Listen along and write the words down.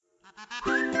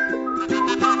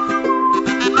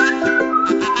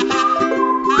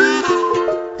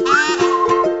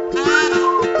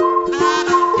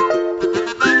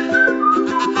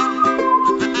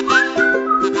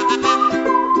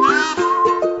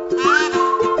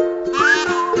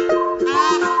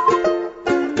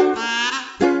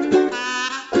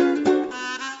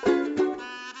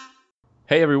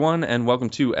Hey everyone, and welcome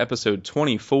to episode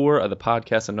 24 of the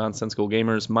podcast of Nonsensical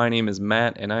Gamers. My name is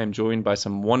Matt, and I am joined by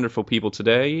some wonderful people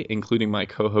today, including my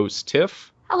co-host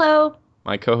Tiff. Hello.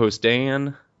 My co-host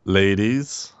Dan.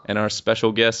 Ladies. And our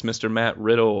special guest, Mr. Matt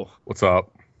Riddle. What's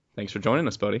up? Thanks for joining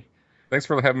us, buddy. Thanks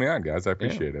for having me on, guys. I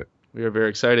appreciate it. We are very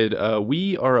excited.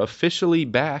 We are officially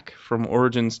back from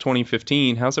Origins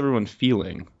 2015. How's everyone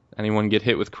feeling? Anyone get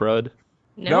hit with crud?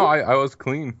 No, I was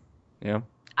clean. Yeah.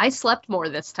 I slept more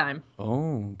this time.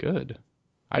 Oh, good.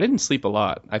 I didn't sleep a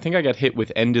lot. I think I got hit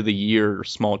with end of the year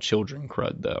small children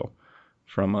crud, though,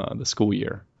 from the school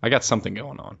year. I got something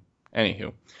going on.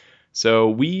 Anywho. So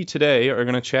we today are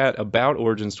going to chat about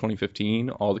Origins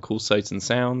 2015, all the cool sights and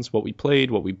sounds, what we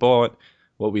played, what we bought,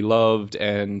 what we loved,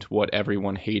 and what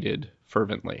everyone hated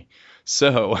fervently.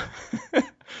 So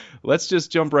let's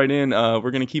just jump right in.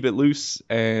 We're going to keep it loose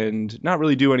and not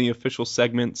really do any official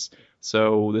segments.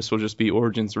 So this will just be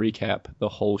Origins recap, the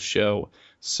whole show.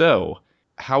 So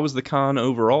how was the con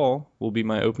overall will be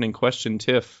my opening question.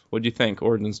 Tiff, what do you think,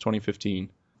 Origins 2015?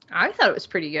 I thought it was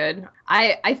pretty good.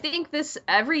 I think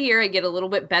every year I get a little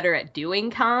bit better at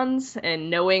doing cons and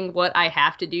knowing what I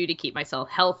have to do to keep myself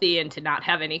healthy and to not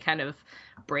have any kind of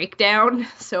breakdown.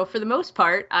 So for the most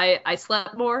part, I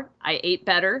slept more, I ate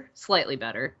better, slightly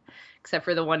better, except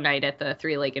for the one night at the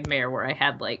Three-Legged Mare where I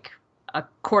had like a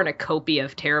cornucopia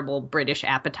of terrible British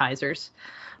appetizers.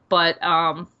 But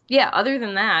yeah, other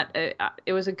than that,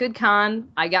 it was a good con.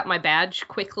 I got my badge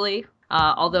quickly.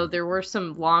 Although there were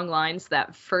some long lines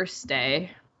that first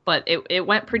day, but it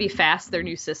went pretty fast. Their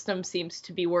new system seems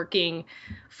to be working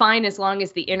fine as long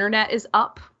as the internet is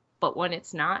up, but when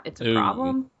it's not, it's a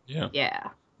problem. Yeah.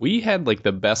 We had like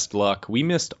the best luck. We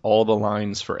missed all the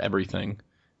lines for everything,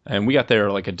 and we got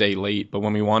there like a day late, but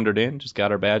when we wandered in, just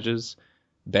got our badges.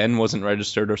 Ben wasn't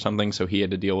registered or something, so he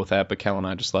had to deal with that, but Kel and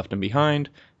I just left him behind,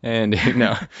 and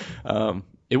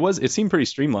it seemed pretty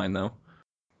streamlined though.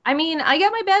 I mean, I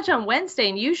got my badge on Wednesday,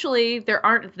 and usually there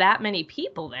aren't that many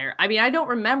people there. I mean, I don't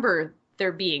remember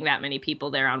there being that many people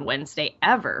there on Wednesday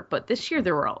ever, but this year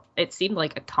it seemed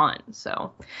like a ton.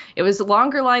 So it was a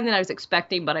longer line than I was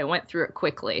expecting, but I went through it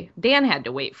quickly. Dan had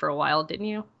to wait for a while, didn't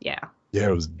you? Yeah. Yeah,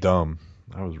 it was dumb.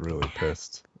 I was really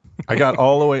pissed. I got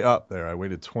all the way up there. I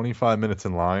waited 25 minutes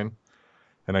in line,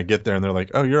 and I get there, and they're like,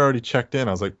 "Oh, you're already checked in."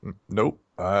 I was like, "Nope,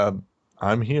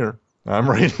 I'm here. I'm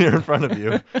right here in front of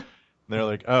you." They're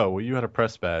like, "Oh, well, you had a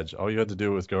press badge. All you had to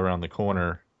do was go around the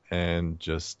corner and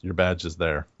just your badge is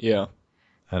there." Yeah.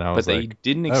 And I was like, "But they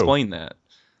didn't explain that.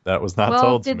 That was not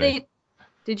told to me."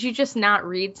 Did you just not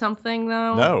read something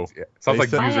though? No. Sounds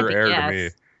like user error to me.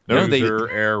 No, user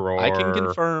error. I can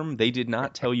confirm they did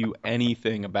not tell you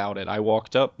anything about it. I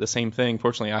walked up, the same thing.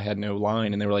 Fortunately, I had no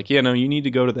line, and they were like, "Yeah, no, you need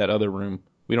to go to that other room.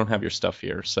 We don't have your stuff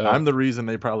here." So I'm the reason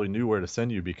they probably knew where to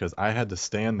send you, because I had to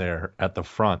stand there at the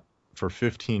front for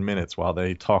 15 minutes while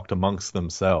they talked amongst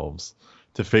themselves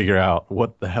to figure out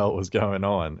what the hell was going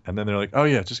on. And then they're like, "Oh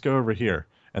yeah, just go over here."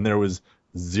 And there was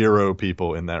 0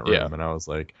 people in that room. Yeah. And I was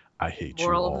like, I hate you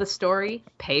all. Moral of the story,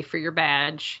 pay for your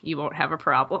badge. You won't have a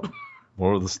problem.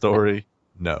 Moral of the story,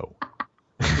 no.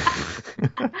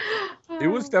 It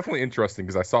was definitely interesting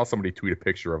because I saw somebody tweet a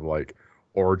picture of like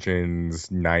Origins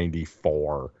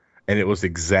 94, and it was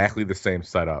exactly the same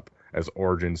setup as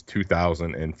Origins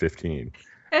 2015.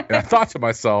 And I thought to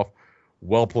myself,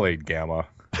 well played, Gamma.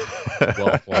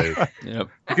 Well played. Yep.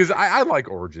 Because I like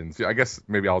Origins. I guess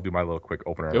maybe I'll do my little quick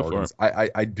opener on Origins.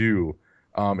 I do.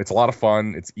 It's a lot of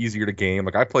fun. It's easier to game.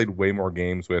 Like I played way more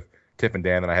games with Tiff and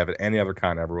Dan than I have at any other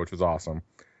con ever, which was awesome.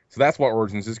 So that's why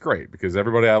Origins is great, because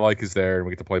everybody I like is there and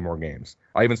we get to play more games.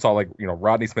 I even saw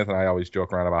Rodney Smith and I always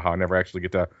joke around about how I never actually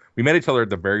get to. We met each other at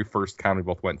the very first con we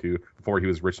both went to before he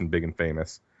was rich and big and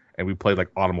famous, and we played like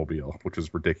Automobile, which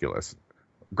was ridiculous.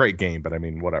 Great game, but I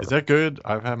mean, whatever. Is that good?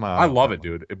 I love it,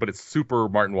 dude. But it's super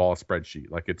Martin Wallace spreadsheet.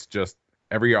 Like it's just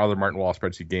every other Martin Wallace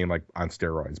spreadsheet game, like on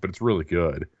steroids. But it's really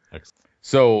good. Excellent.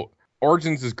 So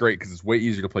Origins is great because it's way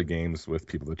easier to play games with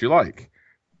people that you like.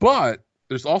 But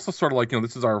there's also sort of like,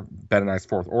 this is our Ben and I's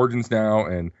 4th Origins now,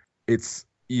 and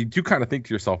you do kind of think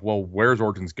to yourself, well, where's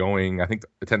Origins going? I think the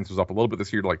attendance was up a little bit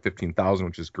this year to like 15,000,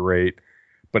 which is great.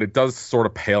 But it does sort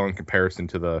of pale in comparison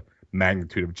to the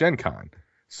magnitude of Gen Con.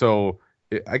 So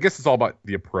I guess it's all about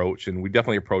the approach, and we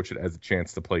definitely approach it as a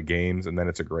chance to play games, and then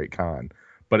it's a great con.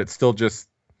 But it's still just,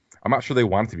 I'm not sure they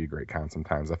want it to be a great con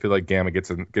sometimes. I feel like Gamma gets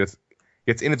in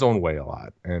its own way a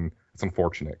lot, and it's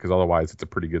unfortunate because otherwise it's a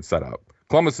pretty good setup.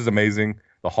 Columbus is amazing.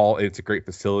 The hall, it's a great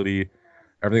facility.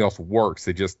 Everything else works.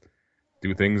 They just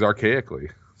do things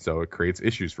archaically, so it creates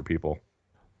issues for people.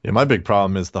 Yeah, my big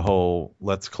problem is the whole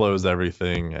let's close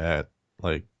everything at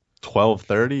like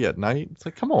 12:30 at night. It's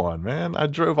like, come on, man. I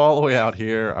drove all the way out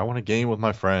here. I want to game with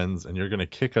my friends, and you're gonna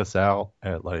kick us out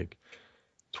at like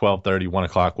 12:30, 1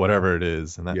 o'clock, whatever it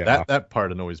is. And that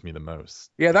part annoys me the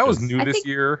most. Yeah, that was Because- new this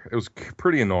year. It was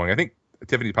pretty annoying. I think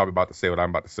Tiffany's probably about to say what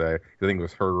I'm about to say. I think it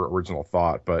was her original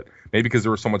thought, but maybe because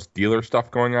there was so much dealer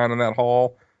stuff going on in that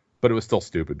hall. But it was still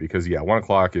stupid because, 1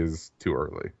 o'clock is too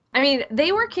early. I mean,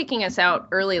 they were kicking us out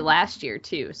early last year,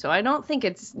 too, so I don't think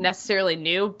it's necessarily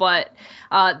new, but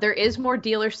there is more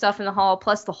dealer stuff in the hall,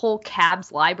 plus the whole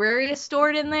Cabs library is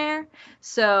stored in there,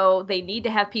 so they need to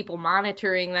have people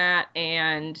monitoring that,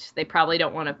 and they probably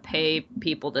don't want to pay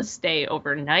people to stay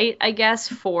overnight, I guess,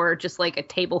 for just like a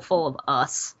table full of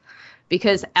us,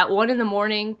 because at 1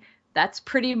 a.m, that's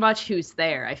pretty much who's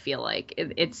there, I feel like.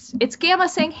 It's Gamma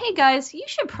saying, hey, guys, you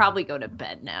should probably go to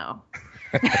bed now.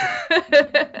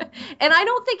 And I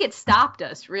don't think it stopped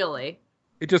us, really.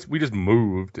 We just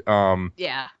moved.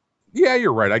 Yeah. Yeah,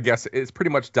 you're right. I guess it's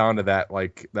pretty much down to that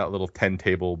little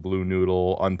 10-table Blue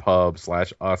Noodle unpub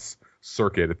 / us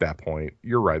circuit at that point.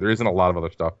 You're right. There isn't a lot of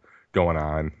other stuff going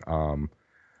on.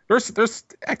 There's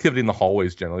activity in the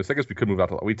hallways generally. So I guess we could move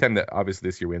out. We tend to, obviously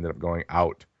this year we ended up going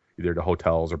out either to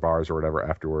hotels or bars or whatever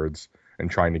afterwards and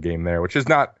trying to game there, which is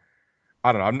not,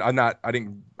 I don't know. I'm not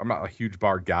a huge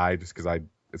bar guy just because I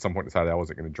at some point decided I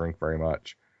wasn't going to drink very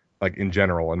much, like in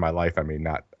general in my life. I mean,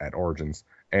 not at Origins.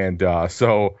 And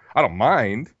so I don't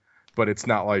mind, but it's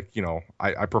not like,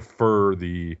 I prefer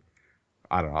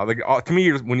I don't know. Like to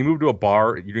me, when you move to a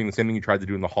bar, you're doing the same thing you tried to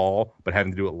do in the hall, but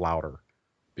having to do it louder.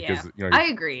 Because, I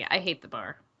agree. I hate the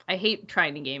bar. I hate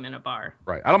trying to game in a bar.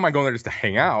 Right. I don't mind going there just to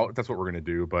hang out. If that's what we're going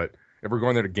to do. But if we're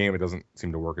going there to game, it doesn't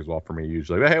seem to work as well for me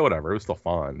usually. But hey, whatever. It was still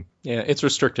fun. Yeah, it's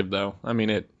restrictive, though. I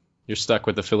mean, you're stuck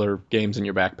with the filler games in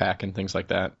your backpack and things like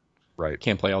that. Right.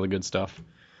 Can't play all the good stuff.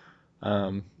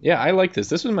 Yeah, I like this.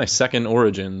 This was my second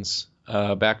Origins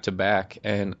back to back.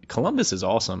 And Columbus is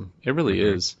awesome. It really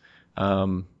is.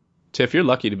 Tiff, you're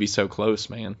lucky to be so close,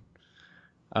 man.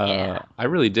 I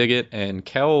really dig it. And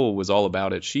Kel was all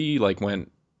about it. She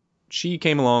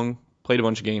came along, played a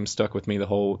bunch of games, stuck with me the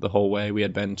whole way. We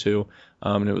had been to,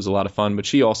 and it was a lot of fun. But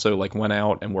she also went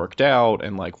out and worked out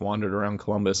and wandered around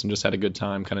Columbus and just had a good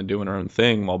time, kind of doing her own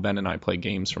thing, while Ben and I played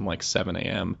games from 7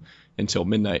 a.m. until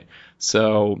midnight.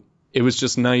 So it was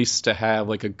just nice to have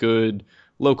a good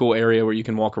local area where you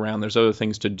can walk around. There's other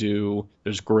things to do.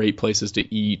 There's great places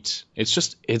to eat. It's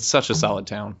such a solid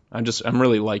town. I'm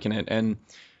really liking it, and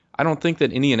I don't think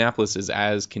that Indianapolis is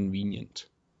as convenient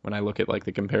when I look at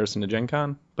the comparison to Gen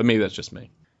Con, but maybe that's just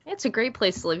me. It's a great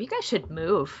place to live. You guys should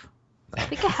move.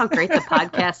 Think of how great the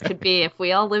podcast could be if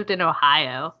we all lived in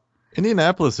Ohio.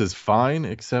 Indianapolis is fine,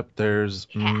 except there's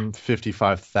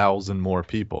 55,000 more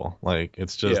people.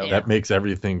 It's just that makes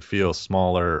everything feel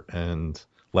smaller and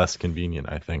less convenient,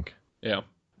 I think. Yeah.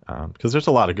 Because there's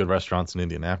a lot of good restaurants in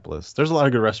Indianapolis. There's a lot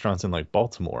of good restaurants in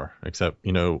Baltimore, except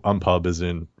Unpub is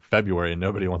in February and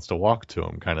nobody wants to walk to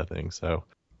them, kind of thing. So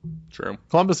true.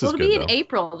 Columbus is it'll good. It'll be in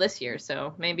April this year,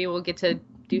 so maybe we'll get to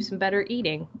do some better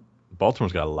eating.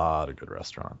 Baltimore's got a lot of good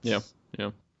restaurants. Yeah.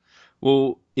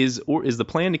 Well, is the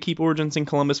plan to keep Origins in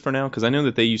Columbus for now? Because I know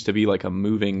that they used to be a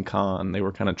moving con. They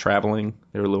were kind of traveling.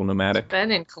 They were a little nomadic. It's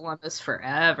been in Columbus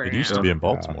forever. It used to be in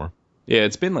Baltimore. Yeah,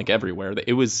 it's been everywhere.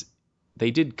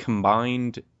 They did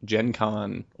combined Gen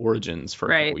Con Origins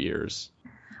for a couple years.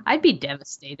 I'd be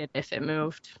devastated if it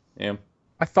moved. Yeah.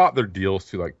 I thought their deals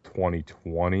to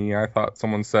 2020. I thought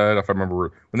someone said, if I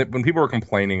remember, when people were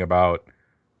complaining about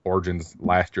Origins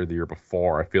last year, the year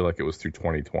before, I feel like it was through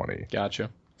 2020. Gotcha.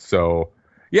 So,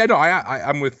 yeah, no,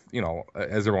 I'm with,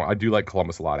 as everyone, I do like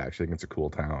Columbus a lot, actually. I think it's a cool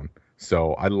town.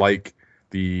 So I like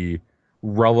the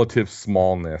relative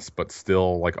smallness, but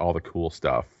still all the cool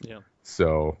stuff. Yeah.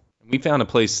 So we found a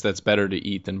place that's better to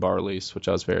eat than Barley's, which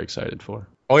I was very excited for.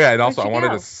 Oh, yeah, and also I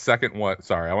wanted to second what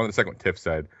Tiff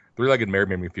said. Three-Legged Mary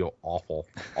made me feel awful.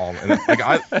 And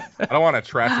I don't want to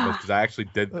trash this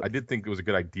because I did think it was a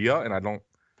good idea, and I don't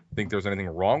think there was anything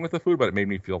wrong with the food, but it made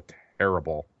me feel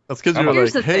terrible. That's because you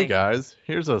were hey guys,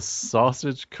 here's a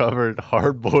sausage-covered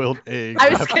hard-boiled egg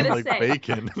wrapped in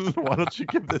bacon. Why don't you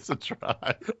give this a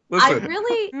try? Listen. I'm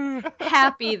really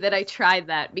happy that I tried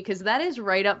that because that is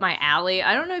right up my alley.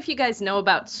 I don't know if you guys know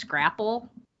about Scrapple.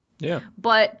 Yeah.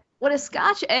 But what a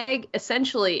Scotch egg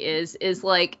essentially is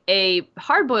a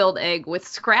hard-boiled egg with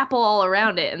Scrapple all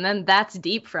around it, and then that's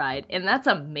deep fried, and that's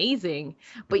amazing.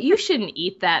 But you shouldn't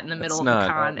eat that in the middle of a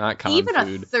con. Not con Even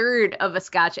food. A third of a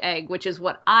Scotch egg, which is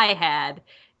what I had,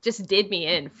 just did me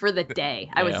in for the day.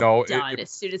 I was done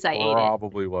as soon as I ate it.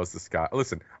 Probably was the Scotch.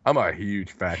 Listen, I'm a huge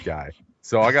fat guy,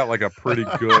 so I got a pretty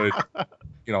good,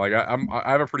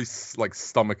 I have a pretty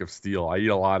stomach of steel. I eat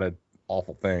a lot of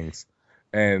awful things.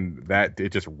 And it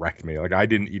just wrecked me. Like I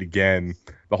didn't eat again.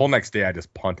 The whole next day I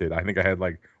just punted. I think I had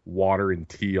like water and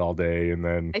tea all day, and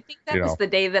then I think that was the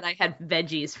day that I had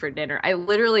veggies for dinner. I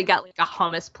literally got like a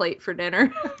hummus plate for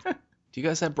dinner. Do you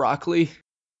guys have broccoli?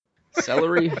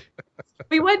 Celery?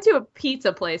 We went to a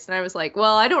pizza place, and I was like,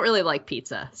 well, I don't really like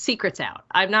pizza. Secret's out.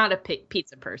 I'm not a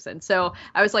pizza person. So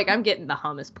I was like, I'm getting the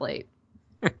hummus plate.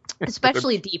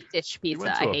 Especially deep dish You pizza.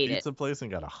 went to I a hate pizza it. place and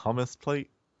got a hummus plate?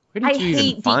 Where did I you hate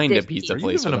even deep find a dish pizza pizza.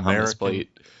 place Are you with a even hummus American? plate?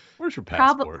 Where's your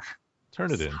Probably- passport?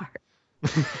 Turn it in.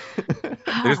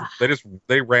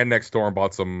 they ran next door and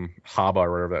bought some Haba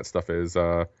or whatever that stuff is.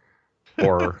 Or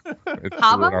it's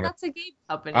Haba? That's a game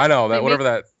company. I know They that whatever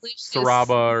make that delicious-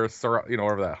 Saraba or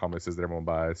whatever that hummus is that everyone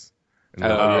buys. And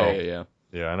Oh, yeah.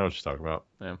 Yeah, I know what you're talking about.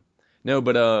 No,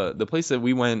 but the place that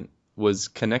we went was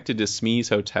connected to Smee's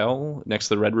Hotel next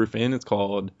to the Red Roof Inn. It's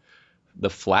called the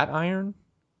Flatiron.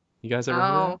 You guys ever heard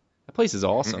of that? That place is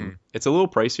awesome. Mm-mm. It's a little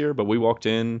pricier, but we walked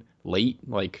in late,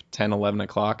 like 10, 11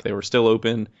 o'clock. They were still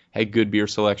open, had good beer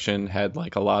selection, had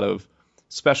like a lot of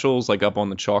specials like up on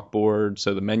the chalkboard.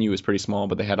 So the menu was pretty small,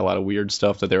 but they had a lot of weird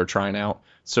stuff that they were trying out.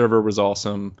 Server was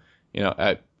awesome. You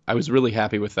know, I was really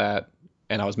happy with that.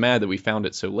 And I was mad that we found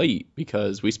it so late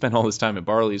because we spent all this time at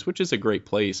Barley's, which is a great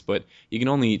place, but you can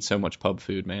only eat so much pub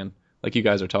food, man. Like you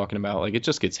guys are talking about, like it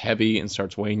just gets heavy and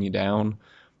starts weighing you down.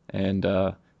 And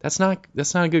that's not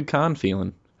a good con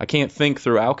feeling. I can't think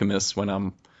through Alchemist when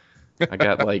I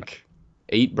got like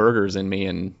 8 burgers in me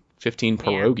and 15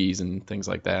 pierogies and things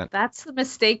like that. That's the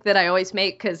mistake that I always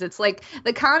make, because it's like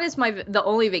the con is the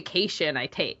only vacation I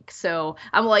take. So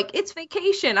I'm like, it's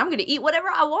vacation. I'm going to eat whatever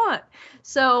I want.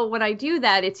 So when I do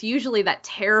that, it's usually that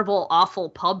terrible,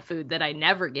 awful pub food that I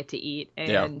never get to eat.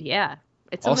 And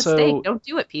it's a Also, mistake. Don't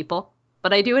do it, people.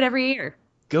 But I do it every year.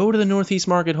 Go to the Northeast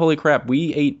Market. Holy crap.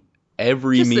 We ate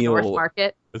every Just meal. the North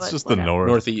Market. It's just whatever. the North.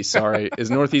 Northeast, sorry.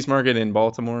 Is Northeast Market in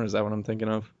Baltimore? Is that what I'm thinking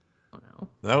of?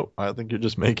 Nope, I think you're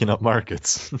just making up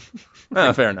markets.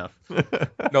 Oh, fair enough.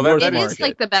 No, North It Market. is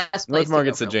like the best place North to go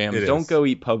Market's for the jam. It Don't is. go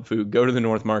eat pub food. Go to the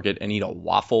North Market and eat a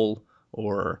waffle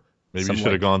or Maybe some, you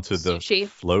should have like, gone to the sushi.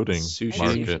 floating Sushi.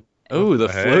 market. Oh, the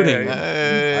Hey. floating.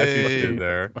 I see what you Hey. did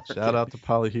there. Shout out to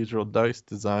polyhedral dice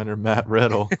designer Matt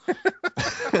Riddle.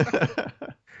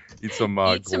 Eat some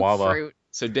Eat some guava. fruit.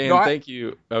 So Dan, No, thank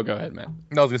you. Oh, go ahead, man.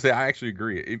 No, I was gonna say I actually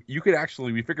agree. You could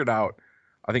actually, we figured out,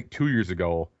 I think 2 years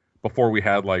ago, before we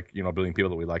had like a billion people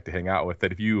that we like to hang out with,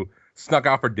 that if you snuck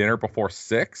out for dinner before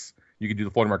 6, you could do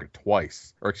the floating market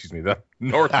twice, or excuse me, the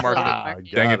North Market.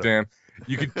 Market. Dang it, Dan!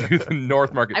 You could do the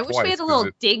North Market I twice. wish we had a 'cause little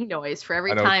it- ding noise for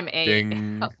every I know, time a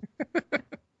ding.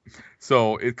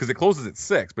 So, because it closes at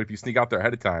 6, but if you sneak out there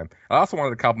ahead of time, I also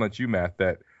wanted to compliment you, Matt,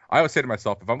 that I always say to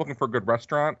myself, if I'm looking for a good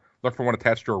restaurant, look for one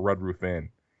attached to a Red Roof Inn,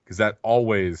 because that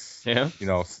always, Yeah.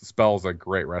 spells a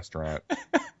great restaurant.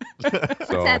 Let's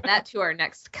So, add that to our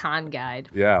next con guide.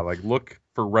 yeah, like look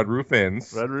for Red Roof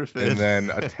Inns, Red Roof Inn. and then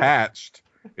attached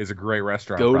is a great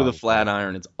restaurant. Go to the probably.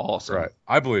 Flatiron. It's awesome. Right,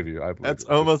 I believe you. That's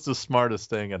almost as smart as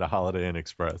staying at a Holiday Inn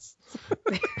Express.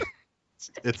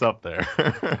 It's up there.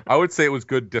 I would say it was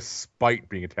good despite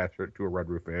being attached to a Red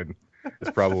Roof Inn.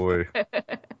 It's probably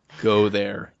Go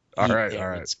there. All Eat right, there. all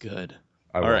right. It's good.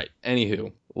 I All will. right.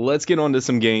 Anywho, let's get on to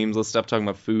some games. Let's stop talking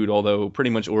about food, although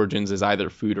pretty much Origins is either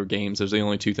food or games. Those are the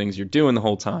only two things you're doing the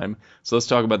whole time. So let's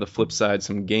talk about the flip side,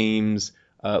 some games.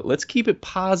 Let's keep it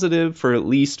positive for at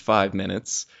least 5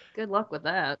 minutes. Good luck with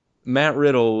that. Matt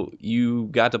Riddle, you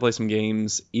got to play some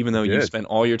games, even though you did. spent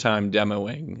all your time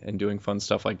demoing and doing fun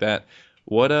stuff like that.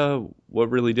 What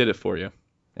really did it for you?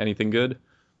 Anything good?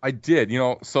 I did.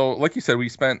 So like you said, we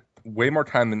spent way more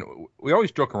time than we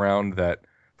always joke around that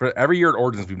for every year at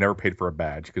Origins we've never paid for a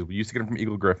badge because we used to get them from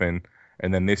Eagle Griffin,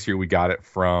 and then this year we got it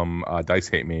from Dice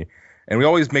Hate Me, and we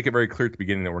always make it very clear at the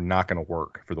beginning that we're not going to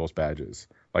work for those badges.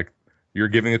 Like you're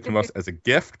giving it to us as a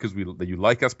gift because that you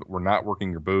like us, but we're not working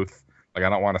your booth. Like I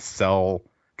don't want to sell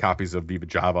copies of Viva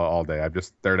Java all day. I'm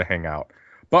just there to hang out.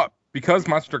 But because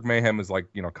Monster Truck Mayhem is like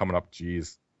coming up,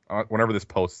 whenever this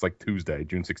posts, it's like Tuesday,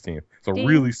 June 16th. So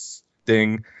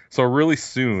Ding. really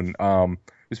soon.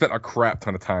 We spent a crap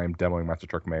ton of time demoing Monster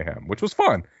Truck Mayhem, which was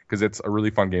fun because it's a really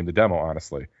fun game to demo,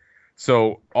 honestly.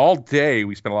 So all day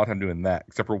we spent a lot of time doing that,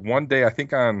 except for one day, I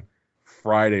think on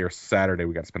Friday or Saturday,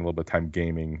 we got to spend a little bit of time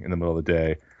gaming in the middle of the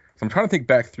day. So I'm trying to think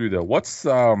back through though. I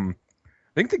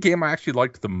think the game I actually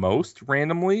liked the most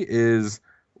randomly is,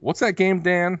 what's that game,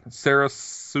 Dan?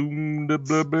 Sansuchi.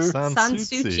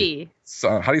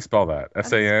 How do you spell that?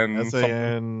 S-A-N?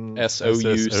 S-A-N...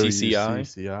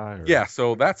 S-O-U-C-C-I? Yeah,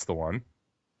 so that's the one.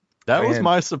 That was And-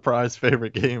 my surprise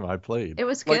favorite game I played. It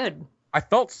was Like, good. I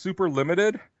felt super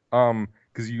limited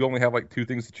because you only have like 2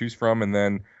 things to choose from, and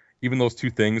then even those 2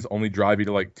 things only drive you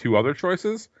to like 2 other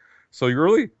choices. So you're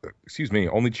really,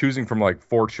 only choosing from like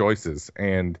 4 choices.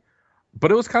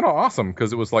 But it was kind of awesome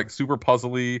because it was like super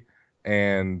puzzly,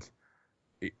 and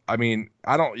I mean,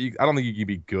 I don't think you can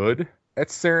be good at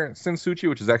Sensuchi,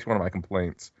 which is actually one of my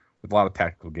complaints with a lot of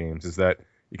tactical games, is that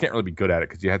you can't really be good at it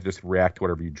because you have to just react to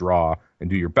whatever you draw and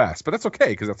do your best. But that's okay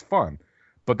because that's fun.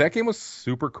 But that game was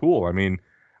super cool. I mean,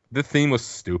 the theme was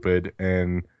stupid,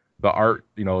 and the art,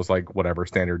 was like whatever,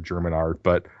 standard German art.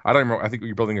 But I don't remember. I think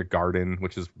you're building a garden,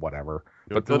 which is whatever.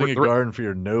 You're but building a garden for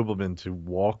your noblemen to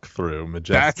walk through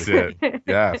majestically. That's it.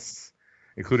 Yes,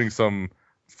 including some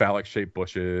phallic-shaped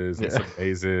bushes and some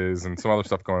mazes and some other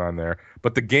stuff going on there.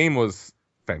 But the game was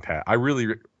fantastic. I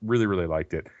really, really, really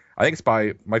liked it. I think it's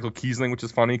by Michael Kiesling, which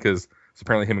is funny because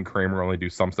apparently him and Kramer only do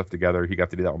some stuff together. He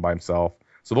got to do that one by himself.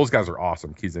 So those guys are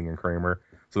awesome, Kiesling and Kramer.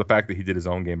 So the fact that he did his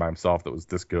own game by himself that was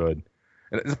this good.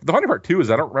 And the funny part, too,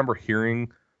 is I don't remember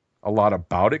hearing a lot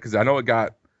about it because I know it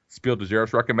got Spiel des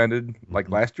Jahres recommended like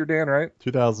last year, Dan, right?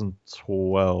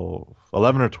 2012.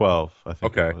 11 or 12, I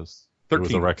think it was. 13 it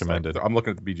was a recommended. I'm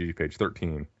looking at the BGG page.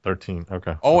 13. 13,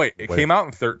 okay. Oh, wait. It came out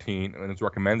in 13 and it's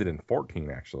recommended in 14,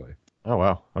 actually. Oh,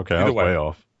 wow. Okay, I Either was way way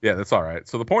off. Yeah, that's all right.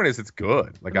 So the point is, it's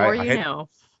good. Like The more you know.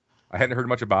 I hadn't heard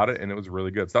much about it, and it was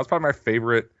really good. So that was probably my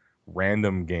favorite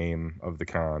random game of the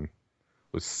con,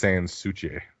 was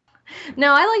Sansuchi.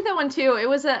 No, I like that one too.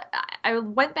 I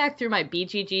went back through my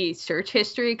BGG search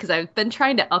history because I've been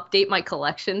trying to update my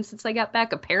collection since I got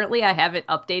back. Apparently, I haven't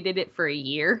updated it for a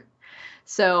year.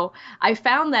 So I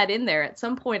found that in there. At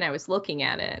some point, I was looking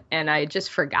at it, and I had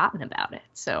just forgotten about it.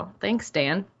 So thanks,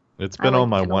 Dan. It's been on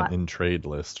my want in trade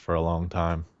list for a long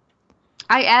time.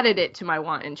 I added it to my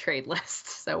want in trade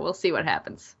list, so we'll see what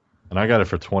happens. And I got it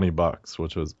for $20,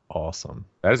 which was awesome.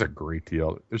 That is a great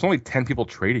deal. There's only 10 people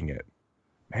trading it.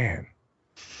 Man,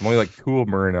 only like 2 of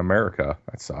them are in America.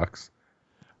 That sucks.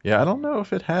 Yeah, I don't know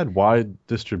if it had wide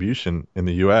distribution in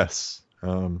the U.S.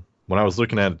 When I was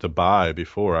looking at it to buy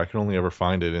before, I could only ever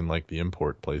find it in like the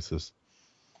import places.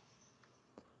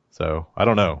 So I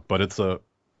don't know, but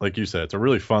like you said, it's a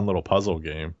really fun little puzzle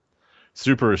game.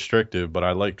 Super restrictive, but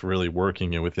I liked really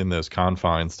working it within those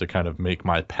confines to kind of make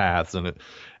my paths, and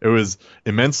it was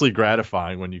immensely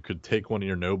gratifying when you could take one of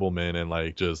your noblemen and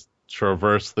like just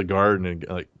traverse the garden and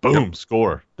like boom,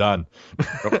 score, done.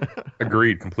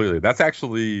 Agreed completely. That's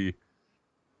actually,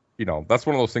 that's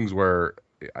one of those things where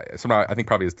I think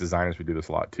probably as designers we do this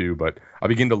a lot too, but I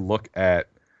begin to look at,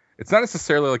 it's not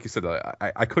necessarily like you said,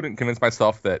 I couldn't convince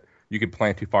myself that you could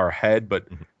plan too far ahead, but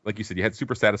like you said, you had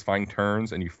super satisfying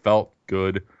turns and you felt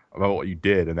good about what you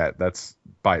did, and that's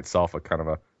by itself a kind of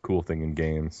a cool thing in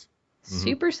games.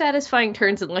 Super satisfying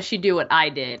turns unless you do what I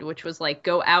did, which was like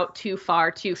go out too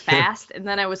far too fast, and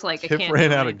then I was like, I can't.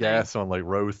 Ran out of gas on like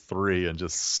row 3 and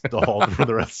just stalled for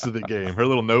the rest of the game. Her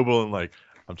little noble and like,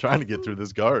 I'm trying to get through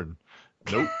this garden.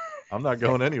 Nope, I'm not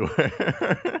going anywhere.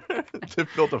 Tiff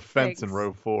built a fence in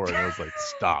row 4 and I was like,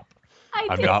 stop.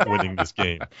 I'm not winning this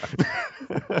game.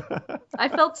 I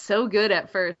felt so good at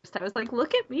first. I was like,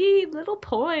 look at me, little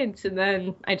points. And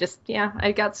then I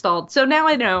got stalled. So now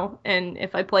I know. And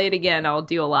if I play it again, I'll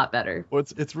do a lot better. Well,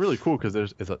 it's really cool because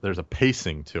there's a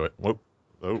pacing to it. Whoa.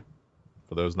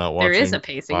 For those not watching. There is a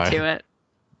pacing to it.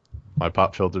 My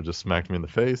pop filter just smacked me in the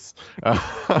face.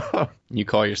 You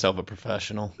call yourself a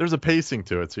professional. There's a pacing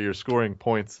to it. So you're scoring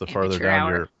points the farther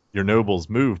down your nobles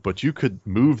move, but you could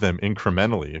move them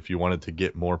incrementally if you wanted to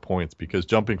get more points, because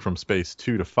jumping from space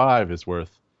 2 to 5 is worth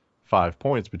 5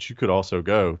 points, but you could also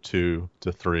go 2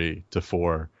 to 3 to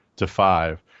 4 to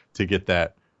 5 to get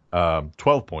that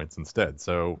 12 points instead.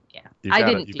 So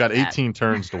you've got 18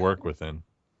 turns to work within.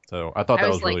 So I thought that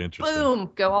was really interesting.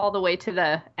 Boom, go all the way to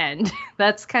the end.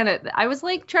 That's I was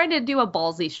like trying to do a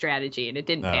ballsy strategy and it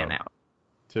didn't pan out.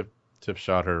 Tiff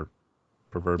shot her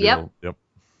proverbial yep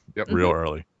real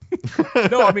early.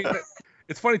 No, I mean,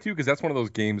 it's funny too because that's one of those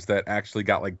games that actually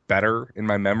got like better in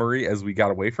my memory as we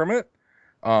got away from it,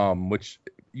 which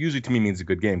usually to me means a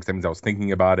good game because that means I was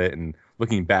thinking about it and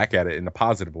looking back at it in a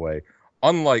positive way.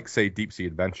 Unlike, say, Deep Sea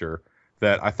Adventure,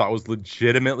 that I thought was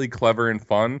legitimately clever and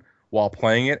fun while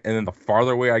playing it, and then the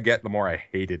farther away I get, the more I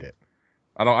hated it.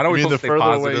 I know. You mean the further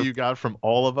away you got from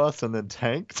all of us and then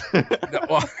tanked?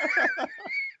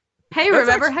 Hey,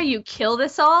 remember how you killed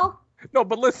us all? No,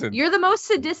 but listen. You're the most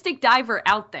sadistic diver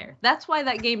out there. That's why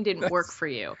that game didn't work for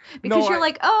you. Because you're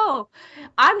like, oh,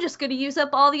 I'm just going to use up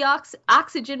all the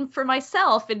oxygen for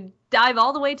myself and dive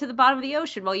all the way to the bottom of the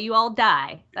ocean while you all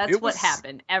die. That's what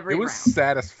happened every round. It was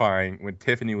satisfying when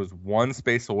Tiffany was one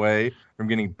space away from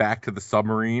getting back to the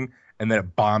submarine and then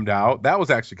it bombed out. That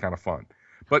was actually kind of fun.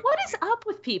 But what is up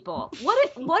with people?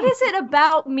 What is it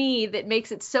about me that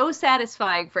makes it so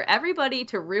satisfying for everybody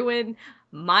to ruin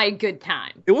my good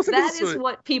time? It wasn't That is necessarily-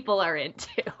 what people are into.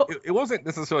 it wasn't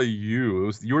necessarily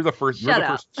you. You were the first. Shut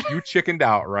up. You chickened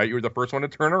out, right? You were the first one to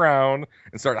turn around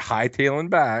and start hightailing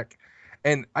back.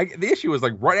 And the issue was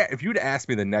like if you'd asked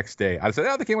me the next day, I'd said,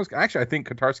 "Oh, the game was actually I think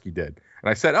Katarski did," and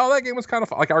I said, "Oh, that game was kind of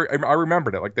fun." Like I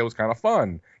remembered it, like that was kind of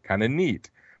fun, kind of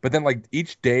neat. But then like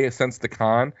each day since the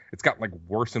con, it's gotten like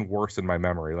worse and worse in my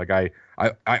memory. Like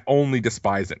I only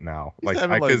despise it now. He's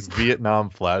having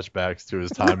Vietnam flashbacks to his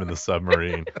time in the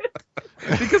submarine.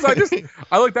 Because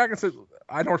I look back and said,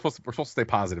 I know we're supposed to stay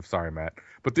positive. Sorry, Matt,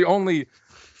 but It's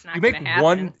not you make gonna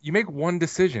happen. one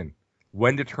decision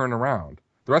when to turn around.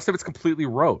 The rest of it's completely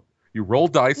rote. You roll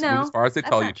dice, No, move as far as they that's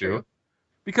tell not you true. to,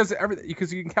 because you can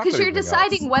calculate. Because you're everything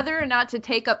deciding else. whether or not to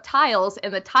take up tiles,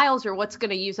 and the tiles are what's going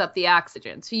to use up the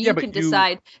oxygen. So you Yeah, but can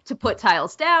decide to put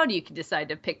tiles down, you can decide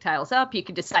to pick tiles up, you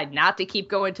can decide not to keep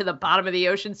going to the bottom of the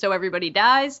ocean so everybody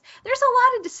dies. There's a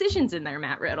lot of decisions in there,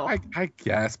 Matt Riddle. I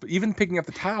guess, but even picking up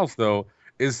the tiles though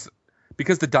is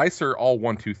because the dice are all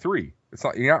 1, 2, 3. It's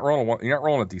not you're not rolling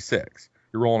a d6.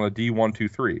 You're rolling a d1, 2,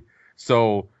 3.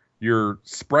 So your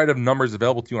spread of numbers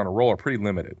available to you on a roll are pretty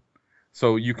limited.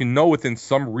 So you can know within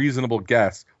some reasonable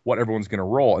guess what everyone's going to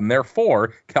roll, and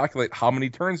therefore calculate how many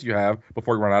turns you have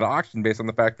before you run out of oxygen based on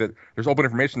the fact that there's open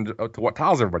information to what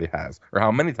tiles everybody has or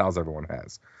how many tiles everyone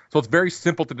has. So it's very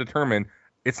simple to determine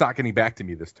it's not getting back to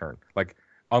me this turn. Like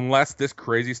unless this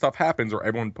crazy stuff happens or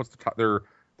everyone puts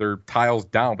their tiles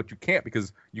down, but you can't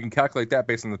because you can calculate that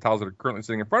based on the tiles that are currently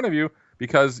sitting in front of you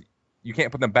because you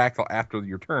can't put them back till after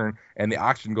your turn, and the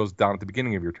oxygen goes down at the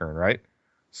beginning of your turn, right?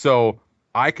 So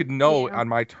I could know on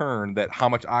my turn that how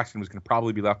much oxygen was going to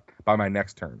probably be left by my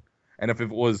next turn. And if it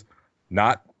was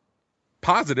not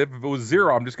positive, if it was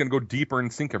 0, I'm just going to go deeper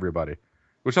and sink everybody,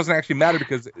 which doesn't actually matter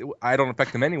because I don't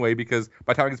affect them anyway because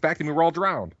by the time it gets back to me, we're all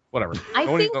drowned. Whatever. I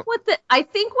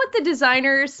think what the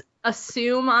designers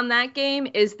assume on that game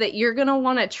is that you're going to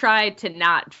want to try to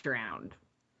not drown.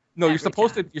 No, you're every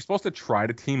supposed time. to try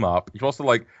to team up. You're supposed to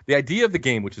like the idea of the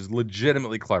game, which is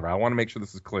legitimately clever. I want to make sure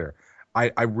this is clear.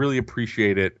 I really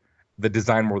appreciate it, the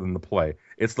design more than the play.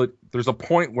 It's like there's a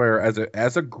point where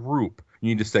as a group, you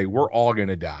need to say we're all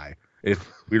gonna die if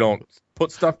we don't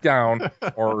put stuff down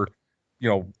or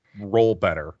roll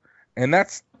better. And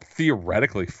that's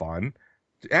theoretically fun.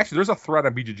 Actually, there's a thread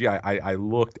on BGG I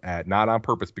looked at, not on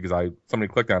purpose because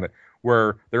somebody clicked on it,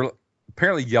 where they're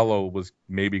apparently Yellow was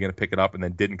maybe going to pick it up and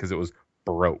then didn't because it was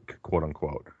broke, quote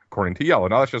unquote, according to Yellow.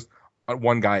 Now that's just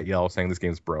one guy at Yellow saying this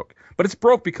game's broke, but it's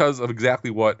broke because of exactly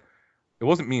what it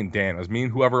wasn't me and Dan. It was me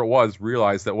and whoever it was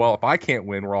realized that, well, if I can't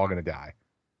win, we're all going to die.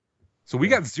 So we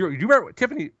got 0. You remember,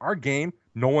 Tiffany, our game,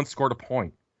 no one scored a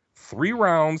point. 3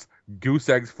 rounds, goose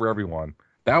eggs for everyone.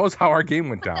 That was how our game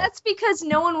went down. That's because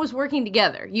no one was working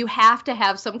together. You have to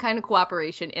have some kind of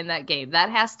cooperation in that game. That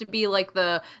has to be like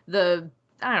the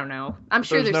I don't know. I'm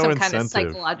sure there's no some kind of incentive.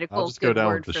 I'll psychological just go good down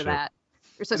word with the for ship. that.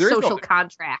 There's a There is no- social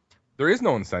contract. There is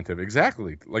no incentive.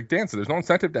 Exactly. Like Dan said, there's no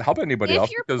incentive to help anybody If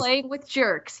else. you're because, playing with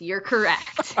jerks, you're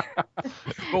correct.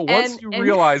 but once and- you and-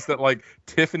 realize that, like,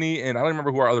 Tiffany and I don't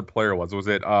remember who our other player was. Was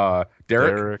it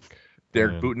Derek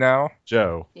and Bootnow?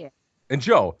 Joe. And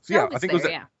Joe. So, yeah, Joe I think it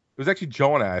there, was actually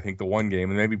Joe and I think, the one game,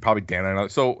 and maybe probably Dan and I.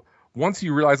 So once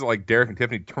you realize that, like, Derek and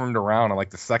Tiffany turned around on, like,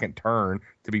 the second turn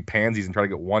to be pansies and try to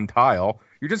get one tile,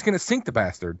 you're just going to sink the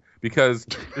bastard because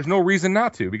there's no reason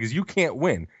not to, because you can't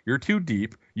win. You're too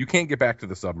deep. You can't get back to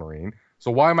the submarine.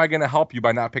 So why am I going to help you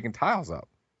by not picking tiles up?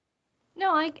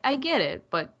 No, I get it,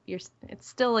 but it's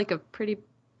still like a pretty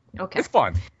okay. It's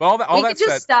fun. But all we that could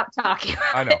just said, stop talking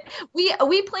about I know. it.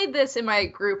 We played this in my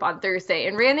group on Thursday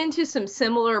and ran into some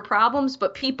similar problems,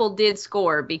 but people did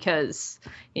score because,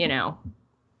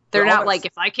 they're All not that- like,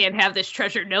 if I can't have this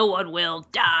treasure, no one will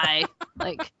die.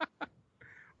 Like,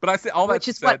 But I say all that which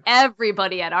is said, what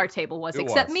everybody at our table was, It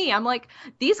except was. me. I'm like,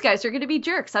 these guys are going to be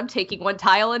jerks. I'm taking one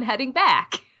tile and heading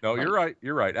back. no, you're right.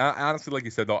 You're right. Honestly, like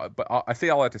you said, though, but I say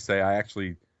all that to say I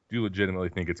actually do legitimately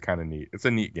think it's kind of neat. It's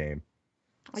a neat game.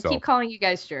 I So- keep calling you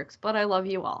guys jerks, but I love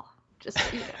you all. Just,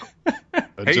 Hey.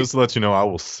 Just to let you know, I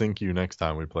will sink you next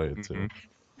time we play it too. Mhm.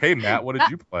 Hey, Matt, what did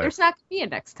you play? There's not going to be a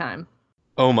next time.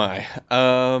 Oh my.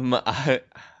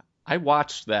 I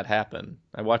watched that happen.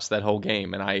 I watched that whole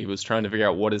game, and I was trying to figure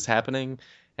out what is happening.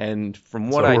 And from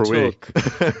what I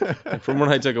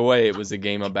took away, it was a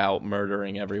game about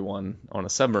murdering everyone on a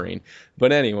submarine.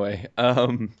 But anyway,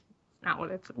 Not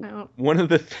what it's about. one of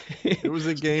the things. It was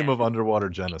a game of underwater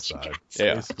genocide. That's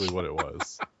Yeah. basically what it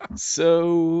was.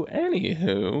 So,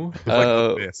 anywho, It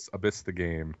was like Abyss the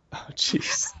game, oh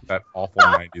jeez. that awful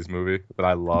 '90s movie that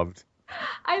I loved.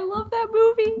 I love that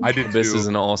movie. I did This too. is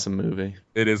an awesome movie.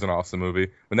 It is an awesome movie.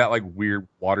 When that like weird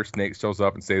water snake shows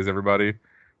up and saves everybody,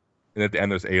 and at the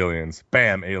end there's aliens.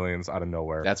 Bam, aliens out of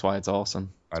nowhere. That's why it's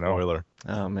awesome. I know. Spoiler.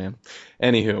 Oh man.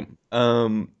 Anywho,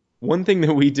 one thing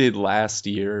that we did last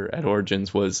year at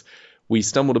Origins was we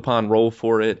stumbled upon Roll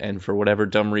For It, and for whatever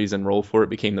dumb reason, Roll For It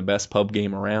became the best pub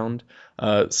game around.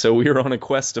 So we were on a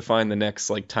quest to find the next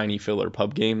like tiny filler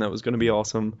pub game that was going to be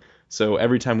awesome. So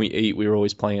every time we ate, we were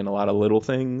always playing a lot of little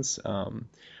things.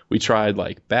 We tried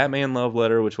like Batman Love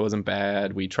Letter, which wasn't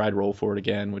bad. We tried Roll For It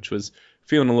again, which was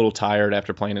feeling a little tired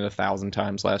after playing it 1,000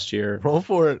 times last year. Roll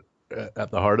For It,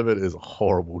 at the heart of it, is a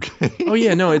horrible game. Oh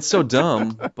yeah, no, it's so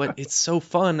dumb, but it's so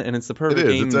fun, and it's the It perfect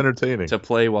is. game It's entertaining. to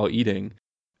play while eating.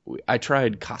 I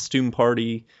tried Costume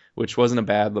Party, which wasn't a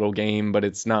bad little game, but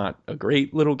it's not a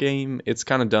great little game. It's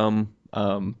kind of dumb,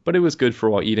 but it was good for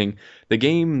while eating. The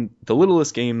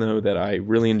littlest game, though, that I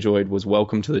really enjoyed was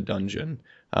Welcome to the Dungeon.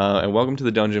 And Welcome to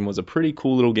the Dungeon was a pretty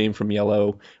cool little game from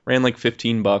Yellow. Ran like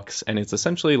 $15, and it's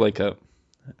essentially like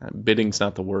bidding's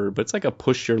not the word, but it's like a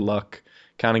push your luck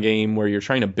kind of game where you're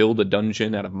trying to build a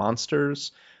dungeon out of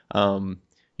monsters.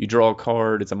 You draw a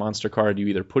card, it's a monster card, you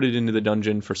either put it into the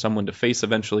dungeon for someone to face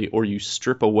eventually, or you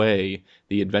strip away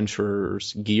the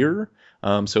adventurer's gear.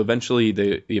 So eventually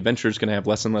the adventurer's going to have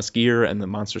less and less gear, and the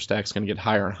monster stack's going to get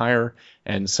higher and higher,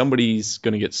 and somebody's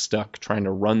going to get stuck trying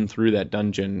to run through that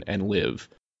dungeon and live.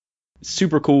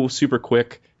 Super cool, super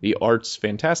quick. The art's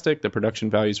fantastic, the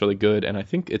production value is really good, and I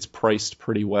think it's priced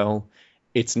pretty well.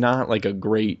 It's not like a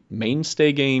great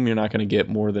mainstay game. You're not going to get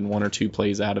more than 1 or 2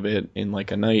 plays out of it in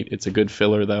like a night. It's a good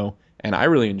filler though, and I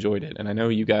really enjoyed it. And I know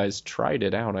you guys tried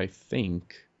it out, I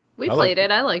think. We played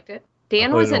it. I liked it.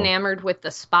 Dan was enamored with the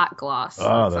spot gloss.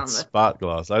 Oh, that spot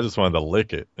gloss. I just wanted to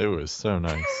lick it. It was so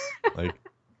nice. Like,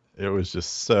 it was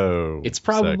just so It's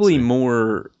probably sexy.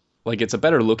 more like it's a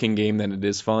better looking game than it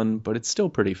is fun, but it's still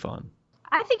pretty fun.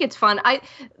 I think it's fun.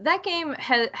 That game,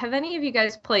 have any of you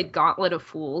guys played Gauntlet of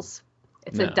Fools?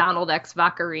 It's No. a Donald X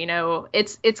Vaccarino.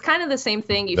 It's kind of the same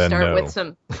thing. You Then start no. with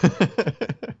some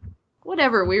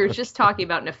whatever. We were just talking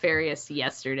about Nefarious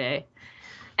yesterday.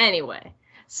 Anyway,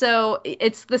 so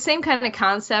it's the same kind of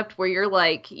concept where you're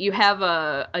like, you have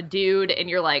a dude and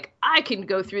you're like, I can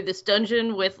go through this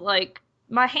dungeon with like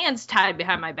my hands tied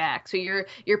behind my back. So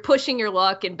you're pushing your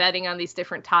luck and betting on these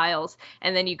different tiles,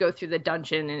 and then you go through the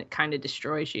dungeon and it kind of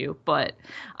destroys you. But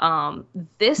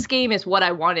this game is what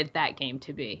I wanted that game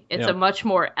to be. It's a much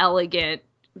more elegant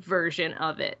version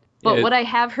of it. But what I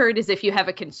have heard is if you have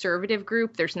a conservative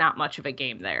group, there's not much of a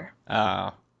game there.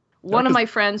 One of my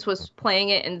friends was playing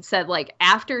it and said, like,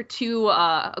 after 2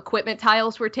 equipment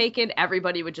tiles were taken,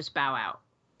 everybody would just bow out.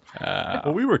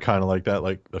 Well, we were kind of like that,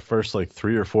 like the first like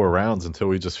 3 or 4 rounds until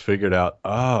we just figured out,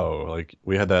 like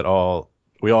we all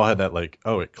had that like,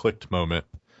 it clicked moment.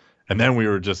 And then we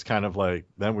were just kind of like,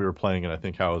 then we were playing it, I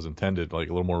think how it was intended, like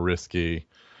a little more risky,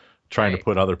 trying to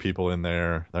put other people in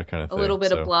there, that kind of thing. A little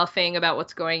bit of bluffing about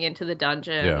what's going into the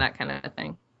dungeon, that kind of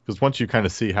thing. Because once you kind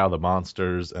of see how the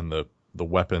monsters and the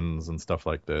weapons and stuff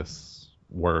like this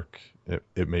work,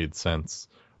 it made sense.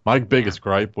 My biggest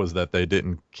gripe was that they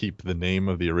didn't keep the name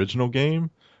of the original game,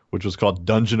 which was called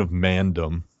Dungeon of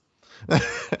Mandom.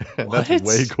 That's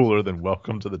way cooler than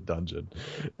Welcome to the Dungeon.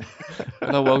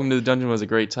 I thought Welcome to the Dungeon was a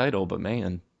great title, but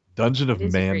man. Dungeon of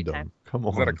Mandom. Come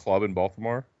on. Is that a club in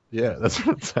Baltimore? Yeah, that's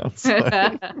what it sounds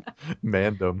like.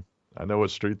 Mandom. I know what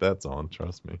street that's on,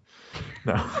 trust me.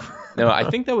 No, I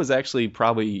think that was actually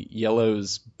probably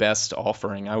Yellow's best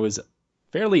offering. I was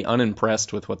fairly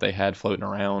unimpressed with what they had floating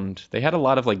around. They had a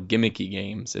lot of like gimmicky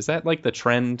games. Is that like the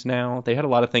trend now? They had a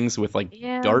lot of things with like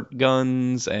dart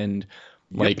guns and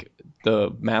like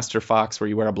the Master Fox where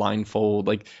you wear a blindfold.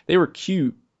 Like they were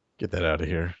cute. Get that out of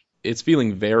here. It's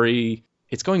feeling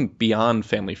it's going beyond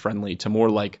family friendly to more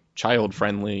like child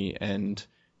friendly, and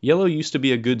Yellow used to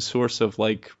be a good source of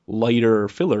like lighter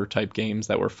filler type games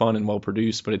that were fun and well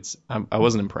produced, but I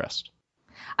wasn't impressed.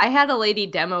 I had a lady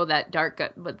demo that dart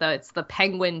gun, but it's the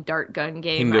Penguin dart gun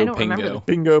game. I don't remember.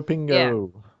 Bingo.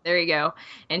 Yeah, there you go.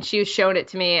 And she was showing it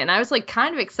to me, and I was like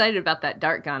kind of excited about that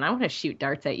dart gun. I want to shoot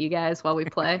darts at you guys while we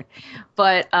play.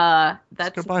 But that's.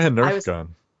 Let's go buy a Nerf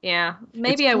gun. Yeah,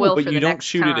 maybe it's I will. But for you the don't next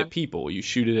shoot con. it at people. You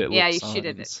shoot it at you signs. shoot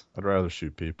it at. I'd rather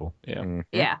shoot people. Yeah. Mm-hmm.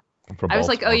 Yeah. I was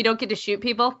like, oh, you don't get to shoot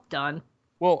people? Done.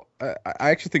 Well, I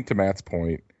actually think to Matt's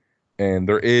point, and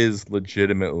there is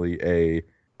legitimately a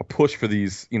push for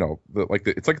these,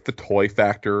 it's like the toy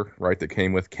factor, right? That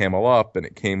came with Camel Up, and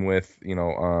it came with,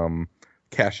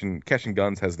 Cash and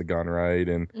Guns has the gun, right?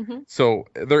 And so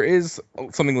there is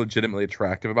something legitimately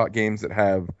attractive about games that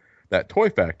have that toy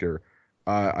factor.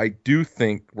 I do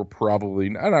think we're probably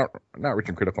not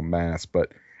reaching critical mass,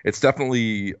 but it's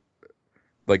definitely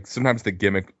like sometimes the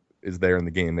gimmick is there and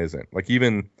the game isn't. Like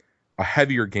even a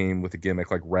heavier game with a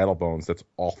gimmick like Rattlebones that's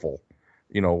awful,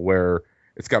 where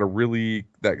it's got a really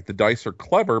that the dice are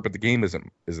clever, but the game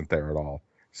isn't there at all.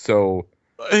 So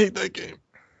I hate that game.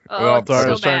 Oh, Well, it's Sorry, I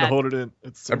so was trying to bad. hold it in.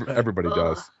 It's so bad. everybody Ugh.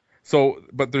 does. So,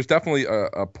 but there's definitely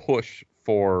a push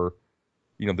for,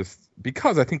 this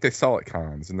because I think they sell at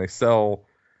cons and they sell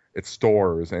at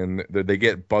stores and they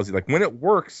get buzzy. Like when it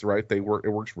works, right? It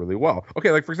works really well.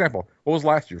 Okay, like for example, what was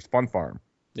last year's Fun Farm?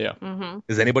 Yeah. Mm-hmm.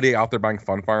 Is anybody out there buying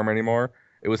Fun Farm anymore?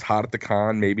 It was hot at the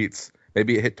con. Maybe it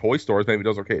hit toy stores. Maybe it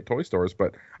does okay at toy stores,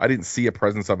 but I didn't see a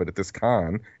presence of it at this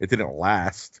con. It didn't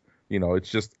last. It's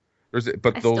just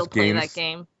but I those still play games. that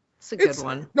game. It's a good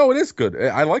one. No, it is good.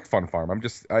 I like Fun Farm.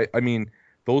 I mean,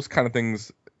 those kind of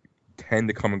things tend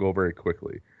to come and go very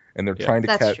quickly, and they're trying to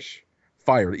That's catch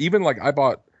fire. Even like I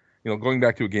bought, going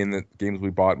back to a games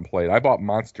we bought and played. I bought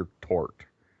Monster Tort,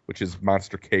 which is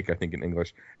Monster Cake, I think in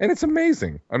English, and it's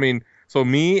amazing. I mean, so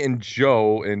me and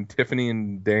Joe and Tiffany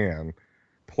and Dan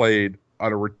played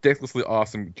on a ridiculously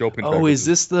awesome Joe Pinchback. Oh, is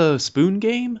this the spoon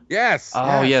game? Yes.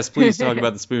 Oh, yes. Please talk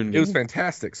about the spoon It game. was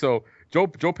fantastic. So Joe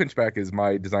Pinchback is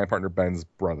my design partner Ben's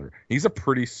brother. He's a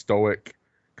pretty stoic,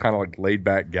 kind of like laid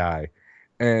back guy,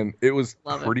 and it was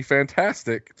Love it. pretty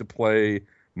fantastic to play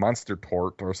Monster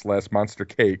Tort or / Monster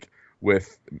Cake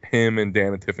with him and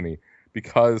Dan and Tiffany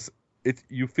because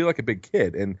you feel like a big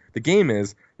kid. And the game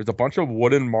is there's a bunch of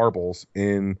wooden marbles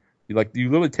you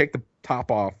literally take the top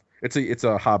off. It's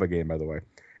a Haba game, by the way,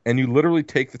 and you literally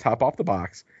take the top off the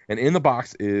box, and in the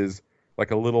box is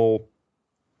like a little,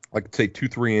 like say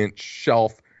 2-3 inch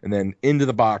shelf, and then into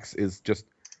the box is just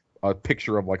a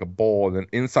picture of like a bowl, and then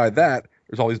inside that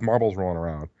there's all these marbles rolling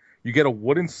around. You get a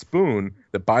wooden spoon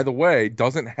that, by the way,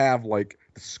 doesn't have like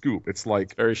the scoop. It's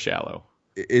like Very shallow.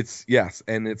 yes,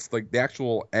 and it's like the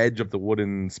actual edge of the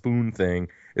wooden spoon thing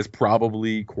is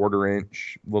probably 1/4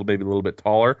 inch, maybe a little bit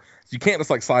taller. So you can't just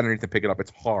like slide underneath and pick it up.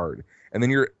 It's hard. And then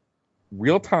you're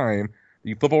real time.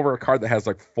 You flip over a card that has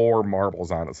like 4 marbles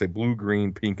on it, say blue,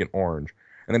 green, pink, and orange.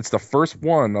 And then it's the first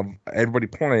one of everybody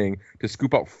playing to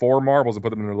scoop up 4 marbles and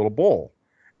put them in a little bowl.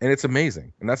 And it's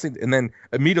amazing. And then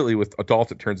immediately with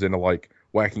adults, it turns into like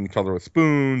whacking each other with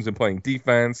spoons and playing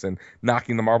defense and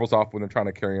knocking the marbles off when they're trying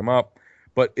to carry them up.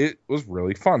 But it was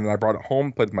really fun. And I brought it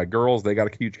home, played with my girls. They got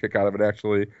a huge kick out of it,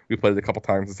 actually. We played it a couple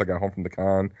times since I got home from the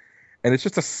con. And it's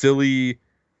just a silly,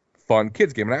 fun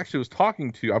kids game. And I actually was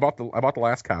talking to, I bought the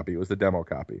last copy. It was the demo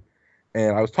copy.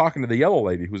 And I was talking to the yellow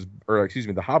lady the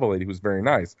Haba lady, who's very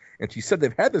nice. And she said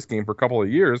they've had this game for a couple of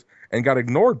years and got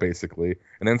ignored, basically.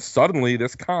 And then suddenly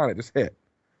this con, it just hit.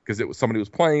 Because it was somebody was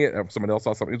playing it, and somebody else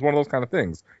saw something. It was one of those kind of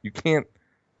things. You can't,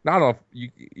 not enough,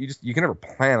 you can never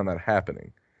plan on that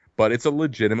happening. But it's a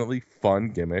legitimately fun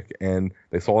gimmick, and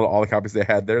they sold all the copies they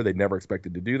had there. They never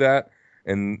expected to do that.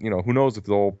 And, who knows if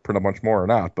they'll print a bunch more or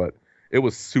not. But it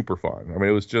was super fun. I mean,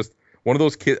 it was just one of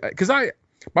those kids, because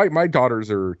my daughters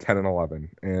are 10 and 11,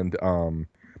 and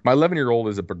my 11-year-old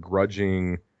is a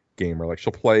begrudging gamer. Like,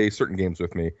 she'll play certain games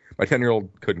with me. My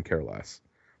 10-year-old couldn't care less.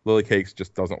 Lily Cakes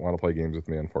just doesn't want to play games with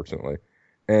me, unfortunately.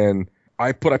 And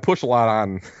I push a lot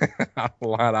on a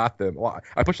lot at them.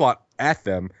 I push a lot at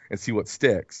them and see what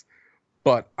sticks.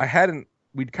 But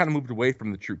we'd kind of moved away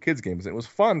from the true kids games. And it was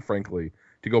fun, frankly,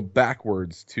 to go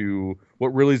backwards to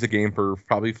what really is a game for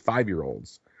probably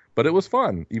 5-year-olds. But it was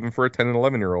fun, even for a 10 and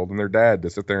 11-year-old and their dad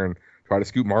to sit there and try to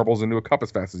scoop marbles into a cup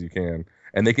as fast as you can.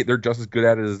 And they're just as good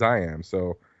at it as I am.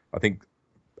 So I think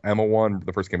Emma won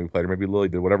the first game we played, or maybe Lily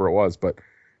did, whatever it was.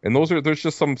 And there's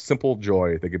just some simple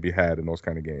joy that could be had in those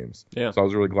kind of games. Yeah. So I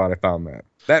was really glad I found that.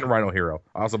 That and Rhino Hero.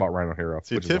 I also bought Rhino Hero.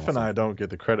 See, which is Tiff awesome. and I don't get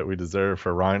the credit we deserve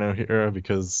for Rhino Hero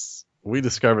because we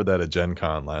discovered that at Gen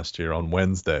Con last year on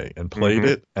Wednesday and played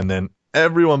it, and then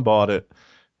everyone bought it.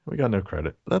 We got no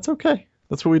credit. But that's okay.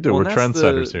 That's what we do. Well, We're and that's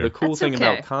trendsetters here. The cool That's thing okay.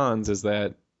 about cons is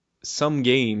that some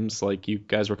games, like you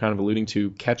guys were kind of alluding to,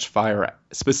 catch fire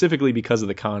specifically because of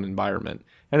the con environment.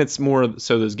 And it's more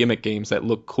so those gimmick games that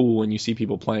look cool and you see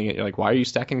people playing it. You're like, why are you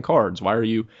stacking cards? Why are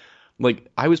you... Like,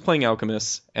 I was playing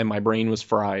Alchemist and my brain was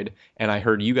fried and I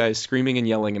heard you guys screaming and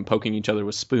yelling and poking each other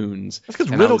with spoons. That's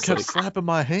because And I Riddle was kept like- slapping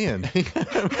my hand.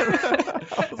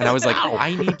 And I was like,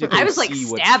 I need to go I was like see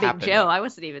what's stabbing happening. Joe. I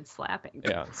wasn't even slapping.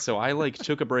 Yeah, so I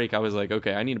took a break. I was like,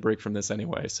 okay, I need a break from this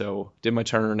anyway. So did my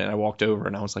turn and I walked over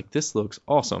and I was like, this looks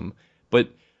awesome.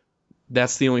 But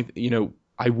that's the only,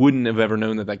 I wouldn't have ever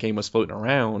known that game was floating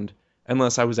around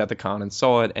unless I was at the con and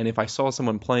saw it. And if I saw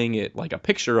someone playing it, like a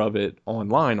picture of it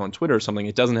online on Twitter or something,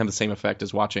 it doesn't have the same effect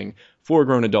as watching 4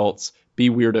 grown adults be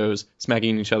weirdos,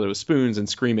 smacking each other with spoons and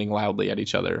screaming loudly at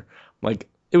each other. Like,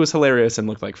 it was hilarious and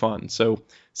looked like fun. So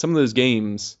some of those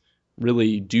games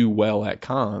really do well at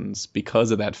cons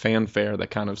because of that fanfare that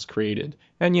kind of's created.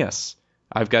 And yes,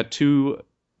 I've got two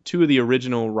of the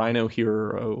original Rhino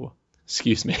Hero,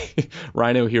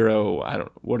 Rhino Hero,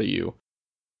 what are you?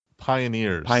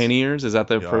 Pioneers. Pioneers, is that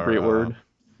the appropriate word?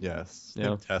 Yes.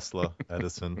 Yeah. Tesla,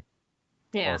 Edison,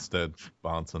 Yeah. Halstead,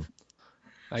 Bonson.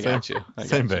 I got you.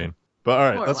 Same vein. But all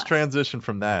right, More or let's less. transition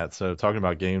from that. So talking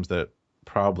about games that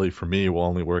probably for me will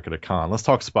only work at a con. Let's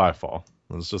talk Spyfall.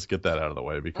 Let's just get that out of the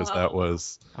way because that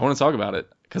was. I want to talk about it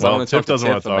because I Well, want to talk Tiff to doesn't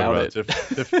want Tiff to talk about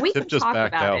about it. it. We Tiff can just talk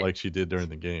backed about out it. like she did during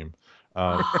the game.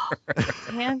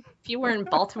 Man, if you were in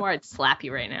Baltimore, I'd slap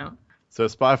you right now. So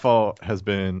Spyfall has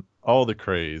been all the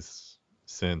craze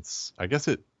since I guess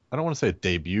I don't want to say it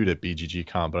debuted at BGG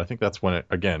Con, but I think that's when it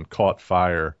again caught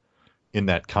fire in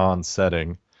that con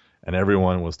setting, and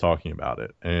everyone was talking about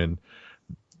it. And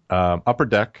Upper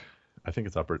Deck, I think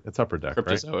it's Upper Deck,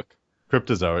 right?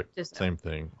 Cryptozoic, Just same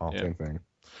thing. All Same thing.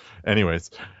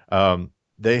 Anyways,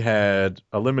 they had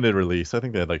a limited release. I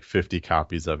think they had like 50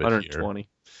 copies of it 120.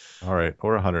 here. All right,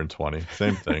 or 120,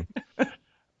 same thing.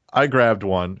 I grabbed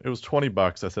one. It was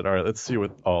 $20. I said, all right, let's see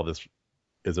what all this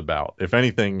is about. If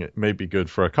anything, it may be good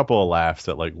for a couple of laughs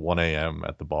at like 1 a.m.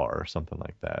 at the bar or something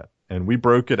like that. And we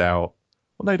broke it out.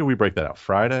 What night did we break that out?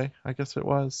 Friday, I guess it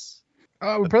was.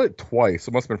 We played it twice.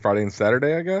 It must have been Friday and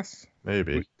Saturday, I guess.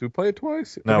 Maybe. Did we play it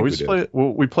twice? I No, think we just did. played it.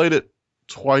 Well, we played it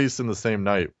twice in the same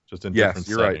night, just in different Yes,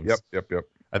 you're settings. right. Yep.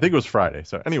 I think it was Friday.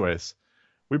 So, anyways,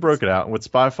 we broke it out. And what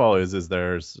Spyfall is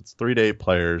it's 3 to 8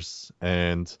 players,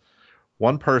 and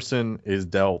one person is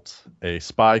dealt a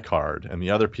spy card, and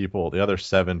the other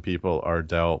 7 people are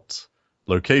dealt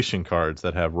location cards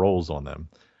that have roles on them.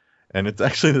 And it's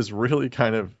actually this really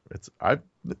kind of it's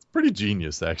pretty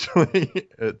genius actually.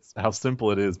 It's how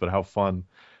simple it is, but how fun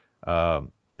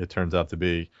it turns out to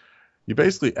be. You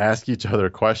basically ask each other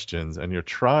questions, and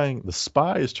the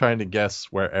spy is trying to guess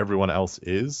where everyone else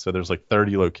is. So there's like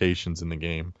 30 locations in the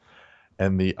game,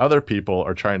 and the other people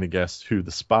are trying to guess who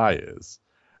the spy is.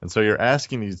 And so you're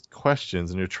asking these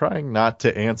questions, and you're trying not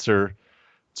to answer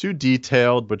too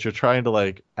detailed, but you're trying to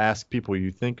like ask people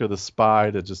you think are the spy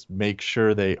to just make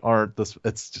sure they aren't.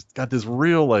 It's just got this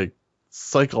real like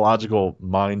psychological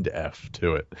mind F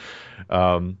to it.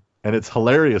 And it's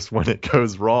hilarious when it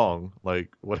goes wrong,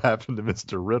 like what happened to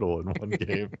Mr. Riddle in one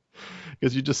game,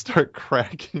 because you just start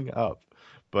cracking up.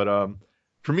 But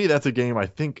for me, that's a game I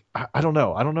think, I don't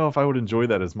know. I don't know if I would enjoy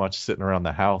that as much sitting around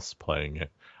the house playing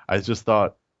it. I just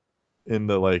thought in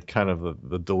the like kind of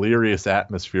the delirious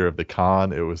atmosphere of the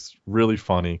con, it was really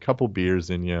funny. Couple beers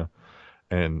in you.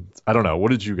 And I don't know. What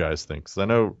did you guys think? Because I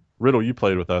know, Riddle, you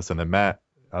played with us, and then Matt,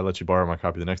 I let you borrow my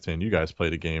copy the next day, and you guys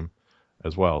played a game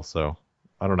as well. So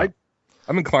I don't know.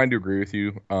 I'm inclined to agree with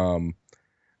you.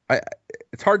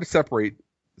 It's hard to separate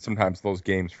sometimes those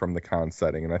games from the con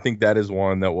setting, and I think that is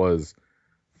one that was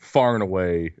far and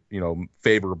away,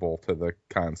 favorable to the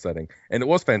con setting, and it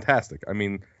was fantastic. I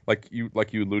mean, like you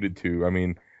alluded to. I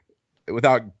mean,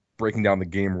 without breaking down the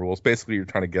game rules, basically you're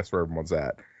trying to guess where everyone's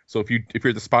at. So if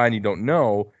you're the spy and you don't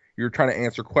know, you're trying to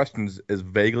answer questions as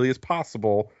vaguely as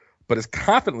possible, but as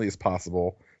confidently as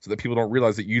possible, so that people don't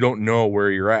realize that you don't know where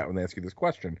you're at when they ask you this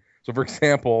question. So, for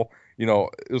example, it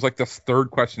was like this third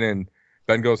question in.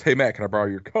 Ben goes, "Hey, Matt, can I borrow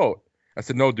your coat?" I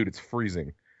said, "No, dude, it's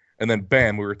freezing." And then,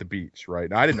 bam, we were at the beach, right?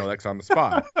 Now, I didn't know that because I'm the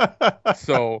spy.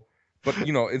 So, but,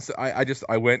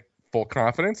 I went full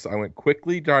confidence. I went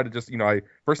quickly, tried to just,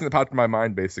 first thing that popped in my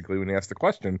mind, basically, when he asked the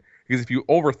question, because if you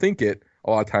overthink it a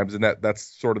lot of times, and that's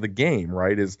sort of the game,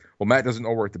 right, is, well, Matt doesn't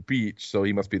know we're at the beach, so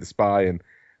he must be the spy. And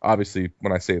obviously,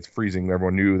 when I say it's freezing,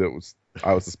 everyone knew that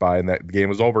I was the spy, and that the game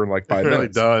was over in like 5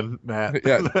 minutes. Done, Matt.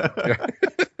 Yeah.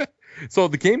 So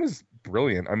the game is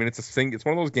brilliant. I mean, it's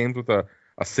one of those games with a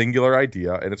singular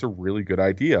idea, and it's a really good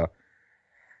idea.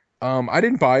 I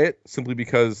didn't buy it simply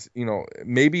because,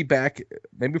 maybe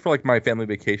for like my family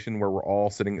vacation where we're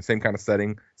all sitting in the same kind of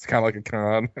setting. It's kind of like a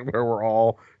con where we're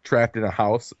all trapped in a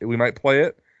house. We might play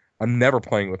it. I'm never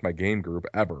playing with my game group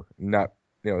ever. Not,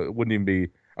 it wouldn't even be.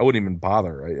 I wouldn't even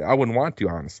bother. I wouldn't want to,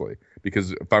 honestly,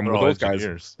 because if I'm with those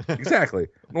guys, exactly.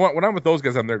 When I'm with those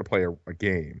guys, I'm there to play a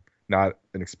game, not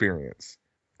an experience.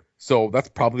 So that's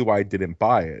probably why I didn't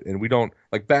buy it. And we don't,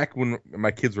 like, back when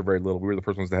my kids were very little, we were the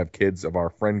first ones to have kids of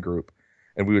our friend group,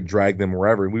 and we would drag them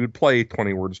wherever, and we would play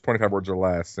 20 words, 25 words or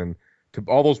less, and to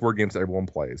all those word games that everyone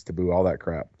plays, Taboo, all that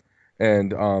crap.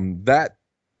 And that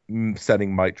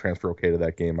setting might transfer okay to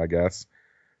that game, I guess.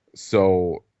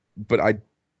 So, but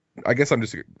I guess I'm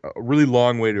just a really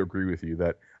long way to agree with you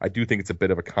that I do think it's a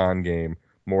bit of a con game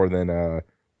more than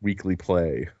weekly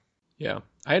play. Yeah,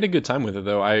 I had a good time with it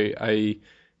though. I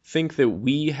think that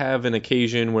we have an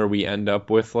occasion where we end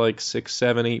up with like 6,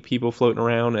 7, 8 people floating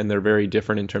around, and they're very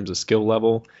different in terms of skill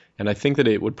level. And I think that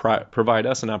it would provide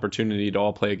us an opportunity to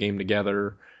all play a game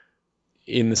together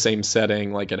in the same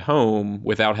setting, like at home,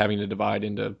 without having to divide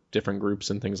into different groups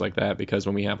and things like that. Because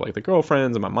when we have like the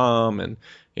girlfriends and my mom and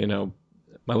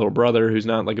my little brother who's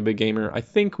not like a big gamer, I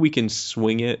think we can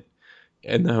swing it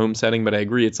in the home setting. But I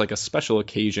agree, it's like a special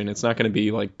occasion. It's not going to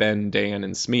be like Ben, Dan,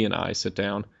 and Smee and I sit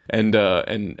down and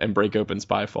break open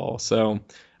Spyfall. So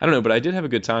I don't know, but I did have a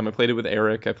good time. I played it with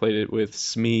Eric. I played it with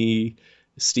Smee,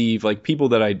 Steve, like people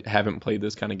that I haven't played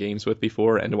those kind of games with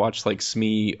before, and to watch like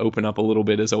Smee open up a little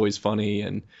bit is always funny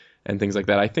and things like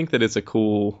that. I think that it's a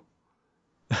cool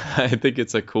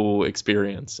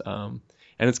experience.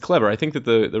 And it's clever. I think that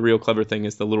the real clever thing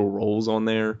is the little roles on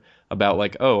there about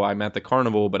like, oh, I'm at the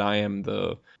carnival, but I am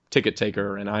the ticket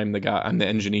taker and I'm the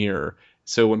engineer.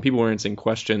 So when people were answering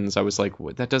questions, I was like,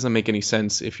 that doesn't make any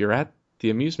sense if you're at the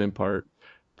amusement park.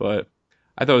 But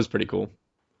I thought it was pretty cool.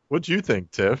 What'd you think,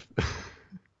 Tiff?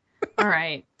 All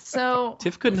right. So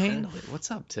Tiff couldn't handle it. What's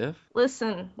up, Tiff?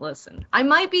 Listen. I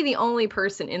might be the only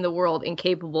person in the world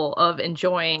incapable of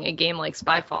enjoying a game like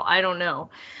Spyfall. I don't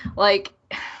know.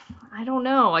 I don't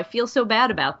know. I feel so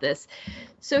bad about this.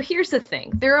 So here's the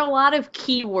thing. There are a lot of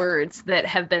key words that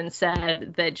have been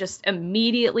said that just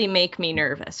immediately make me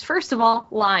nervous. First of all,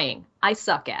 lying. I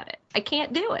suck at it. I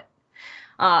can't do it.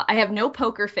 I have no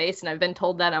poker face, and I've been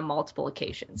told that on multiple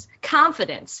occasions.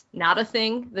 Confidence, not a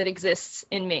thing that exists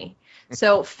in me.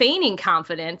 So feigning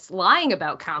confidence, lying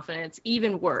about confidence,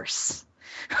 even worse.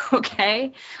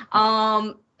 Okay?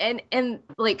 And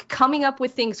like coming up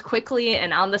with things quickly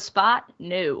and on the spot,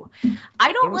 no.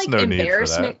 I don't like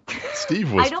embarrassment.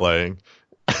 Steve was playing.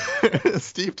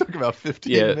 Steve took about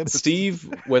 15 minutes.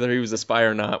 Steve, whether he was a spy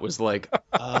or not, was like,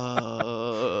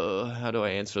 how do I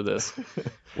answer this?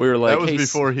 We were like, that was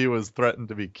before he was threatened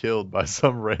to be killed by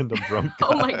some random drunk guy.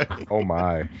 Oh my God. Oh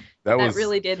my. That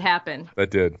really did happen.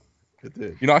 That did. It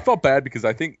did. I felt bad because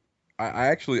I think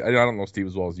I don't know Steve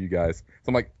as well as you guys. So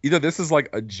I'm like, either this is like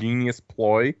a genius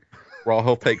ploy where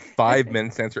he'll take 5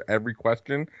 minutes to answer every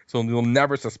question, so you'll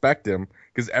never suspect him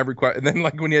because every question. And then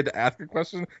like when he had to ask a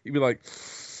question, he'd be like,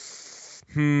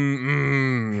 he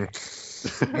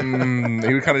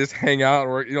would kind of just hang out,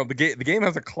 or the game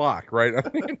has a clock, right? I'm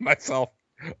thinking to myself,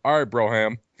 all right,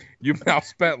 Broham, you've now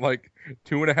spent like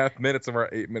 2.5 minutes of our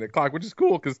 8-minute clock, which is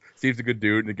cool because Steve's a good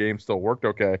dude and the game still worked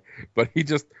okay, but he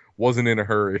just wasn't in a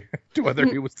hurry to whether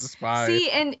he was the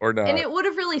spy or not. And it would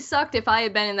have really sucked if I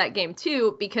had been in that game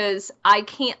too, because I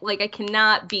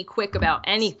cannot be quick about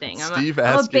anything. I'm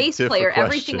a bass player.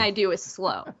 Everything I do is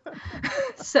slow.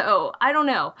 So I don't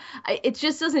know. It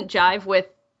just doesn't jive with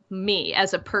me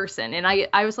as a person. And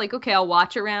I was like, okay, I'll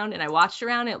watch around, and I watched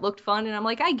around. And it looked fun, and I'm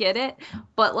like, I get it,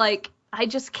 but like I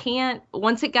just can't.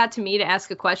 Once it got to me to ask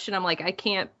a question, I'm like, I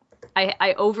can't.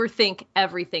 I overthink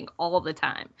everything all the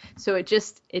time. So it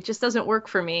just doesn't work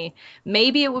for me.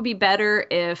 Maybe it would be better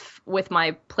if with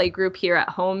my play group here at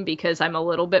home, because I'm a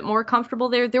little bit more comfortable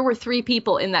there. There were 3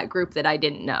 people in that group that I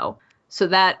didn't know. So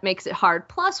that makes it hard.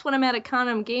 Plus, when I'm at a con,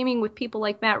 I'm gaming with people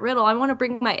like Matt Riddle. I want to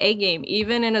bring my A game,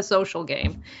 even in a social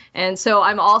game. And so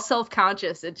I'm all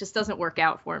self-conscious. It just doesn't work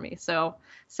out for me. So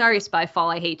sorry,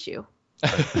 Spyfall, I hate you.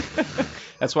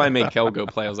 That's why I made Kel go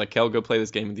play. I was like, Kel, go play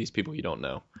this game with these people you don't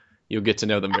know. You'll get to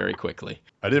know them very quickly.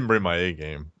 I didn't bring my A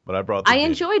game, but I brought the game.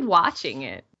 Enjoyed watching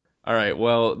it. All right,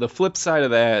 well, the flip side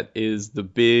of that is the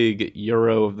big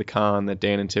Euro of the con that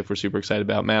Dan and Tiff were super excited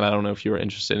about. Matt, I don't know if you were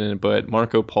interested in it, but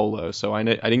Marco Polo. So I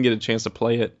didn't get a chance to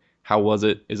play it. How was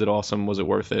it? Is it awesome? Was it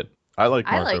worth it? I like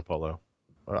Marco Polo.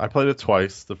 I played it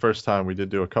twice. The first time we did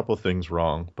do a couple of things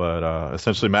wrong, but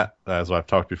essentially, Matt, as I've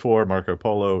talked before, Marco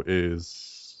Polo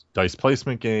is dice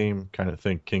placement game, kind of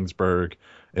think Kingsburg,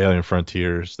 Alien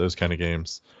Frontiers, those kind of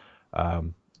games,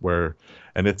 and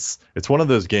it's one of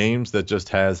those games that just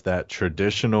has that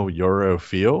traditional Euro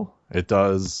feel.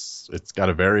 It's got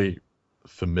a very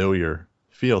familiar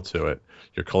feel to it.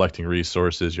 You're collecting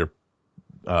resources, you're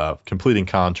completing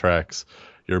contracts,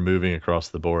 you're moving across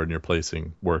the board, and you're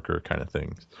placing worker kind of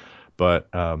things. But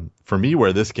for me,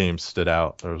 where this game stood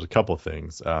out, there was a couple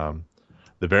things. The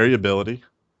variability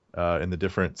in the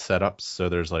different setups. So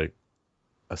there's like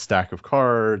a stack of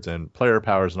cards and player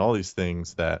powers and all these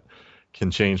things that can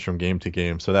change from game to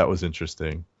game. So that was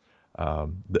interesting.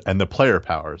 And the player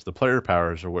powers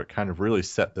are what kind of really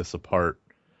set this apart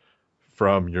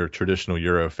from your traditional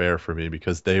Euro fare for me,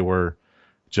 because they were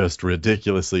just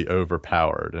ridiculously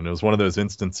overpowered. And it was one of those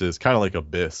instances, kind of like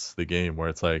Abyss, the game, where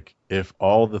it's like, if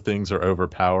all the things are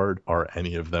overpowered, are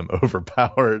any of them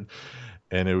overpowered?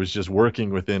 And it was just working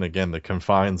within, again, the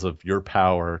confines of your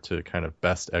power to kind of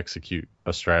best execute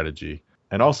a strategy.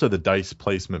 And also the dice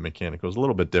placement mechanic was a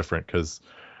little bit different because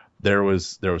there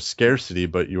was scarcity,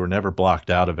 but you were never blocked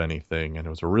out of anything. And it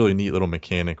was a really neat little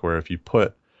mechanic where if you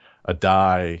put a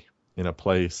die in a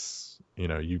place,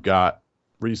 you got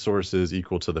resources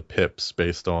equal to the pips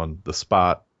based on the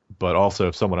spot. But also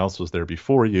if someone else was there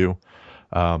before you,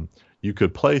 you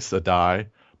could place a die,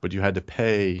 but you had to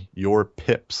pay your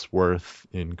pips worth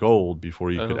in gold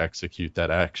before you could execute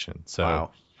that action. So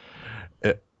wow.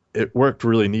 It worked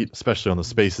really neat, especially on the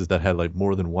spaces that had like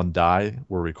more than one die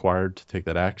were required to take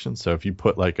that action. So if you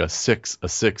put like a 6,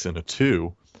 and a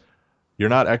 2, you're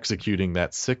not executing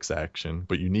that 6 action,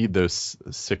 but you need those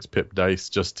 6 pip dice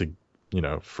just to,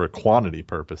 for quantity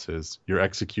purposes. You're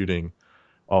executing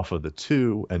off of the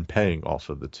 2 and paying off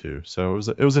of the 2. So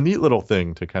it was a neat little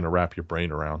thing to kind of wrap your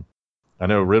brain around. I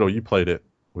know, Riddle, you played it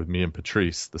with me and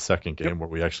Patrice, the second game, where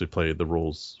we actually played the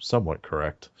rules somewhat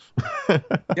correct.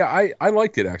 Yeah, I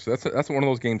liked it, actually. That's one of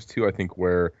those games, too, I think,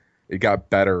 where it got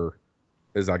better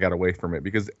as I got away from it.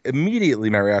 Because immediately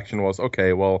my reaction was,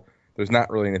 okay, well, there's not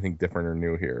really anything different or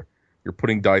new here. You're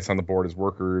putting dice on the board as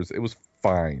workers. It was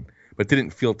fine, but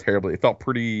didn't feel terribly. It felt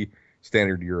pretty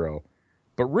standard Euro.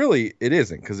 But really, it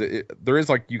isn't, because there is,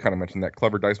 like you kind of mentioned, that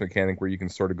clever dice mechanic where you can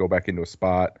sort of go back into a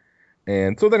spot.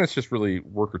 And so then it's just really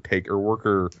worker take or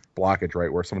worker blockage,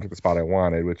 right, where someone took the spot I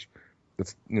wanted, which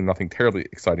that's nothing terribly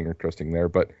exciting or interesting there.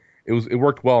 But it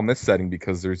worked well in this setting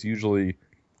because there's usually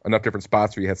enough different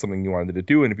spots where you had something you wanted to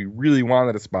do. And if you really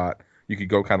wanted a spot, you could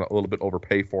go kind of a little bit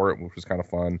overpay for it, which was kind of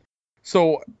fun.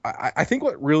 So I think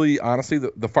what really, honestly,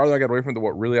 the farther I got away from it,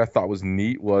 what really I thought was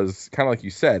neat was kind of like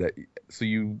you said. So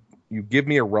you give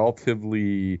me a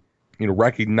relatively,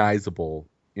 recognizable,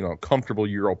 comfortable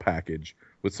Euro package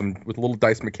with a little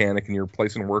dice mechanic, and you're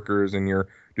placing workers and you're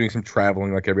doing some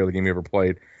traveling like every other game you ever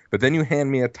played. But then you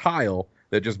hand me a tile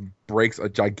that just breaks a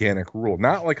gigantic rule,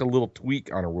 not like a little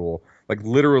tweak on a rule, like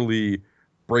literally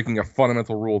breaking a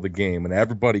fundamental rule of the game, and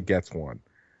everybody gets one.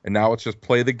 And now it's just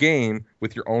play the game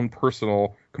with your own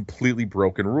personal, completely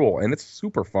broken rule. And it's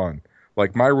super fun.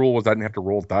 Like, my rule was I didn't have to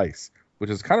roll dice, which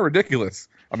is kind of ridiculous.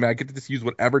 I mean, I get to just use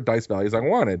whatever dice values I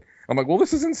wanted. I'm like, well,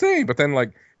 this is insane. But then,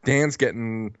 like, Dan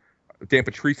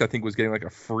Patrice, I think, was getting like a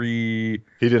free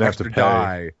he didn't have to pay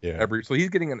die so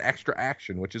he's getting an extra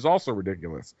action, which is also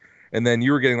ridiculous. And then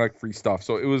you were getting like free stuff.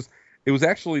 So it was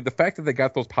actually the fact that they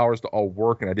got those powers to all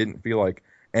work, and I didn't feel like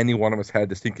any one of us had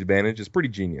distinct advantage is pretty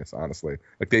genius, honestly.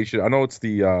 Like, they should. I know it's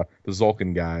the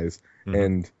Zulkin guys,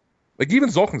 and like even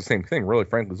Zulkin's the same thing, really.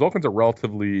 Frankly, Zulkin's a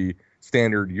relatively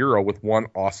standard Euro with one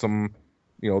awesome.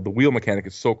 The wheel mechanic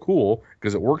is so cool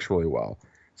because it works really well.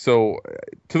 So,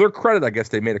 to their credit, I guess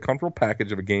they made a comfortable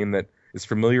package of a game that is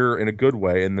familiar in a good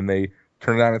way, and then they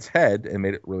turned it on its head and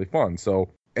made it really fun. So,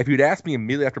 if you'd asked me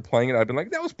immediately after playing it, I'd been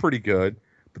like, that was pretty good.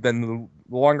 But then the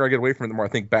longer I get away from it, the more I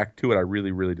think back to it, I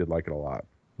really, really did like it a lot.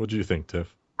 What do you think,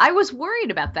 Tiff? I was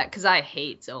worried about that because I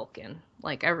hate Zulkin.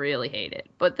 Like, I really hate it.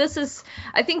 But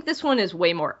I think this one is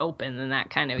way more open than that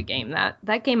kind of a game.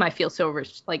 That game I feel so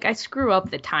rich. Like, I screw up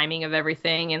the timing of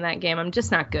everything in that game. I'm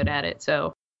just not good at it.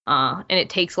 So, and it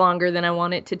takes longer than I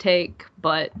want it to take.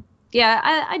 But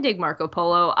yeah, I dig Marco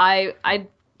Polo. I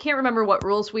can't remember what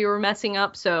rules we were messing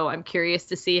up, so I'm curious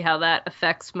to see how that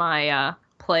affects my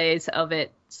plays of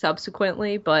it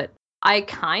subsequently. But I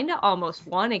kind of almost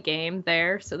won a game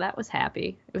there, so that was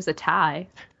happy. It was a tie,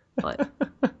 but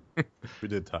we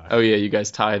did tie. Oh yeah, you guys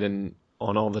tied on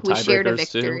all the tiebreakers too. We shared a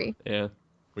victory. Too? Yeah,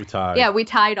 we tied. Yeah, we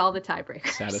tied all the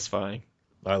tiebreakers. Satisfying.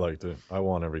 I liked it. I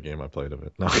won every game I played of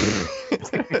it. No.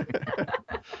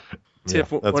 Tiff,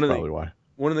 that's probably why.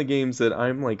 One of the games that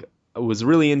I was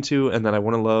really into and that I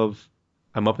want to love,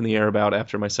 I'm up in the air about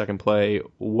after my second play.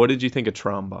 What did you think of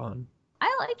Trombone?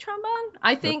 I like Trombone.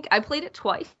 I think I played it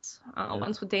twice.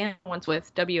 Once with Dan, once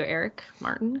with Eric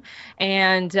Martin.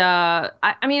 And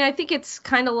I think it's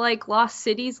kind of like Lost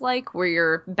Cities, where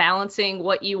you're balancing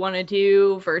what you want to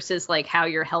do versus like how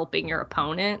you're helping your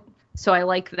opponent. So I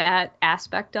like that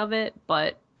aspect of it.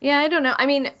 But yeah, I don't know. I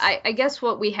mean, I guess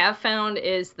what we have found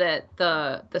is that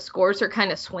the scores are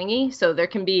kind of swingy. So there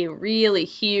can be really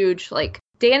huge, like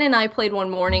Dan and I played one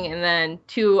morning, and then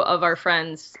two of our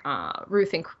friends,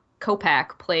 Ruth and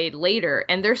Kopak, played later,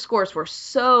 and their scores were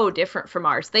so different from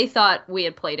ours. They thought we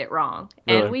had played it wrong,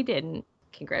 and we didn't.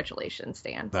 Congratulations,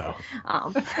 Dan. No.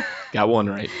 Got one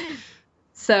right.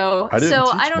 So I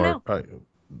don't know.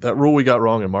 That rule we got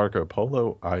wrong in Marco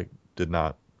Polo, I did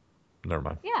not. Never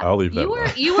mind. Yeah, I'll leave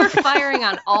that. You were firing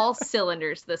on all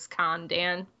cylinders this con,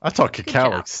 Dan. I taught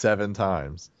Cacao like 7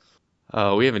 times.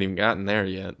 Oh, we haven't even gotten there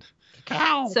yet.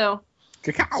 So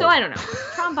Cacao. So I don't know.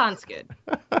 Trombone's good.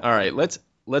 All right, let's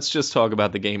just talk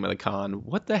about the game of the con.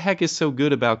 What the heck is so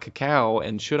good about cacao,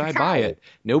 and should I buy it?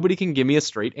 Nobody can give me a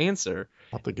straight answer.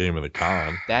 Not the game of the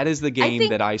con. That is the game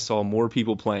think- that I saw more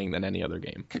people playing than any other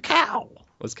game. Cacao.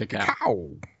 Was cacao. Cacao.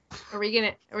 Are we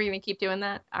gonna keep doing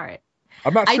that? All right.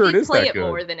 I'm not sure I it did is play that it good.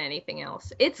 more than anything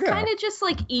else. It's Yeah. kind of just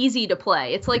like easy to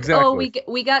play. It's like, Exactly.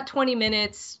 oh, we got 20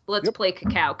 minutes. Let's Yep. play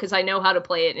cacao because I know how to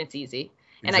play it and it's easy,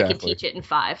 and I can Exactly. teach it in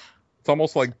 5. It's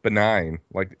almost like benign,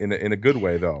 like in a good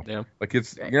way though. Yeah. Like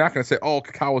it's Right. you're not gonna say, oh,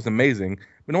 cacao is amazing,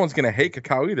 but no one's gonna hate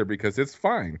cacao either because it's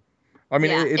fine. I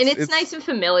mean, yeah, it's, and it's nice and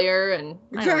familiar, and I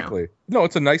don't know. exactly. No,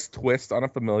 it's a nice twist on a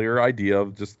familiar idea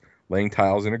of just laying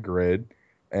tiles in a grid,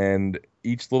 and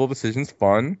each little decision's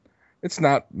fun. It's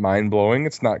not mind blowing.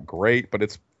 It's not great, but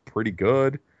it's pretty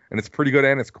good, and it's pretty good,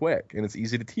 and it's quick, and it's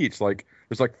easy to teach. Like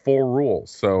there's like 4 rules,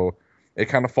 so it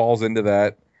kind of falls into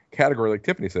that category. Like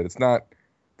Tiffany said, it's not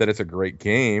that it's a great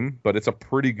game, but it's a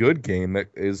pretty good game that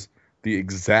is the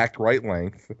exact right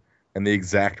length and the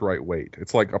exact right weight.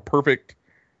 It's like a perfect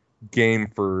game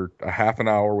for a half an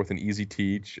hour with an easy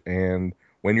teach, and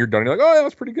when you're done, you're like, oh, yeah,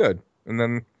 that's pretty good. And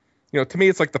then, to me,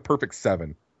 it's like the perfect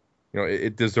 7.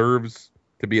 It deserves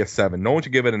to be a 7. No one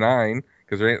should give it a 9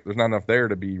 because there's not enough there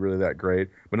to be really that great,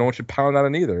 but no one should pound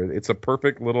on it either. It's a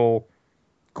perfect little,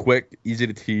 quick, easy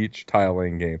to teach tile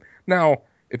laying game. Now,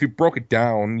 if you broke it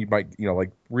down, you might,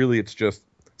 like really it's just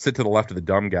sit to the left of the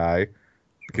dumb guy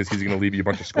because he's going to leave you a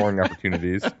bunch of scoring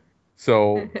opportunities.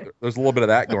 So there's a little bit of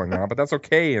that going on, but that's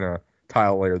okay in a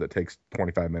tile layer that takes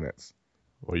 25 minutes.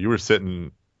 Well, you were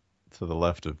sitting to the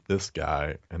left of this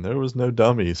guy, and there was no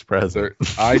dummies present. We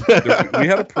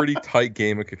had a pretty tight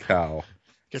game of cacao.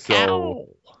 So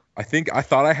I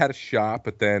thought I had a shot,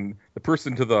 but then the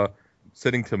person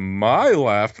sitting to my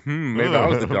left, maybe I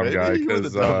was the dumb guy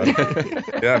because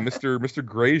yeah, Mr.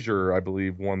 Grazier, I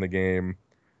believe, won the game.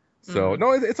 So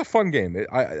no, it's a fun game.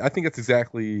 I think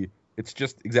it's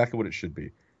just exactly what it should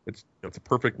be. It's a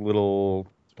perfect little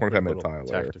 25-minute tile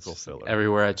layer. Tactical filler.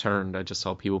 Everywhere I turned, I just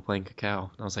saw people playing cacao.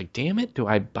 And I was like, damn it, do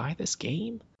I buy this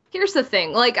game? Here's the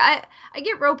thing, like I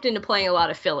get roped into playing a lot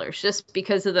of fillers just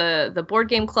because of the board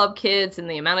game club kids and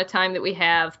the amount of time that we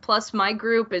have. Plus my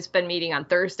group has been meeting on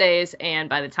Thursdays, and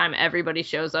by the time everybody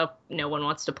shows up, no one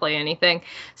wants to play anything.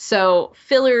 So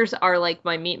fillers are like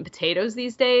my meat and potatoes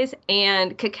these days,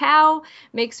 and cacao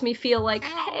makes me feel like,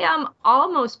 hey, I'm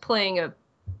almost playing a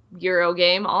Euro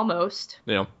game, almost.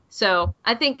 Yeah. So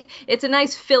I think it's a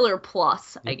nice filler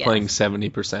plus, I guess. Playing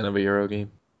 70% of a Euro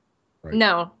game. Right.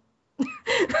 No.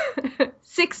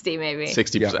 60 maybe.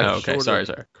 60%. Yeah, oh, okay. Sorry.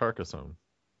 Carcassonne.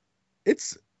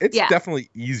 It's Yeah. definitely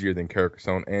easier than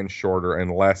Carcassonne and shorter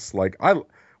and less like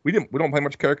we don't play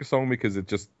much Carcassonne because it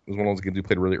just was one of those games we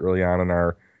played really early on in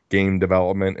our game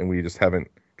development and we just haven't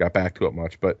got back to it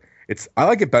much. But I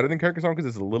like it better than Carcassonne because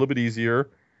it's a little bit easier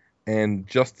and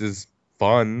just as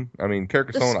fun. I mean,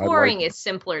 Carcassonne. The scoring is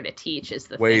simpler to teach is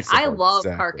the Way thing. I simpler, love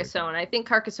exactly. Carcassonne. I think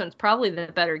Carcassonne's probably the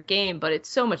better game, but it's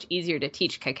so much easier to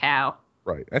teach cacao.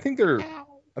 Right. I think the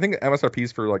MSRP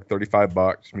is for like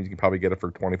 $35, which means you can probably get it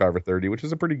for 25 or 30, which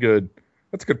is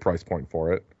that's a good price point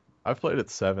for it. I've played it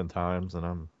 7 times, and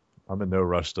I'm in no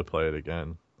rush to play it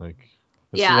again. Like,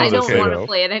 it's Yeah, one I of those don't okay, want games- to though.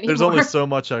 play it anymore. There's only so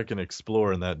much I can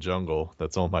explore in that jungle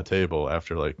that's on my table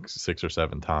after like 6 or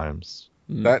 7 times.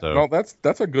 So-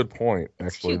 That's a good point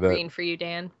It's actually. too That green for you,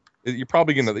 Dan. you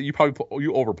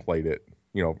overplayed it,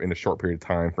 in a short period of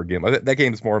time for a game. That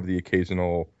game is more of the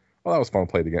occasional. Well, that was fun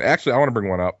to play it again. Actually, I want to bring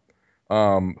one up.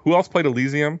 Who else played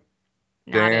Elysium?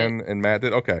 Not Dan and Matt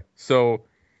did. Okay, so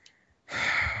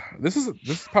this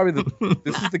is probably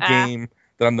the game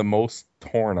that I'm the most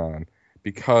torn on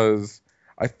because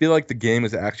I feel like the game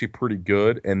is actually pretty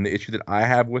good, and the issue that I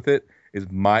have with it is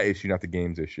my issue, not the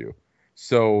game's issue.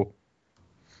 So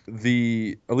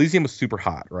the Elysium was super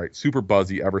hot, right? Super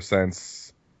buzzy ever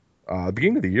since the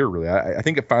beginning of the year, really. I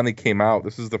think it finally came out.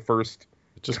 This is the first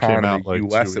It just con came in out the like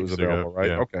US 2 it was weeks available, ago. right?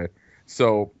 Yeah. Okay.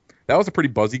 So that was a pretty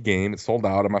buzzy game. It sold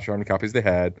out. I'm not sure how many copies they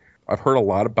had. I've heard a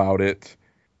lot about it.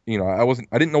 I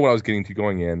didn't know what I was getting to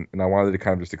going in, and I wanted to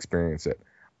kind of just experience it.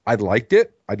 I liked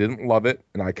it. I didn't love it,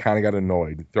 and I kind of got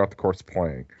annoyed throughout the course of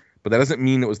playing. But that doesn't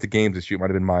mean it was the game's issue. It might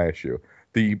have been my issue.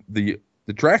 The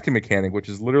drafting mechanic, which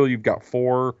is literally you've got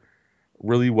 4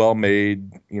 really well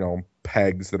made,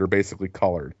 pegs that are basically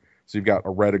colored. So you've got a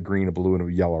red, a green, a blue, and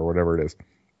a yellow, or whatever it is.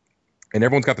 And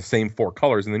everyone's got the same 4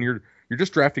 colors, and then you're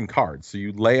just drafting cards. So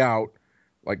you lay out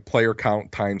like player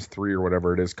count times 3 or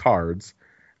whatever it is cards,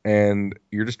 and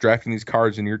you're just drafting these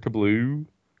cards, and you're to blue,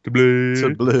 To blue.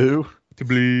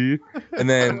 and I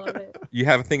then love it. you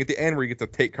have a thing at the end where you get to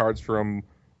take cards from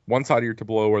one side of your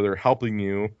tableau where they're helping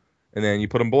you, and then you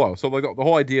put them below. So like the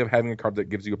whole idea of having a card that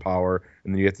gives you a power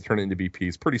and then you have to turn it into BP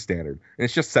is pretty standard, and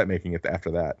it's just set making it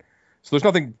after that. So there's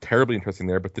nothing terribly interesting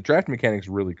there, but the draft mechanic is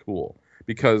really cool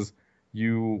because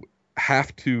you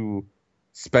have to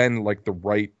spend like the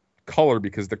right color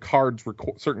because the cards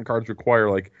certain cards require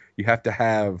like you have to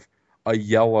have a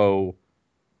yellow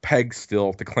peg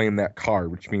still to claim that card,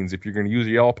 which means if you're going to use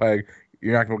a yellow peg,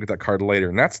 you're not going to get that card later,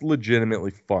 and that's legitimately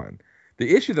fun.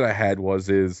 The issue that I had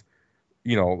is,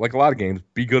 like a lot of games,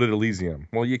 be good at Elysium.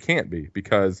 Well, you can't be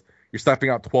because you're slapping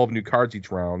out 12 new cards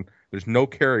each round. There's no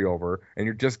carryover, and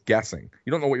you're just guessing.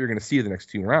 You don't know what you're going to see the next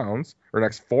 2 rounds or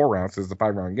next 4 rounds because it's a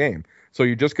 5-round game. So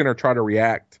you're just going to try to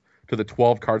react to the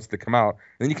 12 cards that come out.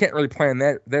 And then you can't really plan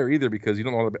that there either because you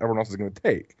don't know what everyone else is going to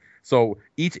take. So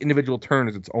each individual turn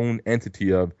is its own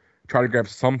entity of try to grab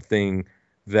something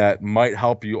that might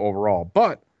help you overall.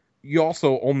 But you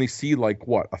also only see like,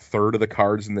 a third of the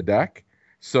cards in the deck.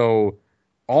 So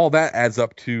all that adds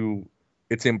up to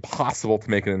it's impossible to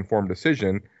make an informed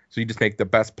decision. So you just make the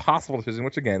best possible decision,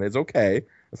 which again is okay.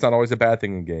 It's not always a bad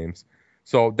thing in games.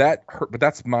 So that hurt, but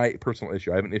that's my personal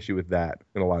issue. I have an issue with that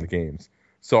in a lot of games.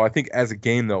 So I think as a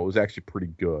game though, it was actually pretty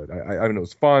good. I mean, it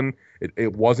was fun.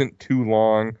 It wasn't too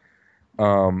long.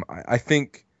 I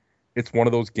think it's one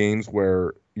of those games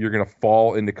where you're gonna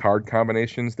fall into card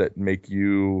combinations that make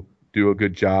you do a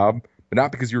good job, but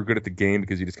not because you were good at the game,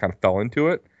 because you just kind of fell into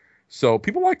it. So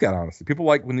people like that, honestly. People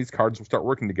like when these cards will start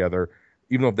working together,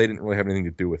 even though they didn't really have anything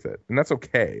to do with it. And that's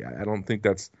okay. I don't think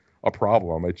that's a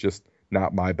problem. It's just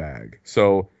not my bag.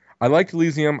 So I liked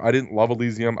Elysium. I didn't love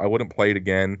Elysium. I wouldn't play it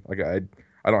again. Like I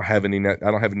don't have any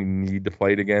need to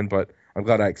play it again, but I'm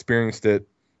glad I experienced it.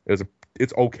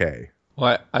 It's okay.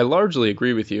 Well, I largely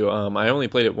agree with you. I only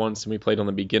played it once, and we played on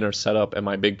the beginner setup, and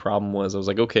my big problem was I was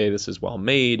like, okay, this is well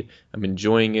made. I'm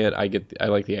enjoying it. I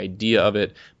like the idea of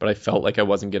it, but I felt like I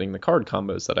wasn't getting the card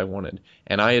combos that I wanted.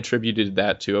 And I attributed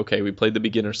that to, okay, we played the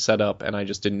beginner setup, and I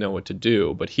just didn't know what to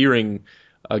do. But hearing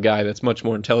a guy that's much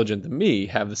more intelligent than me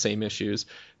have the same issues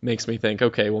makes me think,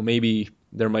 okay, well, maybe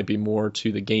there might be more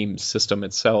to the game system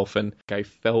itself. And I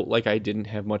felt like I didn't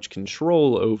have much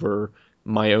control over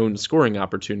my own scoring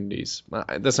opportunities.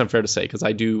 That's not fair to say because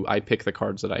I pick the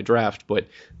cards that I draft, but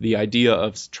the idea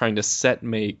of trying to set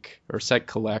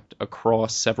collect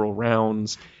across several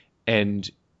rounds and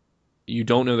you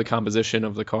don't know the composition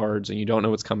of the cards and you don't know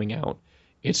what's coming out,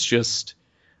 it's just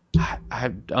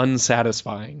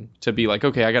unsatisfying to be like,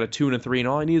 okay, I got a 2 and a 3 and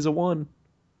all I need is a 1.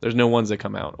 There's no 1s that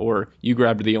come out, or you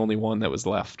grabbed the only one that was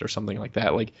left or something like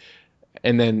that.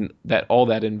 And then all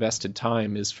that invested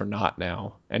time is for naught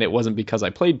now. And it wasn't because I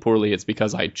played poorly. It's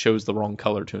because I chose the wrong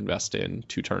color to invest in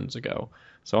 2 turns ago.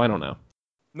 So I don't know.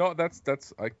 No,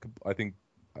 I think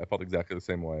I felt exactly the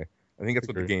same way. I think that's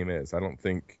what the game is. I don't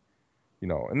think,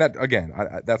 and that, again,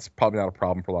 that's probably not a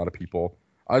problem for a lot of people.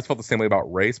 I just felt the same way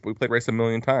about Race, but we played Race a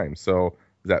million times. So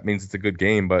that means it's a good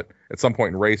game. But at some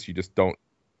point in Race, you just don't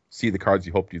see the cards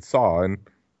you hoped you saw. And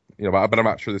but I'm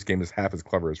not sure this game is half as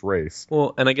clever as Race.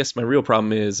 Well, and I guess my real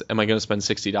problem is, am I going to spend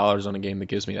 $60 on a game that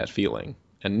gives me that feeling?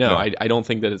 And no. I don't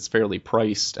think that it's fairly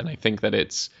priced, and I think that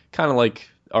it's kind of like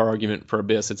our argument for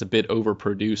Abyss. It's a bit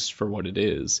overproduced for what it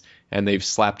is, and they've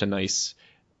slapped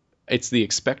it's the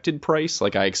expected price.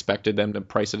 Like I expected them to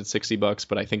price it at $60,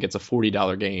 but I think it's a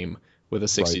 $40 game with a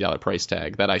 $60 price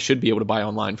tag that I should be able to buy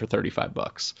online for $35.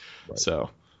 Right.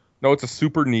 So, no, it's a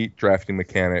super neat drafting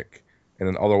mechanic, and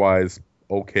an otherwise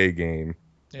okay game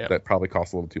that probably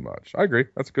costs a little too much. I agree.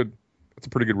 That's good. That's a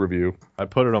pretty good review. I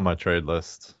put it on my trade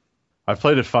list. I've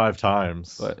played it 5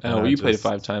 times. But you played it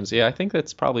 5 times. Yeah, I think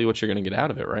that's probably what you're going to get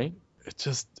out of it, right? It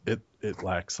just it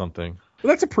lacks something.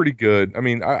 Well, that's a pretty good. I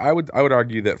mean, I would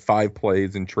argue that 5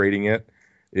 plays and trading it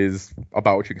is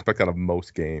about what you expect out of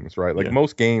most games, right? Like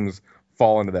most games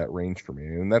fall into that range for me,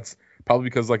 and that's probably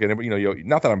because not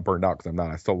that I'm burned out because I'm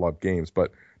not. I still love games,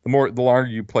 but the longer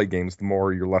you play games, the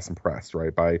more you're less impressed,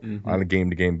 right? On a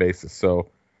game-to-game basis. So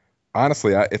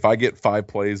honestly, if I get 5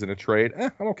 plays in a trade,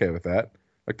 I'm okay with that.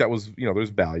 Like that was, there's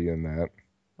value in that.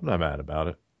 I'm not mad about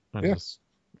it. I was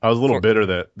a little bitter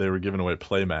that they were giving away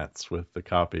play mats with the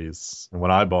copies. And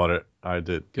when I bought it, I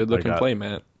did. Good looking play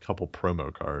mat. A couple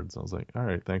promo cards. I was like, all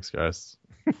right, thanks guys.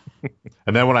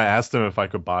 And then when I asked them if I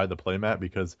could buy the playmat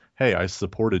because, hey, I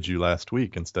supported you last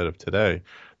week instead of today,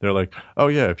 they're like, oh,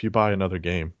 yeah, if you buy another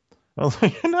game. I was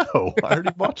like, no, I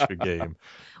already bought you a game.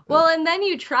 Well, and then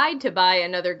you tried to buy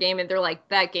another game, and they're like,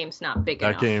 that game's not big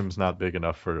enough. That game's not big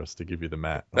enough for us to give you the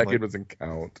mat. That game doesn't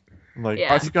count. I'm like,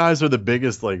 you guys are the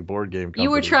biggest board game company you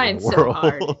were trying in the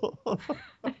world. so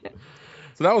hard.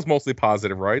 So that was mostly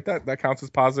positive, right? That counts as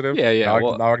positive. Yeah, yeah.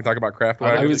 Now I can talk about Craft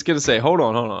I Wagon. was gonna say, hold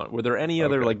on. Were there any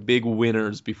other Okay. like big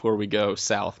winners before we go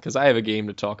south? Because I have a game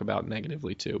to talk about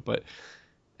negatively too. But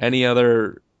any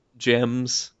other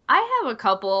gems? I have a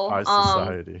couple. High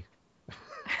Society.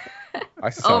 High Oh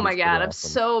Society's my god, pretty I'm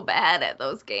awesome. so bad at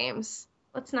those games.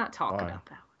 Let's not talk Why? about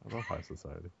that. I love High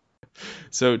Society.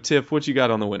 So Tiff, what you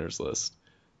got on the winners list?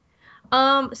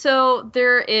 So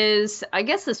there is, I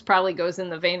guess this probably goes in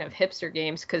the vein of hipster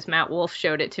games because Matt Wolf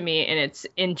showed it to me and it's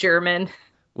in German.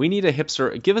 We need a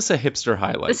hipster. Give us a hipster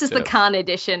highlight. This is the Tiff. con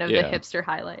edition of Yeah. the hipster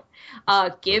highlight.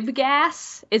 Gib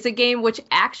Gas is a game which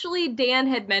actually Dan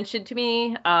had mentioned to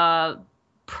me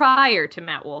prior to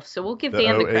Matt Wolf, so we'll give The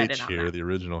Dan the OH credit on here, that. the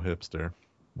original hipster.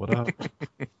 What up?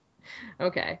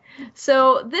 Okay.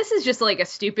 So this is just like a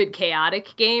stupid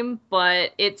chaotic game,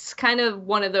 but it's kind of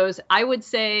one of those, I would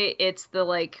say it's the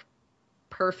like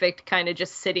perfect kind of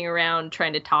just sitting around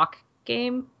trying to talk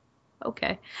game.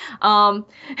 Okay.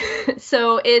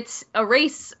 So it's a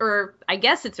race, or I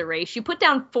guess it's a race. You put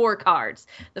down 4 cards.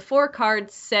 The 4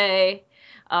 cards say,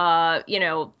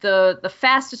 the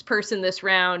fastest person this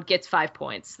round gets 5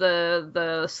 points.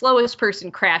 The slowest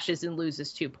person crashes and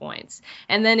loses 2 points.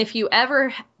 And then if you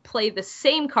ever play the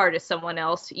same card as someone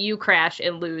else, you crash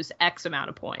and lose X amount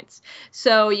of points.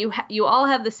 So you all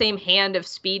have the same hand of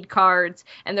speed cards,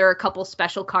 and there are a couple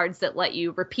special cards that let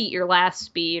you repeat your last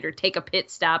speed or take a pit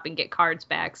stop and get cards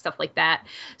back, stuff like that.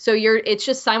 So it's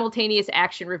just simultaneous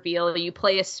action reveal. You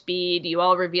play a speed, you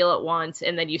all reveal at once,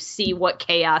 and then you see what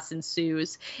chaos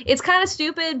ensues. It's kind of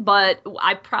stupid, but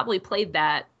I probably played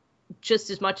that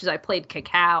just as much as I played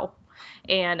Cacao.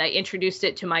 And I introduced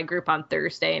it to my group on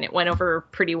Thursday, and it went over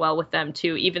pretty well with them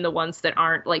too. Even the ones that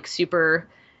aren't like super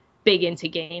big into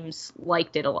games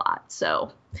liked it a lot.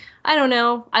 So I don't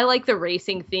know. I like the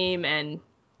racing theme, and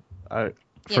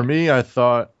For me, I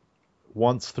thought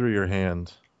once through your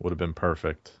hand would have been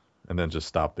perfect, and then just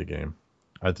stop the game.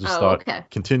 I just thought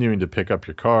continuing to pick up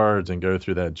your cards and go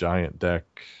through that giant deck,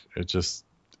 it just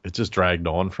dragged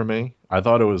on for me. I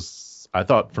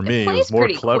thought for me it was more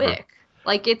clever. Quick.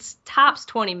 Like it's tops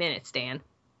 20 minutes, Dan.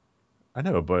 I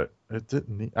know, but it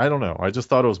didn't. I don't know. I just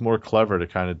thought it was more clever to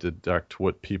kind of deduct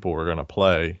what people were going to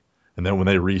play, and then when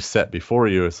they reset before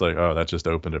you, it's like, oh, that just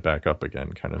opened it back up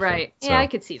again, kind of right. thing. Yeah, So I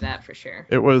could see that for sure.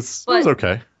 it was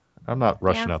okay. I'm not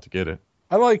rushing out to get it.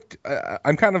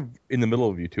 I'm kind of in the middle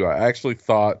of you two. I actually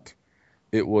thought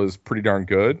it was pretty darn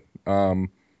good,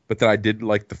 but then I did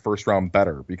like the first round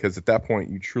better because at that point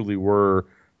you truly were.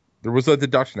 There was a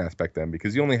deduction aspect then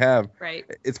because you only have. Right.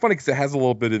 It's funny because it has a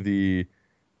little bit of the.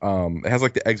 It has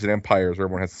like the Exit Empires where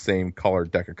everyone has the same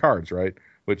colored deck of cards, right?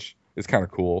 Which is kind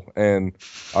of cool, and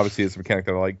obviously it's a mechanic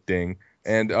that I like. Ding.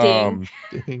 And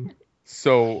Ding.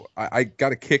 So I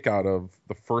got a kick out of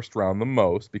the first round the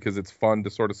most because it's fun to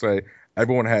sort of say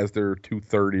everyone has their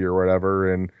 230 or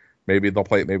whatever, and maybe they'll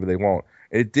play it, maybe they won't.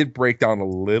 It did break down a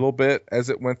little bit as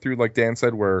it went through, like Dan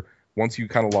said, where once you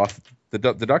kind of lost the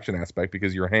deduction aspect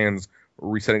because your hands were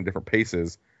resetting different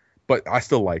paces. But I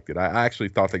still liked it. I actually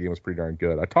thought that game was pretty darn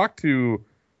good. I talked to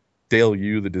Dale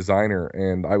Yu, the designer,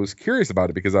 and I was curious about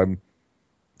it because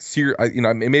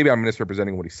maybe I'm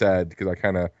misrepresenting what he said because I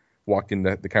kind of walked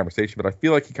into the conversation, but I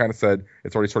feel like he kind of said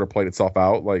it's already sort of played itself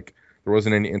out. Like there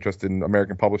wasn't any interest in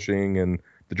American publishing, and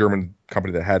the German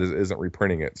company that had isn't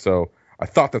reprinting it. So I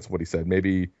thought that's what he said.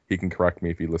 Maybe he can correct me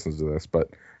if he listens to this, but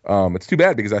it's too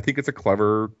bad because I think it's a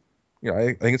clever,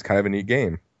 I think it's kind of a neat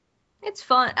game. It's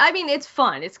fun. I mean, it's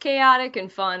fun. It's chaotic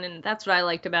and fun, and that's what I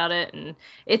liked about it. And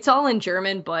it's all in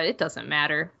German, but it doesn't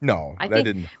matter. No, I that think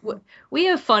didn't. We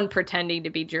have fun pretending to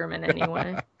be German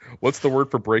anyway. What's the word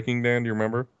for breaking, Dan? Do you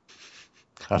remember?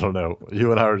 I don't know.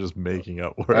 You and I were just making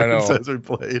up words as we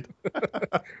played.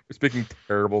 We're speaking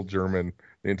terrible German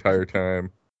the entire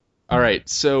time. All right,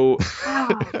 so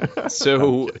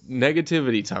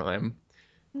negativity time.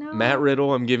 No. Matt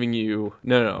Riddle, I'm giving you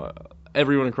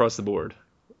everyone across the board.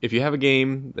 If you have a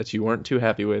game that you weren't too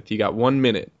happy with, you got 1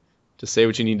 minute to say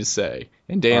what you need to say.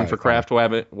 And Dan, for Craft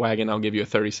Wagon, I'll give you a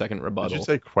 30-second rebuttal. Did you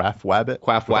say Craft Wabbit?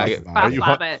 Quaff Wagon. Are you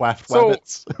Quaff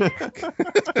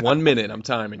Wabbits? 1 minute, I'm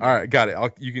timing. All right, got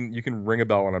it. You can ring a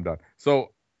bell when I'm done. So,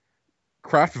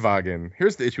 Kraftwagen.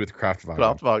 Here's the issue with Kraftwagen.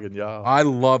 Kraftwagen, yeah. I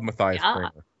love Matthias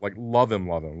Kramer. Like, love him.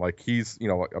 Like, he's,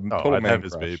 like a total I'd man have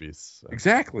his crush. babies. So.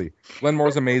 Exactly.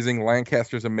 Glenmore's amazing.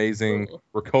 Lancaster's amazing.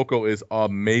 Rococo is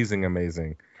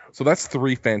amazing. So that's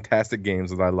 3 fantastic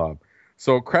games that I love.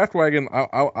 So Kraftwagen,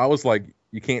 I was like,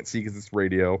 you can't see because it's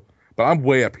radio, but I'm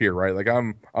way up here, right? Like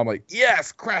I'm like,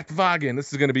 yes, Kraftwagen,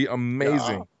 this is gonna be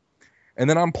amazing. Yeah. And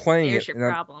then I'm playing Here's your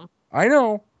problem. I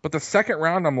know, but the second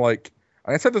round, I'm like,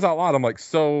 and I said this out loud, I'm like,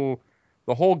 so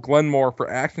The whole Glenmore for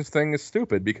actions thing is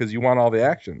stupid because you want all the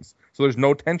actions. So there's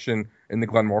no tension in the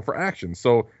Glenmore for actions.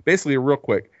 So basically, real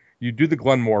quick, you do the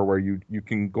Glenmore where you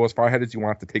can go as far ahead as you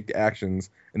want to take the actions,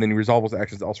 and then you resolve those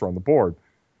actions elsewhere on the board.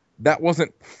 That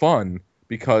wasn't fun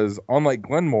because unlike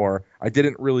Glenmore, I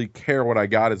didn't really care what I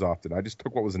got as often. I just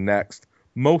took what was next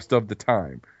most of the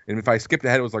time. And if I skipped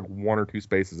ahead, it was like 1 or 2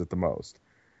 spaces at the most.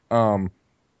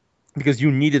 Because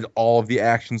you needed all of the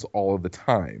actions all of the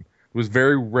time. It was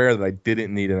very rare that I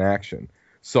didn't need an action.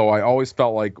 So I always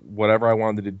felt like whatever I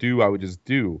wanted to do, I would just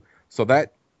do. So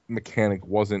that mechanic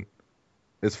wasn't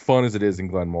as fun as it is in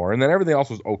Glenmore. And then everything else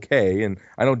was okay. And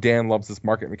I know Dan loves this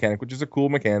market mechanic, which is a cool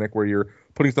mechanic where you're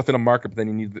putting stuff in a market, but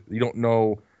then you don't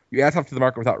know, you add stuff to the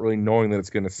market without really knowing that it's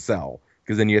going to sell.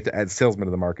 Because then you have to add salesmen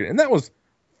to the market. And that was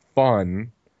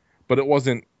fun, but it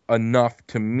wasn't enough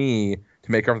to me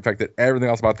to make up for the fact that everything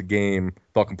else about the game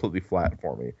felt completely flat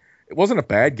for me. It wasn't a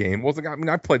bad game.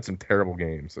 I played some terrible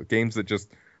games. Games that just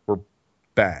were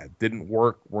bad, didn't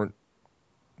work, weren't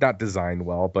not designed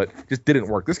well, but just didn't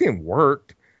work. This game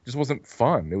worked, just wasn't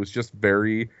fun. It was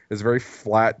very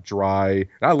flat, dry. And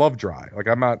I love dry.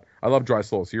 I love dry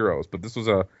Soulless Heroes, but this was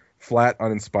a flat,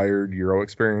 uninspired Euro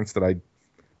experience that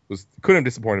couldn't have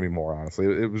disappointed me more, honestly.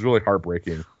 It was really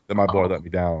heartbreaking that my boy let me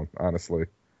down, honestly.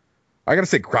 I gotta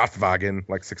say Kraftwagen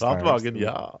like 6 times. Kraftwagen,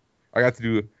 yeah. I got to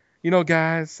do,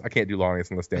 guys, I can't do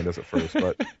Lonnius unless Dan does it first,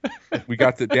 but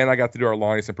Dan and I got to do our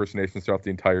Lonnius impersonations throughout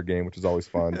the entire game, which is always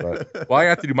fun. But I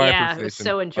got to do my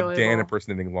impersonation so of Dan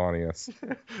impersonating Lonnius.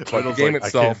 But the game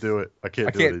itself, I can't do it. I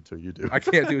can't do it until you do it. I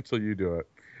can't do it until you do it,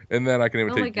 and then I can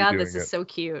imitate you doing it. Oh my god, this is so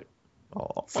cute.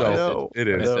 Oh, so it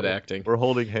is. Method acting. We're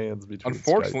holding hands between.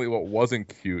 Unfortunately, what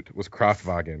wasn't cute was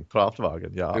Kraftwagen.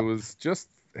 Kraftwagen, yeah. It was just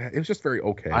very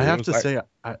okay. I have to say,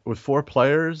 with 4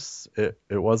 players, it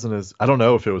wasn't as, I don't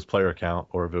know if it was player count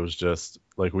or if it was just,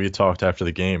 like we talked after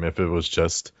the game, if it was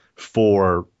just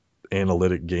 4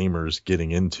 analytic gamers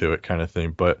getting into it kind of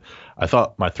thing. But I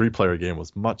thought my 3-player game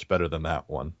was much better than that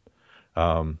one.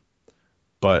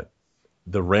 But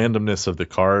the randomness of the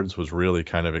cards was really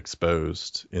kind of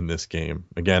exposed in this game.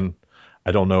 Again,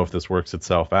 I don't know if this works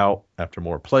itself out after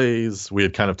more plays. We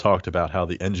had kind of talked about how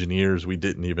the engineers we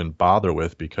didn't even bother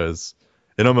with because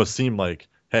it almost seemed like,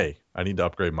 hey, I need to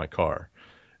upgrade my car.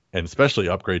 And especially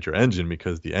upgrade your engine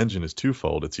because the engine is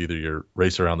twofold. It's either your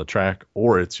race around the track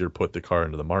or it's your put the car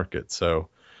into the market. So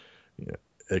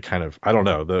it kind of, I don't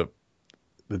know, the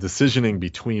decisioning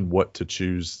between what to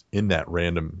choose in that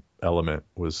random element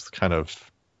was kind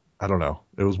of, I don't know,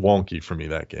 it was wonky for me,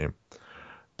 that game.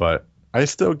 But I'm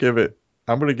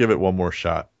going to give it one more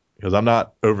shot because I'm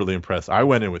not overly impressed. I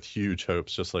went in with huge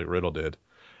hopes, just like Riddle did,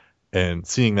 and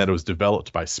seeing that it was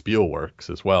developed by Spielworks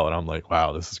as well. And I'm like,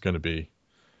 wow, this is going to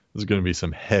be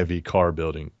some heavy car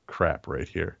building crap right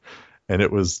here. And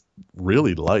it was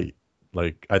really light.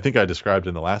 Like I think I described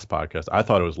in the last podcast, I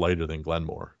thought it was lighter than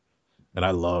Glenmore, and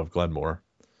I love Glenmore.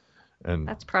 And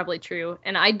that's probably true.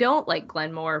 And I don't like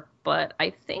Glenmore, but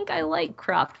I think I like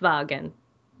Kraftwagen.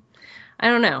 I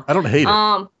don't know. I don't hate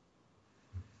it.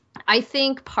 I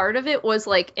think part of it was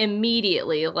like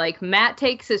immediately, like Matt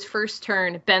takes his first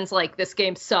turn, Ben's like, this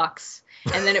game sucks.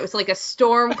 And then it was like a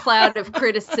storm cloud of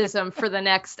criticism for the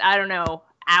next, I don't know,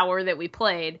 hour that we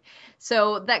played.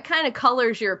 So that kind of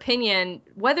colors your opinion,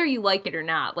 whether you like it or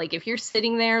not. Like if you're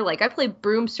sitting there, like I played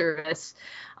Broom Service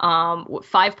with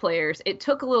 5 players. It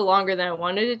took a little longer than I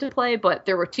wanted it to play, but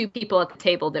there were 2 people at the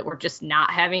table that were just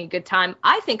not having a good time.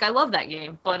 I think I love that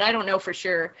game, but I don't know for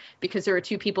sure because there were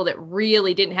 2 people that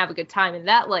really didn't have a good time, and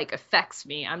that like affects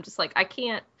me. I'm just like, I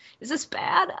can't. Is this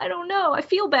bad? I don't know. I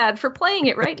feel bad for playing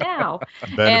it right now.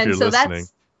 Ben, and if you're listening,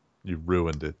 you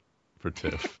ruined it for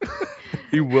Tiff.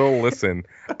 He will listen,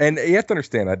 and you have to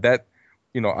understand that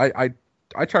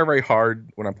I try very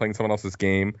hard when I'm playing someone else's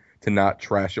game to not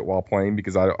trash it while playing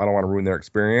because I don't want to ruin their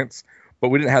experience. But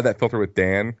we didn't have that filter with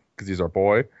Dan because he's our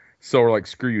boy. So we're like,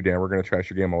 screw you, Dan. We're going to trash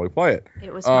your game while we play it.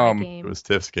 It was my game. It was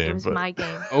Tiff's game. It was my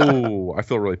game. Oh, I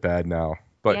feel really bad now.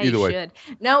 But yeah, either way. Should.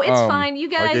 No, it's fine. You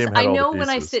guys, I know when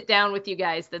I pieces. sit down with you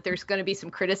guys that there's going to be some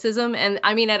criticism. And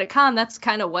I mean, at a con, that's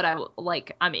kind of what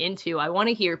I'm into. I want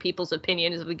to hear people's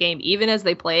opinions of the game, even as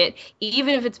they play it,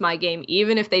 even if it's my game,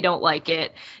 even if they don't like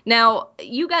it. Now,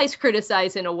 you guys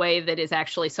criticize in a way that is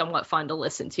actually somewhat fun to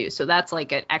listen to. So that's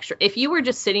like an extra. If you were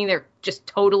just sitting there just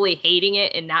totally hating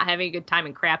it and not having a good time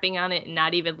and crapping on it and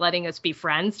not even letting us be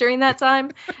friends during that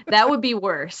time, that would be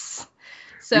worse.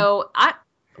 So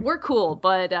we're cool,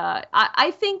 but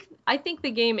I think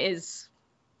the game is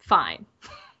fine.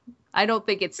 I don't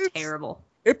think it's terrible.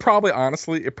 It probably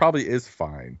is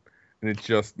fine. And it's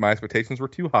just my expectations were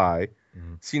too high.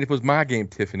 Mm-hmm. Seeing if it was my game,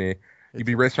 Tiffany, You'd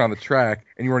be racing around the track,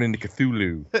 and you run into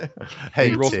Cthulhu. Hey,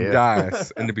 You roll some Tiff.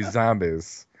 dice, and there'd be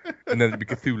zombies, and then it'd be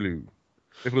Cthulhu.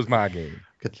 It was my game.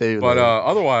 Cthulhu. But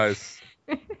otherwise,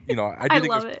 I do I think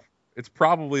love it. it's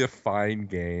probably a fine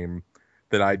game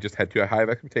that I just had too high of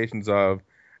expectations of.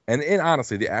 And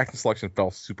honestly, the action selection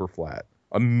fell super flat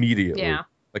immediately. Yeah.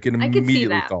 Like it I could see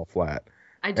immediately that. fell flat.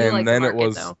 I do And like then the it market,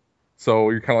 was though. so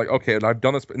you're kind of like, okay, and I've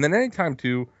done this. And then anytime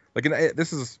too, like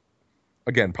this is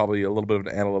again probably a little bit of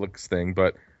an analytics thing,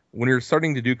 but when you're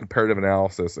starting to do comparative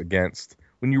analysis against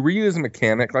when you reuse a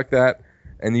mechanic like that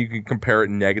and you can compare it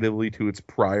negatively to its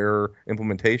prior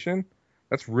implementation,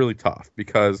 that's really tough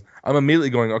because I'm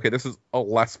immediately going, okay, this is a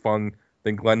less fun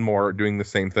than Glenmore doing the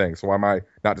same thing. So why am I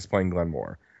not just playing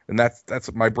Glenmore? And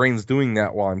that's my brain's doing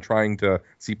that while I'm trying to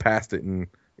see past it and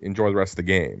enjoy the rest of the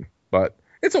game. But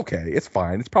it's okay. It's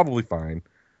fine. It's probably fine.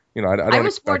 I don't I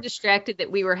was more expect... distracted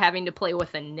that we were having to play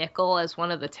with a nickel as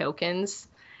one of the tokens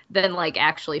than like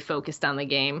actually focused on the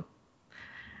game.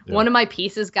 Yeah. One of my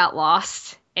pieces got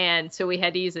lost, and so we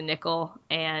had to use a nickel,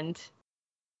 and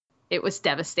it was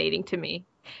devastating to me.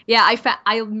 Yeah,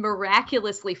 I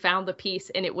miraculously found the piece,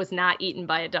 and it was not eaten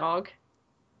by a dog.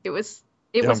 It was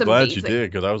I'm glad amazing. you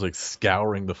did, because I was like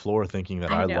scouring the floor thinking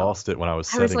that I know. lost it when I was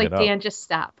I setting was like, it up. Dan, just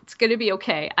stop. It's going to be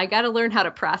okay. I got to learn how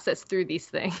to process through these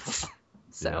things.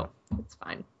 So it's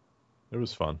fine. It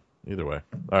was fun. Either way.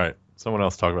 All right. Someone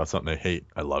else talk about something they hate.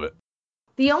 I love it.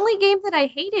 The only game that I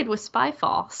hated was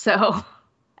Spyfall, so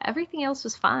everything else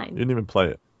was You fine. didn't even play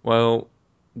it. Well,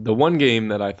 the one game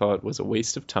that I thought was a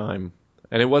waste of time,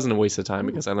 and it wasn't a waste of time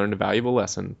because I learned a valuable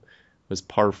lesson, was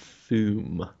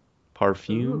Parfume.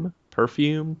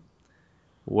 Perfume?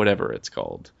 Whatever it's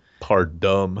called.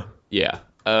 Pardum. Yeah.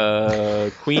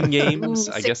 Queen Games,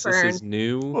 Ooh, I sick guess burn. this is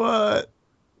new. What?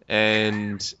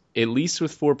 And at least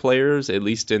with 4 players, at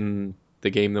least in the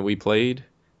game that we played,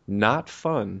 not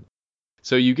fun.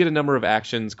 So you get a number of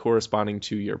actions corresponding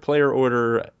to your player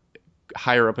order.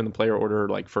 Higher up in the player order,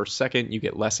 like first, second, you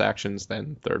get less actions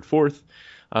than third, fourth.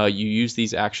 You use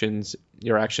these actions.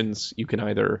 Your actions, you can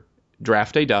either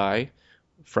draft a die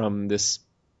from this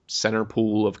center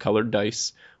pool of colored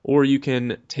dice, or you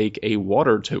can take a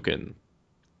water token,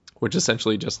 which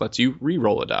essentially just lets you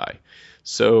re-roll a die.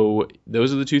 So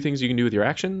those are the 2 things you can do with your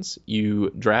actions.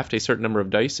 You draft a certain number of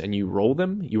dice and you roll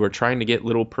them. You are trying to get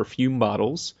little perfume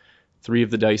bottles. 3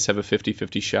 of the dice have a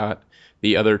 50-50 shot.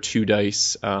 The other 2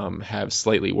 dice have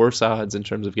slightly worse odds in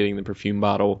terms of getting the perfume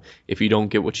bottle. If you don't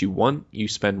get what you want, you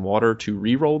spend water to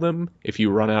re-roll them. If you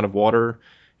run out of water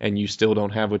and you still don't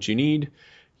have what you need,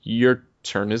 your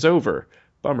turn is over.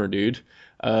 Bummer, dude.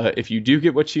 If you do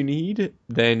get what you need,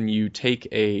 then you take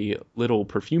a little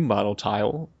perfume bottle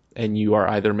tile, and you are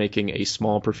either making a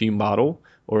small perfume bottle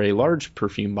or a large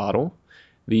perfume bottle.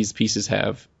 These pieces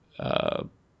have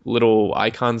little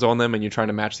icons on them, and you're trying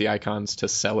to match the icons to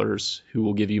sellers who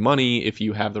will give you money if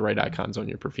you have the right icons on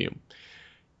your perfume.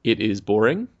 It is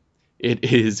boring. It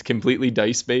is completely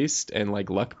dice-based and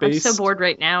like luck-based. I'm so bored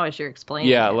right now as you're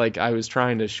explaining. Yeah, it. like I was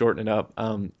trying to shorten it up.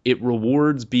 It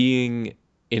rewards being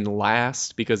in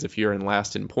last, because if you're in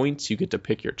last in points, you get to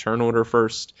pick your turn order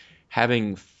first.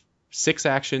 Having 6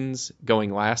 actions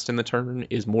going last in the turn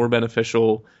is more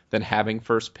beneficial than having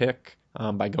first pick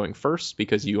by going first,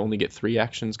 because you only get 3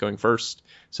 actions going first.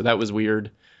 So that was weird.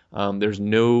 There's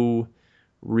no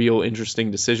real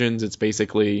interesting decisions. It's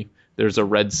basically there's a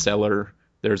red seller,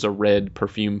 there's a red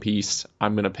perfume piece.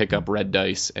 I'm going to pick up red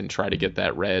dice and try to get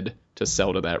that red to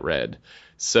sell to that red.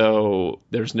 So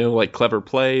there's no like clever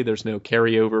play. There's no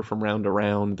carryover from round to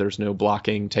round. There's no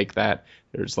blocking. Take that.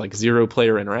 There's like 0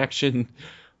 player interaction.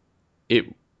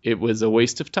 It was a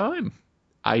waste of time.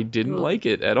 I didn't like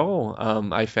it at all.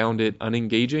 I found it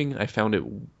unengaging. I found it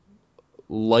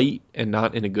light and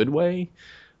not in a good way.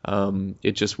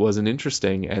 It just wasn't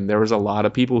interesting, and there was a lot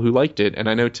of people who liked it. And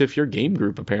I know, Tiff, your game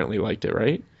group apparently liked it,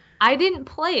 right? I didn't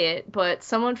play it, but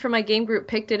someone from my game group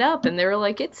picked it up, and they were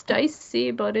like, it's dicey,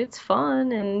 but it's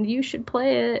fun, and you should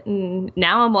play it. And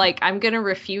now I'm like, I'm going to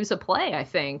refuse a play, I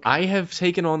think. I have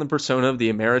taken on the persona of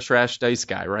the Ameritrash dice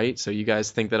guy, right? So you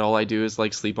guys think that all I do is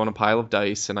like sleep on a pile of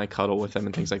dice and I cuddle with them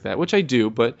and things like that, which I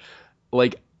do. But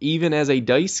like, even as a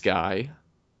dice guy,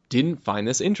 didn't find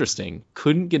this interesting.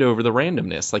 Couldn't get over the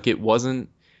randomness. Like, it wasn't...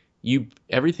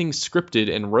 everything's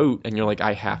scripted and wrote, and you're like,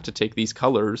 I have to take these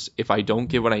colors. If I don't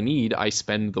get what I need, I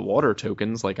spend the water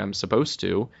tokens like I'm supposed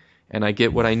to, and I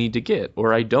get what I need to get,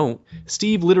 or I don't.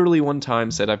 Steve literally one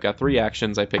time said, I've got 3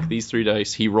 actions, I picked these 3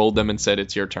 dice, he rolled them and said,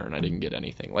 it's your turn. I didn't get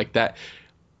anything. Like that,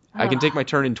 I can take my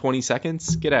turn in 20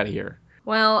 seconds? Get out of here.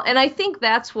 Well, and I think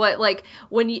that's what, like,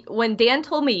 when Dan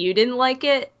told me you didn't like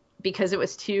it because it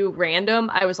was too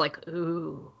random, I was like,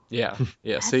 ooh. Yeah.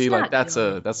 That's See, like not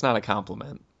good. that's not a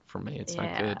compliment for me. It's not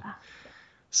Yeah. good.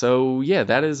 So yeah,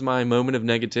 that is my moment of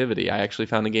negativity. I actually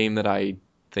found a game that I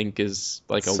think is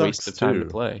like a waste Sucks of time to too,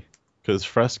 play. because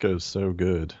Fresco's so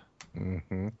good.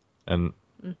 Hmm. And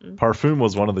Hmm. Parfum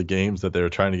was one of the games that they were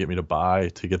trying to get me to buy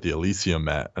to get the Elysium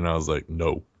mat, and I was like,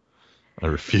 no, I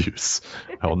refuse.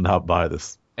 I will not buy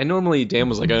this. And normally Dan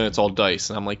was like, "Oh, it's all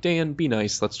dice," and I'm like, "Dan, be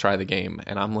nice. Let's try the game."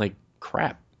 And I'm like,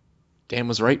 "Crap, Dan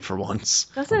was right for once."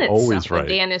 Doesn't I'm it always suck when right.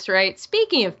 Dan is right?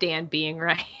 Speaking of Dan being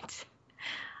right,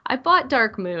 I bought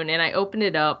Dark Moon and I opened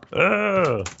it up.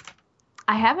 Ah,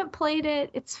 I haven't played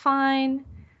it. It's fine.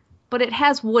 But it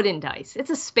has wooden dice.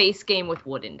 It's a space game with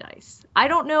wooden dice. I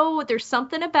don't know. There's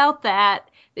something about that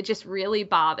that just really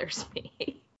bothers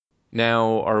me.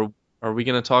 Now, are we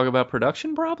going to talk about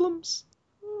production problems?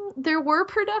 There were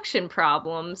production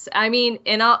problems. I mean,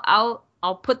 and I'll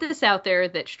put this out there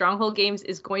that Stronghold Games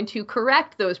is going to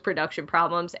correct those production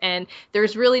problems, and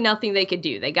there's really nothing they could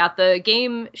do. They got the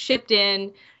game shipped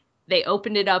in, they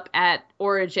opened it up at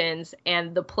Origins,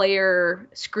 and the player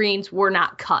screens were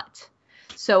not cut.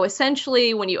 So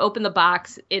essentially, when you open the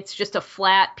box, it's just a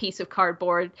flat piece of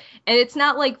cardboard. And it's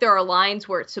not like there are lines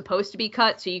where it's supposed to be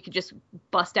cut, so you could just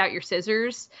bust out your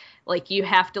scissors. Like, you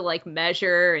have to, like,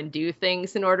 measure and do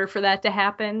things in order for that to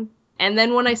happen. And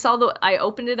then when I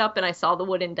opened it up and I saw the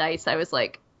wooden dice, I was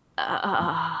like,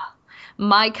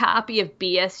 my copy of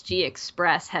BSG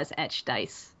Express has etched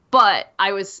dice. But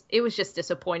it was just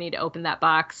disappointing to open that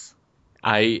box.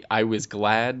 I was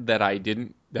glad that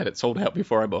that it sold out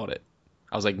before I bought it.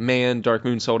 I was like, man, Dark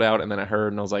Moon sold out, and then I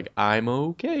heard and I was like, I'm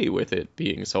okay with it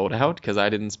being sold out because I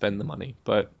didn't spend the money.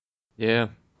 But yeah,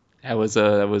 that was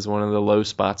one of the low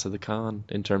spots of the con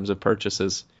in terms of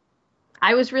purchases.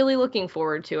 I was really looking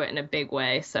forward to it in a big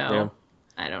way, so Yeah.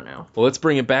 I don't know. Well, let's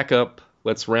bring it back up.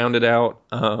 Let's round it out.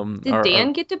 Did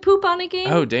Dan get to poop on a game?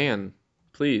 Oh, Dan,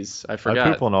 please, I I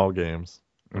forgot. poop on all games.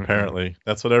 Mhm. Apparently,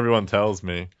 that's what everyone tells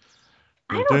me.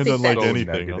 I don't Dan think doesn't like that's-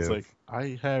 anything. I was negative. like,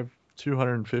 I have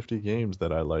 250 games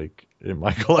that I like in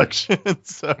my collection.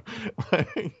 So,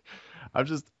 like,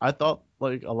 I thought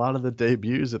like a lot of the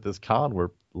debuts at this con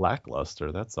were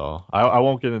lackluster. That's all. I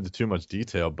won't get into too much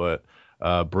detail, but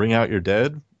Bring Out Your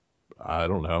Dead. I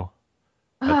don't know.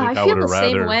 I I feel would the have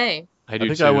same rather. way. I I do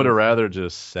think too. I would have rather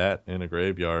just sat in a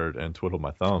graveyard and twiddled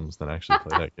my thumbs than actually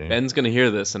play that game. Ben's gonna hear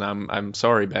this, and I'm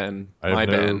sorry, Ben. I have My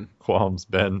no Ben. qualms,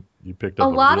 Ben. You picked A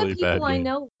up a lot really of bad people I game.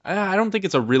 know. I don't think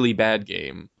it's a really bad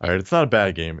game. All right, it's not a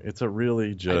bad game. It's a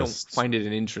really I don't just find it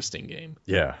an interesting game.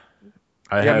 yeah.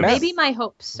 I Yeah, have Matt- Maybe my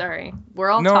hopes. Sorry, we're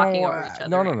all talking over each other.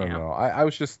 No, right now. no. I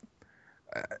was just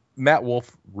Matt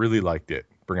Wolf really liked it.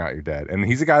 Bring Out Your Dead, and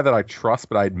he's a guy that I trust,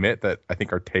 but I admit that I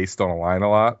think our tastes don't align a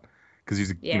lot because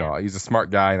he's he's a smart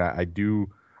guy, and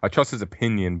I trust his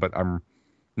opinion, but I'm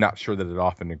not sure that it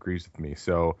often agrees with me.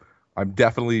 So I'm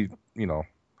definitely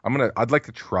I'd like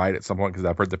to try it at some point because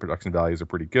I've heard the production values are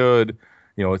pretty good.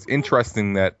 It's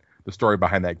interesting that the story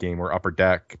behind that game, where Upper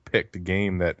Deck picked a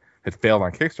game that had failed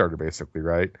on Kickstarter, basically,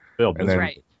 right? failed and then-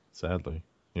 miserably, Right. sadly.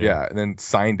 Yeah, and then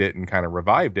signed it and kind of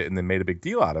revived it and then made a big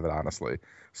deal out of it, honestly.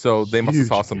 So they must have Huge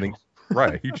saw deal. Something,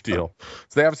 right? A huge deal.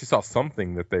 So they obviously saw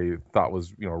something that they thought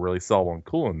was, really sellable and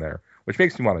cool in there, which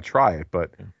makes me want to try it.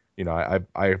 But,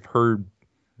 I've heard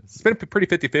it's been pretty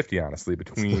 50-50, honestly,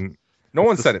 between no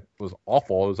one said it was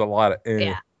awful. It was a lot of,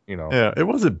 Yeah. Yeah, it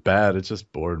wasn't bad. It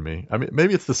just bored me. I mean,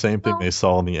 maybe it's the same thing Well- they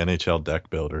saw in the NHL deck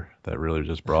builder that really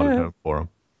just brought it home for them.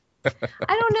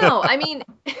 I don't know. I mean,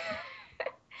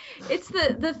 it's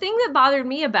the thing that bothered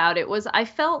me about it was I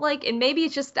felt like, and maybe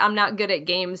it's just I'm not good at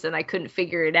games and I couldn't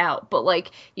figure it out, but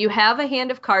like you have a hand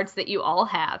of cards that you all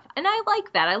have, and I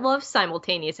like that. I love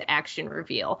simultaneous action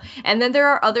reveal. And then there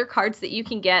are other cards that you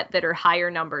can get that are higher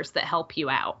numbers that help you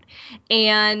out.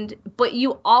 But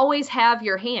you always have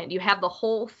your hand. You have the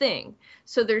whole thing.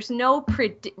 So there's no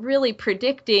really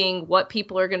predicting what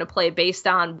people are going to play based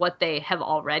on what they have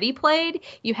already played.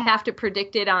 You have to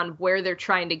predict it on where they're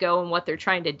trying to go and what they're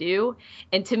trying to do.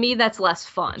 And to me, that's less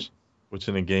fun. Which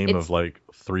in a game It's- of like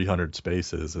 300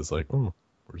 spaces is like, oh,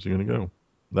 where's he gonna go?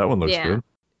 That one looks Yeah. good.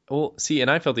 Well, see, and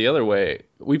I felt the other way.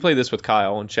 We played this with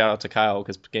Kyle, and shout out to Kyle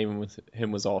because gaming with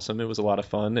him was awesome. It was a lot of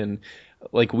fun, and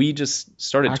like we just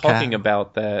started Okay. talking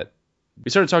about that.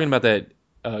 We started talking about that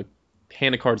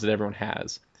hand of cards that everyone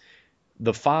has.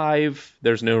 The 5,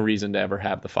 there's no reason to ever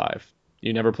have the 5.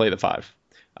 You never play the 5.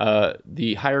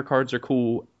 The higher cards are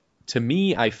cool. To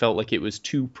me, I felt like it was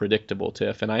too predictable,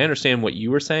 Tiff, and I understand what you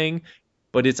were saying,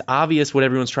 but it's obvious what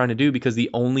everyone's trying to do because the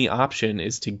only option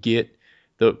is to get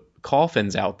the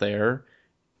coffins out there,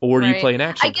 or do you Right. play an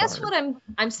action I guess card? what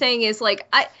I'm saying is like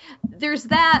there's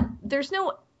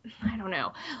no, I don't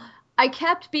know. I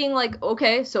kept being like,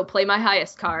 okay, so play my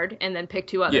highest card and then pick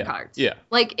 2 other cards. Yeah.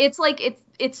 Like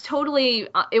it's totally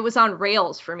it was on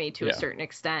rails for me to a certain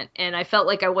extent, and I felt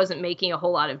like I wasn't making a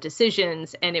whole lot of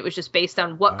decisions, and it was just based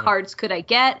on what cards could I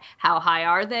get, how high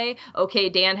are they? Okay,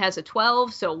 Dan has a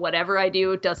 12, so whatever I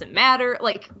do doesn't matter,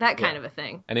 like that kind of a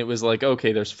thing. And it was like,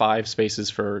 okay, there's 5 spaces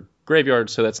for graveyard,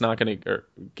 so that's not going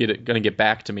to get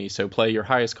back to me. So play your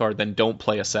highest card, then don't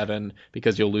play a 7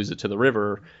 because you'll lose it to the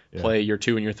river. Play your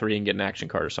 2 and your 3 and get an action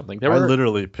card or something. I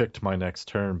literally picked my next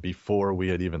turn before we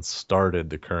had even started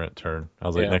the current turn. I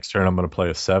was like, next turn I'm going to play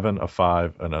a 7, a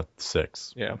 5, and a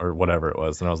 6, or whatever it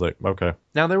was. And I was like, okay.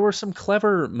 Now there were some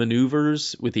clever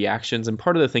maneuvers with the actions, and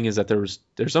part of the thing is that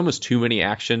there's almost too many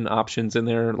action options in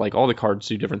there. Like all the cards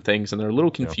do different things, and they're a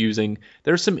little confusing.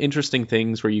 There's some interesting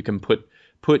things where you can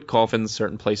put coffins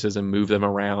certain places and move them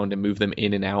around and move them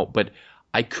in and out, but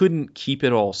I couldn't keep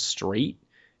it all straight.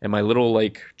 And my little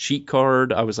like cheat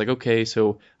card, I was like, okay,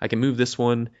 so I can move this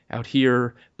one out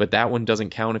here, but that one doesn't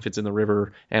count if it's in the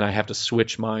river, and I have to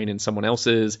switch mine and someone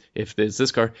else's if there's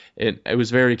this card. It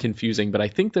was very confusing, but I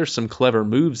think there's some clever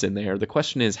moves in there. The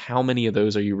question is, how many of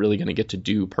those are you really going to get to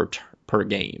do per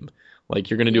game? Like,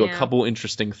 you're going to do a couple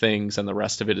interesting things, and the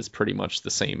rest of it is pretty much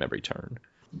the same every turn.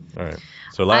 All right.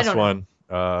 So last one,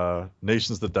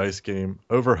 Nations the Dice game.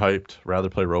 Overhyped. Rather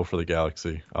play Roll for the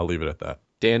Galaxy. I'll leave it at that.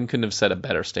 Dan couldn't have said a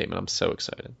better statement. I'm so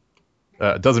excited.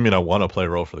 It doesn't mean I want to play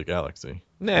Roll for the Galaxy.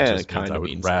 Nah, it kind of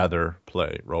means I would rather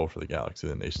play Roll for the Galaxy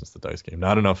than Nations the Dice game.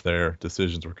 Not enough there.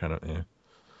 Decisions were kind of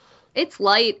It's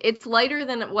light. It's lighter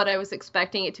than what I was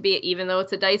expecting it to be, even though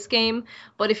it's a dice game.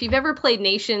 But if you've ever played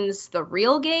Nations, the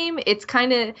real game, it's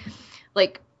kind of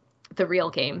like the real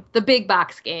game, the big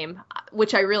box game,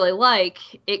 which I really like.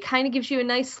 It kind of gives you a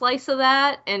nice slice of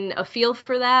that and a feel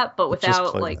for that, but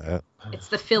without it's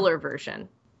the filler version.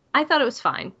 I thought it was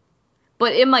fine,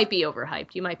 but it might be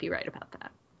overhyped. You might be right about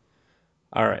that.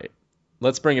 All right,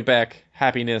 let's bring it back.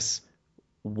 Happiness.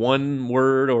 One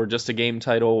word or just a game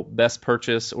title, best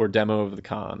purchase or demo of the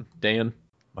con. Dan?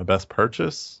 My best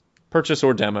purchase? Purchase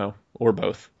or demo, or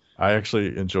both. I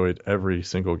actually enjoyed every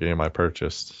single game I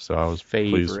purchased, so I was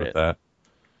pleased with that.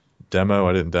 Demo,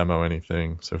 I didn't demo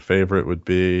anything, so favorite would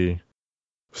be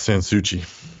Sansuchi.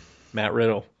 Matt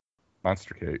Riddle.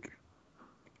 Monster Cake.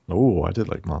 Oh, I did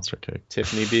like Monster Cake.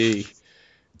 Tiffany B.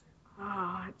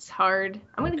 Oh, it's hard.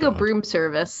 I'm going to go Broom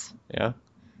Service. Yeah.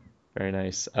 Very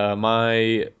nice.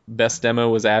 My best demo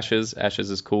was Ashes.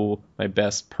 Ashes is cool. My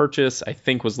best purchase, I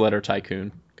think, was Letter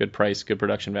Tycoon. Good price, good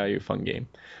production value, fun game.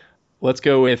 Let's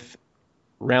go with,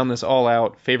 round this all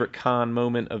out, favorite con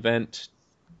moment, event,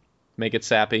 make it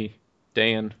sappy.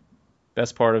 Dan,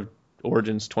 best part of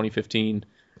Origins 2015.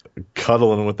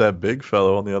 Cuddling with that big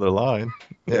fellow on the other line.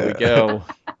 There we go.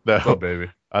 No,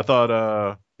 baby. I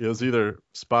thought it was either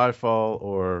Spyfall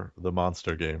or the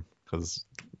Monster game, because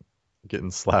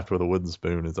getting slapped with a wooden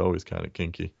spoon is always kind of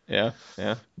kinky. Yeah.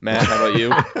 Matt, how about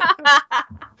you?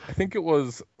 I think it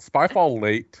was Spyfall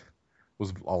late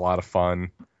was a lot of fun.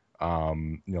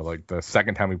 Like the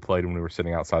second time we played when we were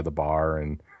sitting outside the bar,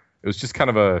 and it was just kind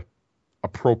of a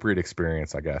appropriate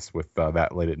experience, I guess, with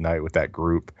that late at night with that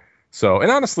group. So,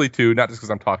 and honestly too, not just because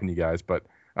I'm talking to you guys, but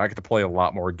I get to play a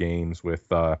lot more games with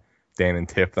Dan and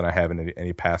Tiff than I have in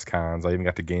any past cons. I even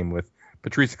got to game with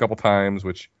Patrice a couple times,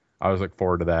 which I was looking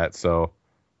forward to that. So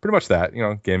pretty much that,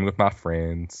 gaming with my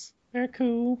friends. Very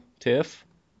cool. Tiff?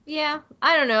 Yeah,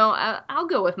 I don't know. I'll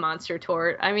go with Monster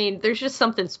Tort. I mean, there's just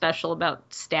something special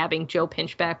about stabbing Joe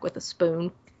Pinchback with a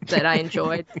spoon that I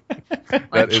enjoyed.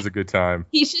 That is a good time.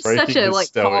 He's just such a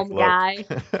calm guy.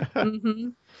 Mm-hmm.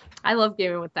 I love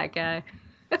gaming with that guy.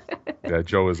 Yeah,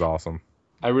 Joe is awesome.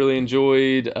 I really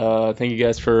enjoyed. Thank you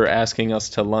guys for asking us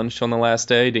to lunch on the last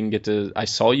day. I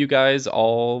saw you guys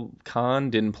all con.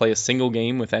 Didn't play a single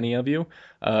game with any of you.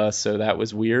 So that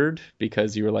was weird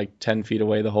because you were like 10 feet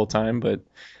away the whole time. But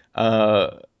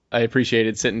I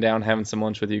appreciated sitting down, having some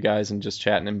lunch with you guys, and just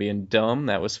chatting and being dumb.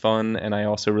 That was fun. And I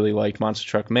also really liked Monster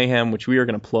Truck Mayhem, which we are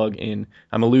going to plug in.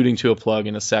 I'm alluding to a plug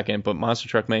in a second, but Monster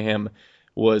Truck Mayhem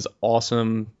was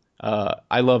awesome.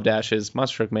 I loved Ashes.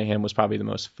 Monster Truck Mayhem was probably the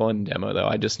most fun demo, though.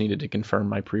 I just needed to confirm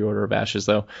my pre-order of Ashes,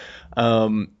 though.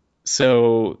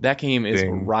 So that game is a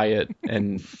riot,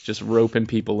 and just roping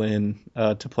people in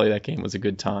to play that game was a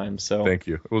good time. So thank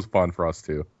you. It was fun for us,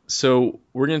 too. So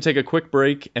we're going to take a quick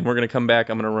break, and we're going to come back.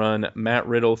 I'm going to run Matt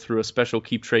Riddle through a special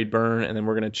Keep Trade Burn, and then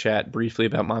we're going to chat briefly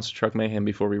about Monster Truck Mayhem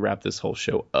before we wrap this whole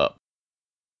show up.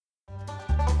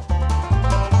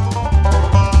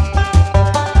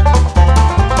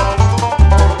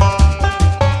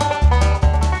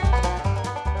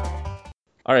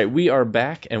 All right, we are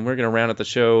back, and we're going to round out the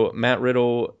show. Matt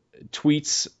Riddle,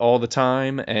 tweets all the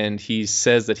time, and he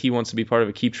says that he wants to be part of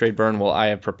a Keep Trade Burn. Well, I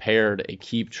have prepared a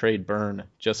Keep Trade Burn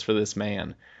just for this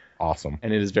man. Awesome.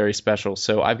 And it is very special.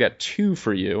 So I've got 2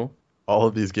 for you. All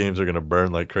of these games are going to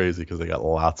burn like crazy because they got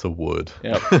lots of wood.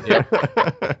 Yep.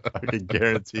 I can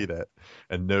guarantee that.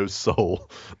 And no soul.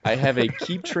 I have a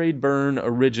Keep Trade Burn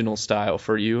original style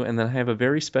for you, and then I have a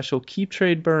very special Keep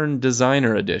Trade Burn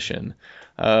designer edition.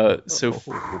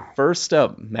 First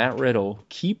up, Matt Riddle,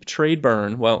 Keep Trade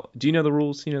Burn. Well, do you know the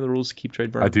rules? You know the rules to Keep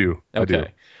Trade Burn? I do. Okay. I do.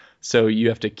 So you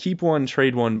have to keep 1,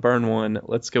 trade 1, burn 1.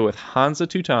 Let's go with Hansa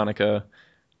Teutonica,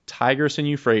 Tigris and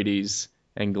Euphrates,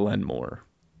 and Glenmore.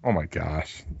 Oh my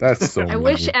gosh, that's so. I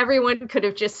wish everyone could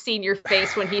have just seen your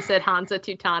face when he said Hansa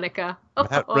Teutonica.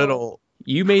 Matt Riddle.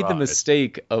 You made the tried.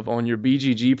 mistake of, on your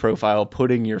BGG profile,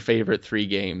 putting your favorite 3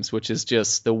 games, which is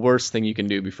just the worst thing you can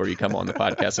do before you come on the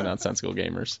podcast of Nonsensical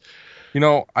Gamers. You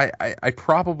know, I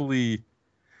probably,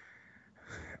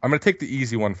 I'm going to take the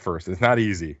easy one first. It's not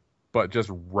easy, but just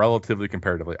relatively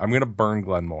comparatively. I'm going to burn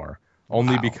Glenmore,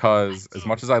 only because as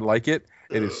much as I like it,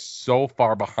 it is so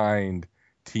far behind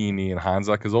Teeny and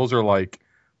Hansa, because those are like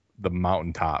the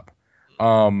mountaintop.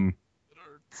 I'm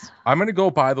going to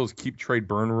go by those Keep Trade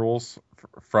Burn rules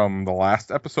from the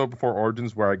last episode before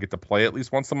Origins, where I get to play at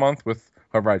least once a month with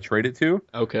whoever I trade it to.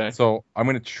 Okay. So I'm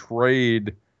going to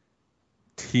trade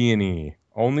T&E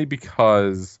only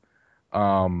because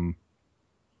I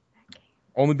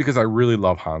really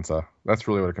love Hansa. That's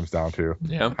really what it comes down to.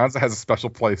 Yeah. Hansa has a special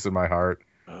place in my heart.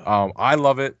 I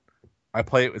love it. I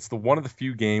play it. It's one of the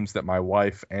few games that my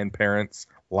wife and parents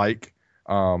like,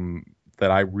 that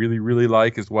I really, really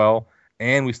like as well.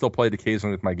 And we still play it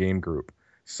occasionally with my game group.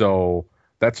 So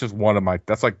that's just one of my,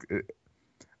 that's like,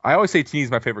 I always say T&E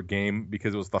is my favorite game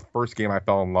because it was the first game I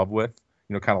fell in love with.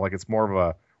 You know, kind of like it's more of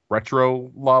a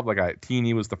retro love. Like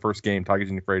T&E was the first game, Tigers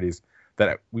and Euphrates,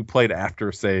 that we played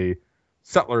after, say,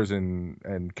 Settlers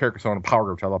and Carcassonne and Power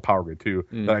Grid, which I love Power Grid too,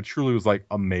 that I truly was like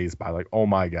amazed by. Like, oh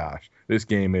my gosh, this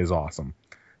game is awesome.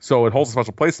 So it holds a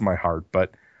special place in my heart.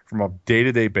 But from a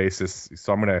day-to-day basis,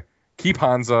 so I'm gonna keep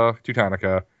Hansa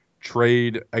Teutonica,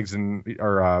 trade Tigers and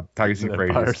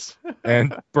Euphrates,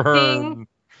 and burn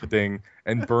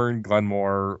and burn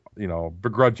Glenmore. You know,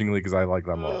 begrudgingly because I like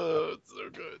Glenmore. Oh, it's so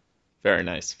good. Very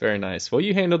nice. Very nice. Well,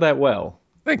 you handled that well.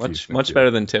 Thank much you. Much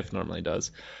better than Tiff normally does.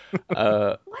 What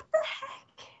the heck?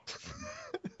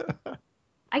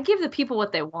 I give the people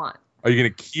what they want. Are you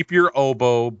going to keep your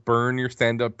oboe, burn your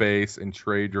stand-up bass, and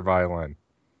trade your violin?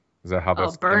 Is that how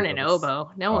that's burn an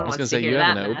oboe. No one I was wants gonna to say, hear you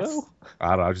have that an mess. oboe? I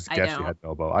don't know. I just I guessed you don't. had an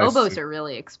oboe. Oboes are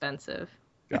really expensive.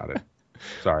 Got it.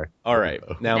 Sorry. All right.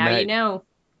 Now, Now Matt, you know.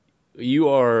 you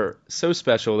are so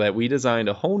special that we designed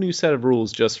a whole new set of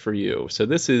rules just for you. So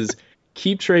this is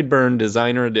Keep Trade Burn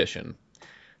Designer Edition.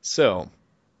 So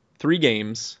 3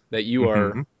 games that you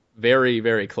are very,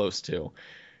 very close to.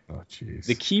 Oh, jeez.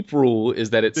 The keep rule is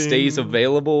that it stays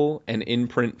available and in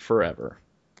print forever.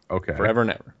 Okay. Forever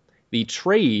and ever. The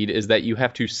trade is that you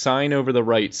have to sign over the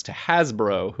rights to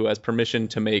Hasbro, who has permission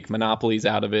to make Monopolies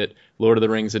out of it, Lord of the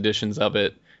Rings editions of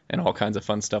it, and all kinds of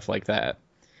fun stuff like that.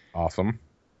 Awesome.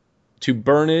 To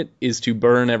burn it is to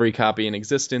burn every copy in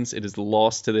existence. It is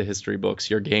lost to the history books.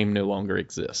 Your game no longer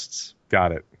exists.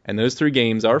 Got it. And those 3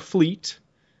 games are Fleet,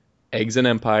 Eggs and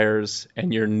Empires,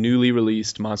 and your newly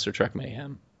released Monster Truck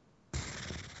Mayhem.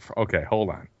 Okay, hold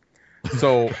on.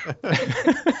 So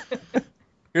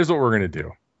here's what we're going to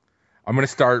do. I'm going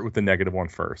to start with the negative one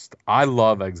first. I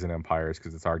love Eggs and Empires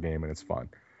because it's our game and it's fun.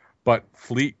 But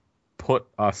Fleet put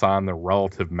us on the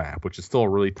relative map, which is still a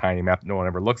really tiny map that no one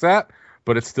ever looks at,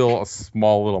 but it's still a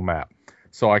small little map.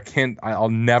 So I'll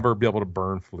never be able to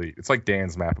burn Fleet. It's like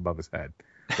Dan's map above his head.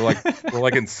 We're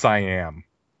like in Siam.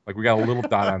 Like we got a little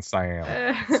dot on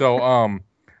Siam. So I'm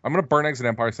going to burn Eggs and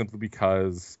Empires simply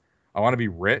because I want to be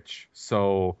rich.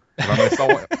 So if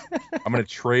I'm going to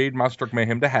trade Monster Truck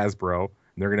Mayhem to Hasbro.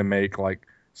 And they're going to make like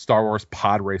Star Wars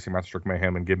Pod Racing Monster Truck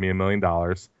Mayhem and give me $1 million.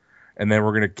 And then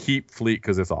we're going to keep Fleet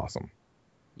because it's awesome.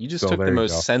 You just took the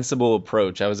most sensible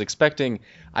approach. I was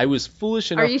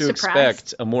foolish enough to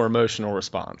expect a more emotional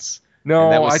response. No,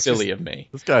 and that was silly of me.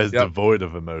 This guy is devoid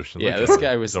of emotion. Yeah, this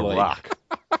guy was like... rock.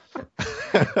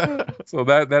 So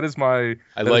that is my...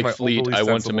 I like Fleet. I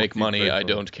want to make money. I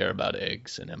don't care about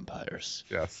Eggs and Empires.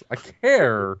 Yes. I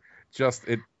care. Just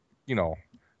it, you know...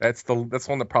 That's one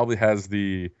that probably has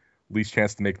the least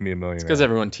chance to make me $1 million. It's because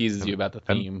everyone teases you about the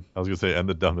theme. I was gonna say, and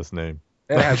the dumbest name.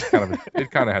 It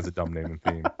kind of has a dumb name and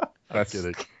theme. That's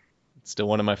kidding. It's still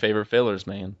one of my favorite fillers,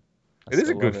 man. It is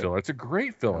a good filler. It's a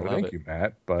great filler. Thank you,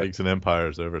 Matt. But Eggs and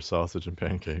Empires over sausage and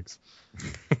pancakes.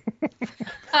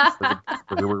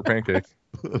 burger pancakes.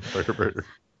 Burger.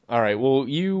 All right. Well,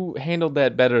 you handled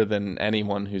that better than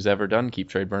anyone who's ever done Keep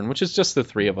Trade Burn, which is just the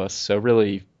three of us. So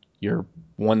really, you're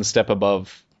one step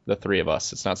above the three of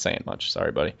us. It's not saying much.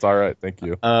 Sorry, buddy. It's all right. Thank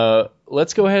you.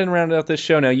 Let's go ahead and round out this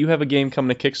show. Now, you have a game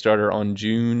coming to Kickstarter on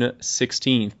June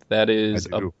 16th. That is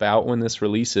about when this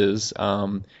releases.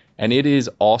 And it is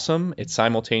awesome. It's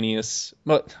simultaneous.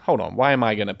 But hold on. Why am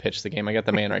I going to pitch the game? I got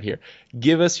the man right here.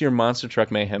 Give us your Monster Truck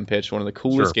Mayhem pitch, one of the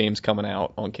coolest games coming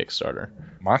out on Kickstarter.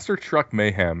 Monster Truck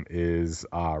Mayhem is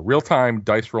real-time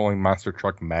dice rolling monster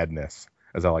truck madness,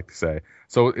 as I like to say.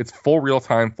 So it's full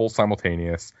real-time, full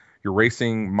simultaneous. You're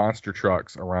racing monster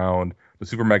trucks around the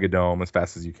Super Mega Dome as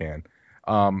fast as you can.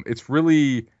 It's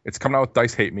coming out with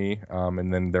Dice Hate Me,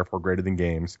 and then therefore Greater Than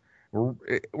Games.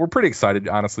 We're pretty excited,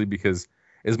 honestly, because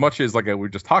as much as like we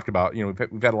just talked about,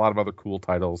 we've had a lot of other cool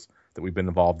titles that we've been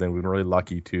involved in. We've been really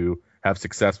lucky to have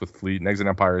success with Fleet, and Exit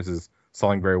Empires is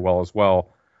selling very well as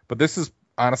well. But this is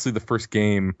honestly the first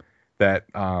game that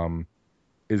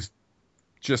is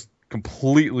just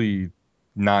completely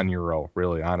non-Euro,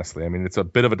 really, honestly. I mean, it's a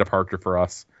bit of a departure for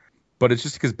us, but it's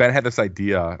just because Ben had this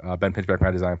idea, Ben Pinchback,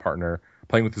 my design partner,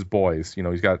 playing with his boys.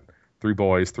 He's got 3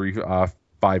 boys, 3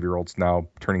 5-year-olds now,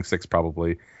 turning 6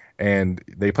 probably. And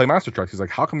they play monster trucks. He's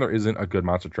like, how come there isn't a good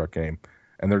monster truck game?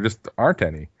 And there just aren't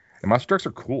any. And monster trucks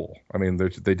are cool. I mean, they're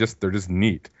just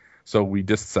neat. So we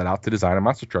just set out to design a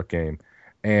monster truck game,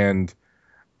 and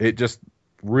it just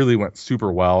really went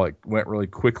super well. It went really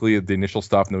quickly at the initial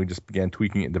stuff, and then we just began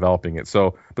tweaking it and developing it.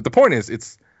 So, but the point is,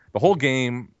 it's the whole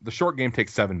game. The short game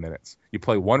takes 7 minutes. You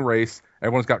play one race.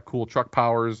 Everyone's got cool truck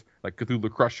powers like Cthulhu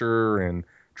Crusher and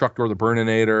Truck Door the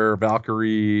Burninator,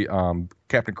 Valkyrie,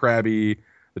 Captain Krabby,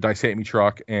 the Dice Hate Me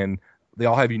truck, and they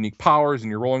all have unique powers,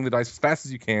 and you're rolling the dice as fast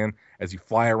as you can as you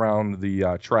fly around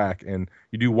the track. And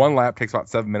you do one lap, takes about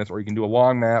 7 minutes, or you can do a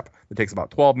long map that takes about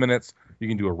 12 minutes. You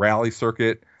can do a rally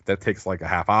circuit that takes like a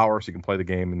half hour, so you can play the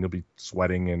game, and you'll be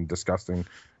sweating and disgusting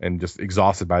and just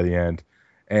exhausted by the end.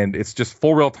 And it's just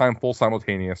full real time, full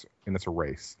simultaneous, and it's a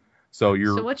race. So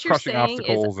what crushing you're saying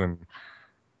obstacles, is and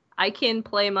I can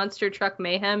play Monster Truck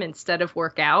Mayhem instead of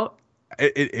work out.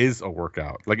 it is a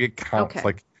workout. Like it counts. Okay.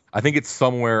 Like I think it's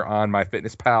somewhere on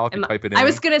MyFitnessPal. If you type it in. I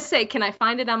was gonna say, can I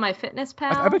find it on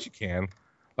MyFitnessPal? I bet you can.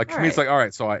 Like for me, it's like, all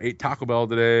right, so I ate Taco Bell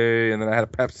today, and then I had a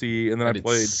Pepsi, and then I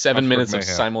played 7 minutes of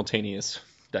simultaneous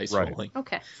dice rolling.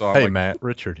 Okay. So hey, Matt,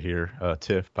 Richard here.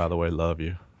 Tiff, by the way, love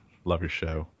you. Love your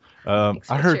show. Thanks,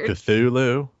 I heard Richard.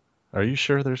 Cthulhu. Are you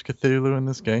sure there's Cthulhu in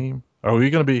this game?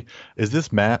 Is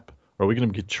this map, are we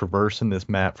going to be traversing this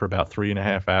map for about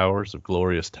 3.5 hours of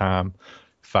glorious time,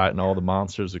 fighting all the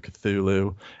monsters of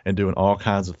Cthulhu and doing all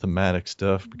kinds of thematic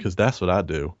stuff? Because that's what I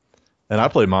do. And I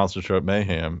play Monster Truck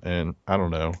Mayhem, and I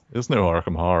don't know. It's no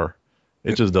Arkham Horror.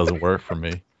 It just doesn't work for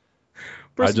me.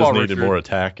 I just needed more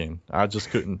attacking. I just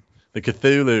couldn't. The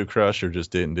Cthulhu Crusher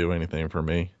just didn't do anything for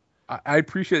me. I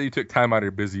appreciate that you took time out of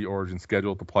your busy Origin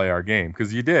schedule to play our game,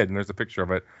 because you did, and there's a picture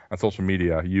of it on social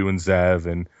media. You and Zev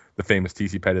and the famous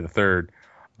TC Petty III.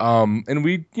 And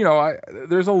we,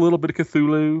 there's a little bit of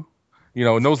Cthulhu.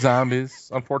 No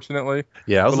zombies, unfortunately.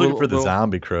 Yeah, I was looking for the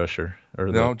Zombie Crusher.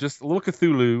 Just a little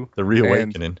Cthulhu. The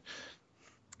Reawakening.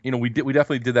 And, we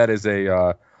definitely did that as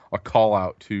a call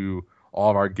out to all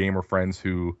of our gamer friends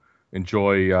who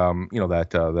enjoy,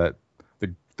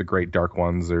 the great dark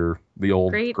ones, or the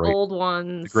old old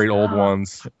ones. The great old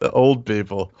ones. The old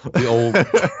people. The old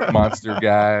monster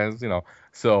guys,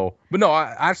 So, but no,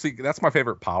 actually, that's my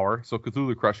favorite power. So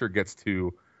Cthulhu Crusher gets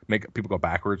to make people go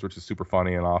backwards, which is super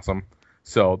funny and awesome.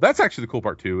 So that's actually the cool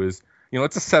part too, is,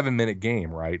 it's a 7-minute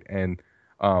game, right? And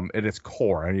at its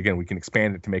core, and again, we can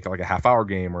expand it to make it like a half-hour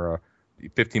game or a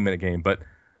 15-minute game, but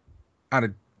on a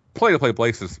play-to-play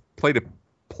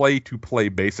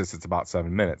basis, it's about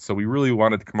 7 minutes. So we really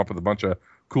wanted to come up with a bunch of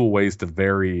cool ways to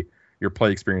vary your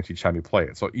play experience each time you play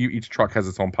it. So each truck has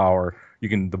its own power.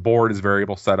 The board is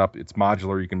variable setup. It's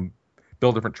modular. You can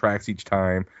build different tracks each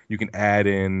time. You can add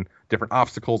in different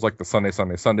obstacles, like the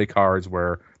Sunday cards,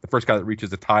 where the first guy that reaches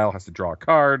the tile has to draw a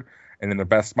card, and then the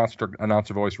best monster truck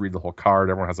announcer voice read the whole card.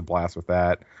 Everyone has a blast with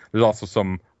that. There's also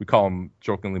some, we call them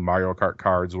jokingly Mario Kart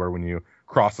cards, where when you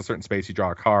cross a certain space, you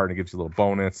draw a card and it gives you a little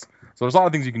bonus. So there's a lot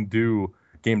of things you can do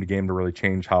game to game to really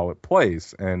change how it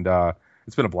plays, and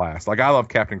it's been a blast. Like, I love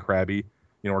Captain Krabby.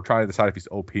 We're trying to decide if he's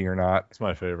OP or not. It's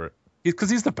my favorite. Because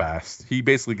he's the best. He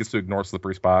basically gets to ignore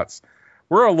slippery spots.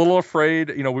 We're a little afraid.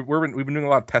 We've been doing a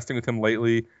lot of testing with him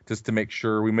lately, just to make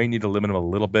sure. We may need to limit him a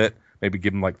little bit. Maybe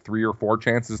give him like 3 or 4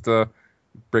 chances to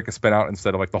break a spin out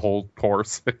instead of like the whole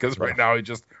course. Because right now he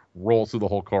just rolls through the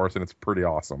whole course, and it's pretty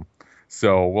awesome.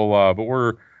 So but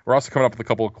we're also coming up with a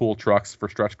couple of cool trucks for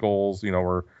stretch goals.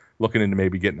 We're looking into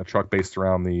maybe getting a truck based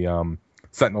around the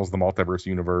Sentinels of the Multiverse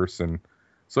universe. And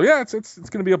so, yeah, it's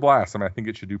going to be a blast. I mean, I think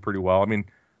it should do pretty well. I mean,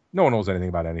 no one knows anything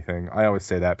about anything. I always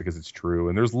say that because it's true.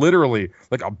 And there's literally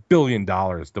like $1 billion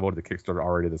devoted to Kickstarter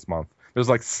already this month. There's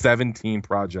like 17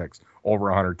 projects over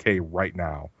 100K right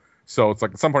now. So it's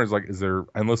like at some point it's like, is there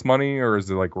endless money or is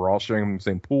it like we're all sharing the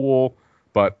same pool?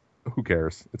 But who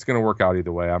cares? It's going to work out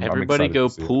either way. Everybody I'm go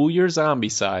excited pool your zombie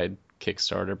side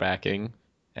Kickstarter backing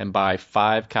and buy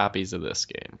 5 copies of this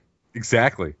game.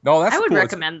 Exactly. No, that's I would cool.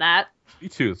 recommend that. Me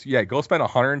too. So yeah, go spend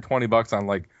 $120 on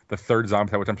like the third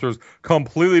zombie side, which I'm sure is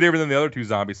completely different than the other 2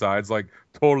 zombie sides, like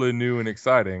totally new and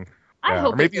exciting. I Yeah, or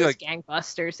hope maybe, it goes like-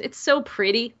 gangbusters. It's so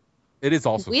pretty. It is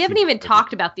also. We haven't super even pretty.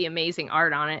 talked about the amazing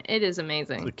art on it. It is The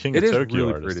amazing. King It of is Tokyo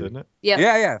really artist, pretty. isn't it? Yep.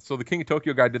 Yeah. So the King of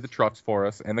Tokyo guy did the trucks for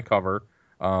us and the cover,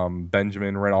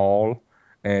 Benjamin Riddle,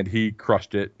 and he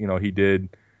crushed it. You know, he did.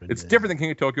 It's different than King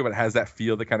of Tokyo, but it has that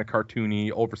feel, the kind of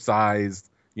cartoony, oversized,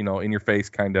 you know, in your face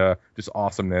kind of just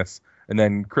awesomeness. And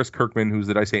then Chris Kirkman, who's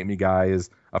the Dice Hate Me guy, is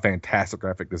a fantastic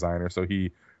graphic designer. So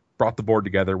he brought the board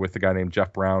together with the guy named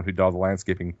Jeff Brown, who did all the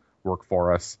landscaping work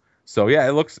for us. So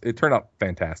yeah, it turned out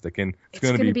fantastic, and It's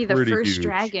going to gonna be the pretty first huge.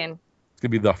 dragon. It's going to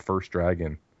be the first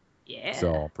dragon. Yeah.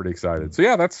 So pretty excited. So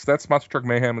yeah, that's Monster Truck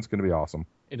Mayhem. It's going to be awesome.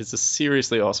 It is a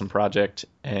seriously awesome project.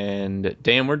 And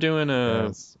Dan, we're doing a...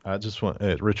 Yes. I just want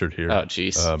Richard here. Oh,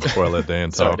 jeez. Before I let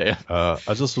Dan Sorry, talk, Dan.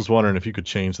 I just was wondering if you could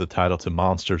change the title to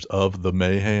Monsters of the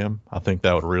Mayhem. I think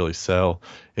that would really sell.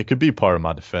 It could be part of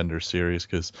my Defender series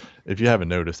because if you haven't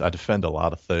noticed, I defend a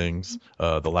lot of things.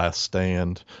 The Last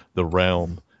Stand, the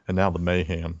Realm, and now the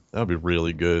Mayhem. That would be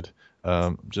really good.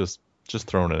 Just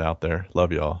throwing it out there.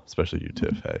 Love y'all, especially you,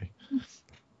 Tiff. Hey.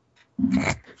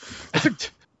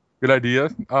 Good idea.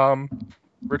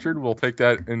 Richard, we'll take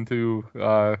that into,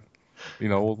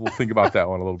 we'll think about that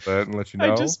one a little bit and let you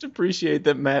know. I just appreciate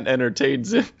that Matt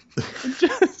entertains it.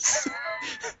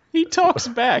 He talks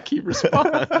back. He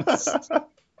responds.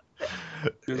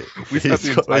 We spent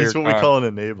the entire He's what we con- call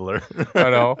an enabler. I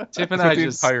know. Tiff and We spent I the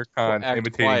just entire con act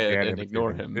imitating quiet Dan and imitating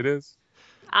ignore him. It is.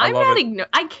 I'm love not it.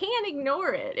 I can't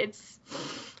ignore it.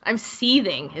 I'm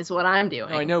seething is what I'm doing.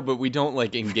 No, I know, but we don't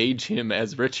like engage him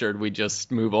as Richard. We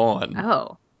just move on.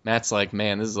 Oh. Matt's like,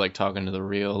 man, this is like talking to the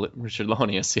real Richard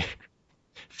Lonius here.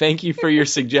 Thank you for your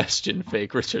suggestion,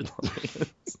 fake Richard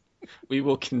Lonius. We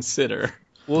will consider.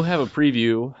 We'll have a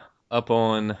preview up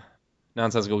on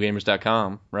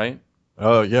nonsensicalgamers.com, right?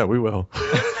 Oh, yeah, we will. We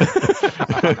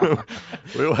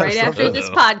will have Right after something- this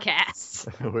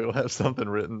podcast. We will have something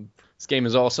written. This game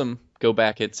is awesome. Go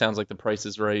back it. Sounds like the price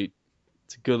is right.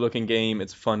 It's a good looking game.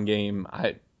 It's a fun game.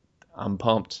 I'm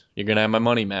pumped. You're gonna have my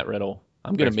money, Matt Riddle.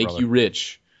 I'm gonna Thanks, make brother. you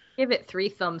rich. Give it 3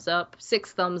 thumbs up,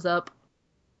 6 thumbs up.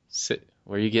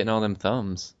 Where are you getting all them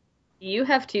thumbs? You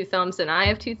have 2 thumbs and I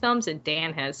have 2 thumbs and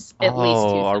Dan has at least 2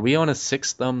 Are thumbs. we on a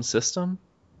 6-thumb system?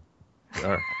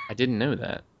 All right. I didn't know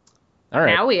that. All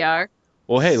right. Now we are.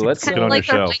 Well, hey, let's Stick it Kind of on like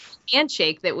your our shelf.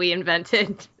 handshake that we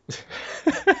invented.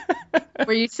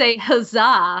 Where you say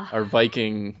huzzah. our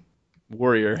Viking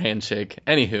warrior handshake.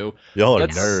 Anywho, Y'all are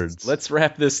let's, nerds. Let's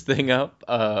wrap this thing up.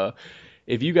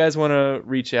 If you guys want to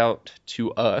reach out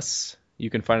to us, you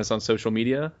can find us on social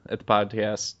media at the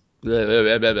podcast. Blah, blah,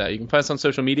 blah, blah, blah. You can find us on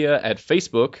social media at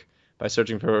Facebook by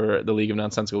searching for the League of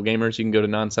Nonsensical Gamers. You can go to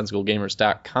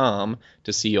nonsensicalgamers.com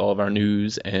to see all of our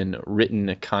news and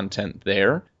written content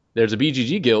there. There's a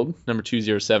BGG Guild, number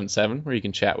 2077, where you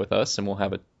can chat with us, and we'll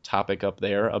have a topic up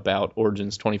there about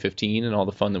Origins 2015 and all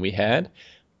the fun that we had.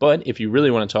 But if you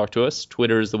really want to talk to us,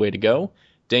 Twitter is the way to go.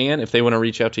 Dan, if they want to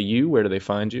reach out to you, where do they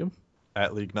find you?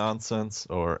 At League Nonsense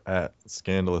or at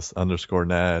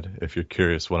scandalous_nad if you're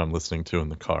curious what I'm listening to in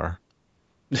the car.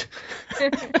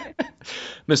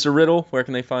 Mr. Riddle, where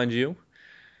can they find you?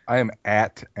 I am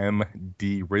at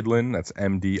MD Ridlen. That's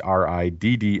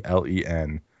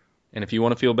MDRIDDLEN. And if you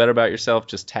want to feel better about yourself,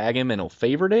 just tag him and he'll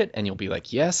favorite it, and you'll be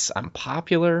like, yes, I'm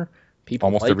popular. People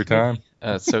Almost like every me." time.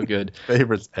 It's so good.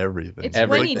 Favorites everything. It's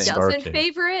Everything. when he Star doesn't King.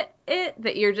 favorite it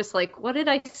that you're just like, what did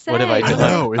I say? What have I I done?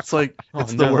 know. It's like Oh,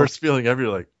 it's no. the worst feeling ever.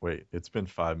 You're like, wait, it's been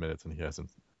 5 minutes and he hasn't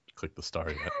clicked the star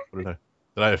yet. What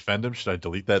did I offend him? Should I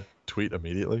delete that tweet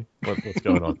immediately? What's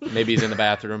going on? Maybe he's in the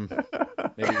bathroom.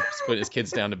 Maybe he's putting his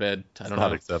kids down to bed. I It's don't not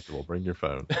know. acceptable. Bring your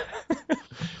phone.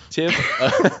 Tip,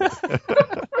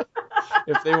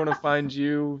 if they want to find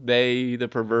you, the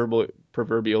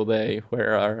proverbial they,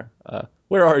 where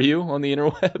are you on the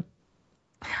interweb?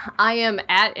 I am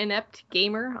at Inept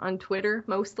Gamer on Twitter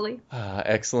mostly.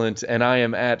 Excellent. And I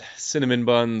am at Cinnamon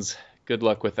Buns. Good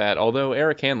luck with that. Although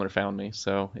Eric Handler found me,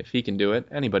 so if he can do it,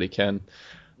 anybody can.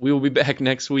 We will be back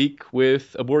next week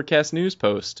with a Boardcast news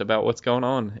post about what's going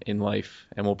on in life,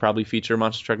 and we'll probably feature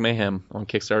Monster Truck Mayhem on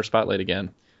Kickstarter Spotlight again.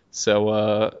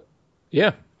 So,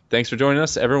 yeah. Thanks for joining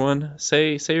us, everyone.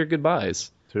 Say your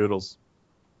goodbyes. Toodles.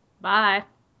 Bye.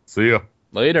 See ya.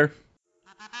 Later.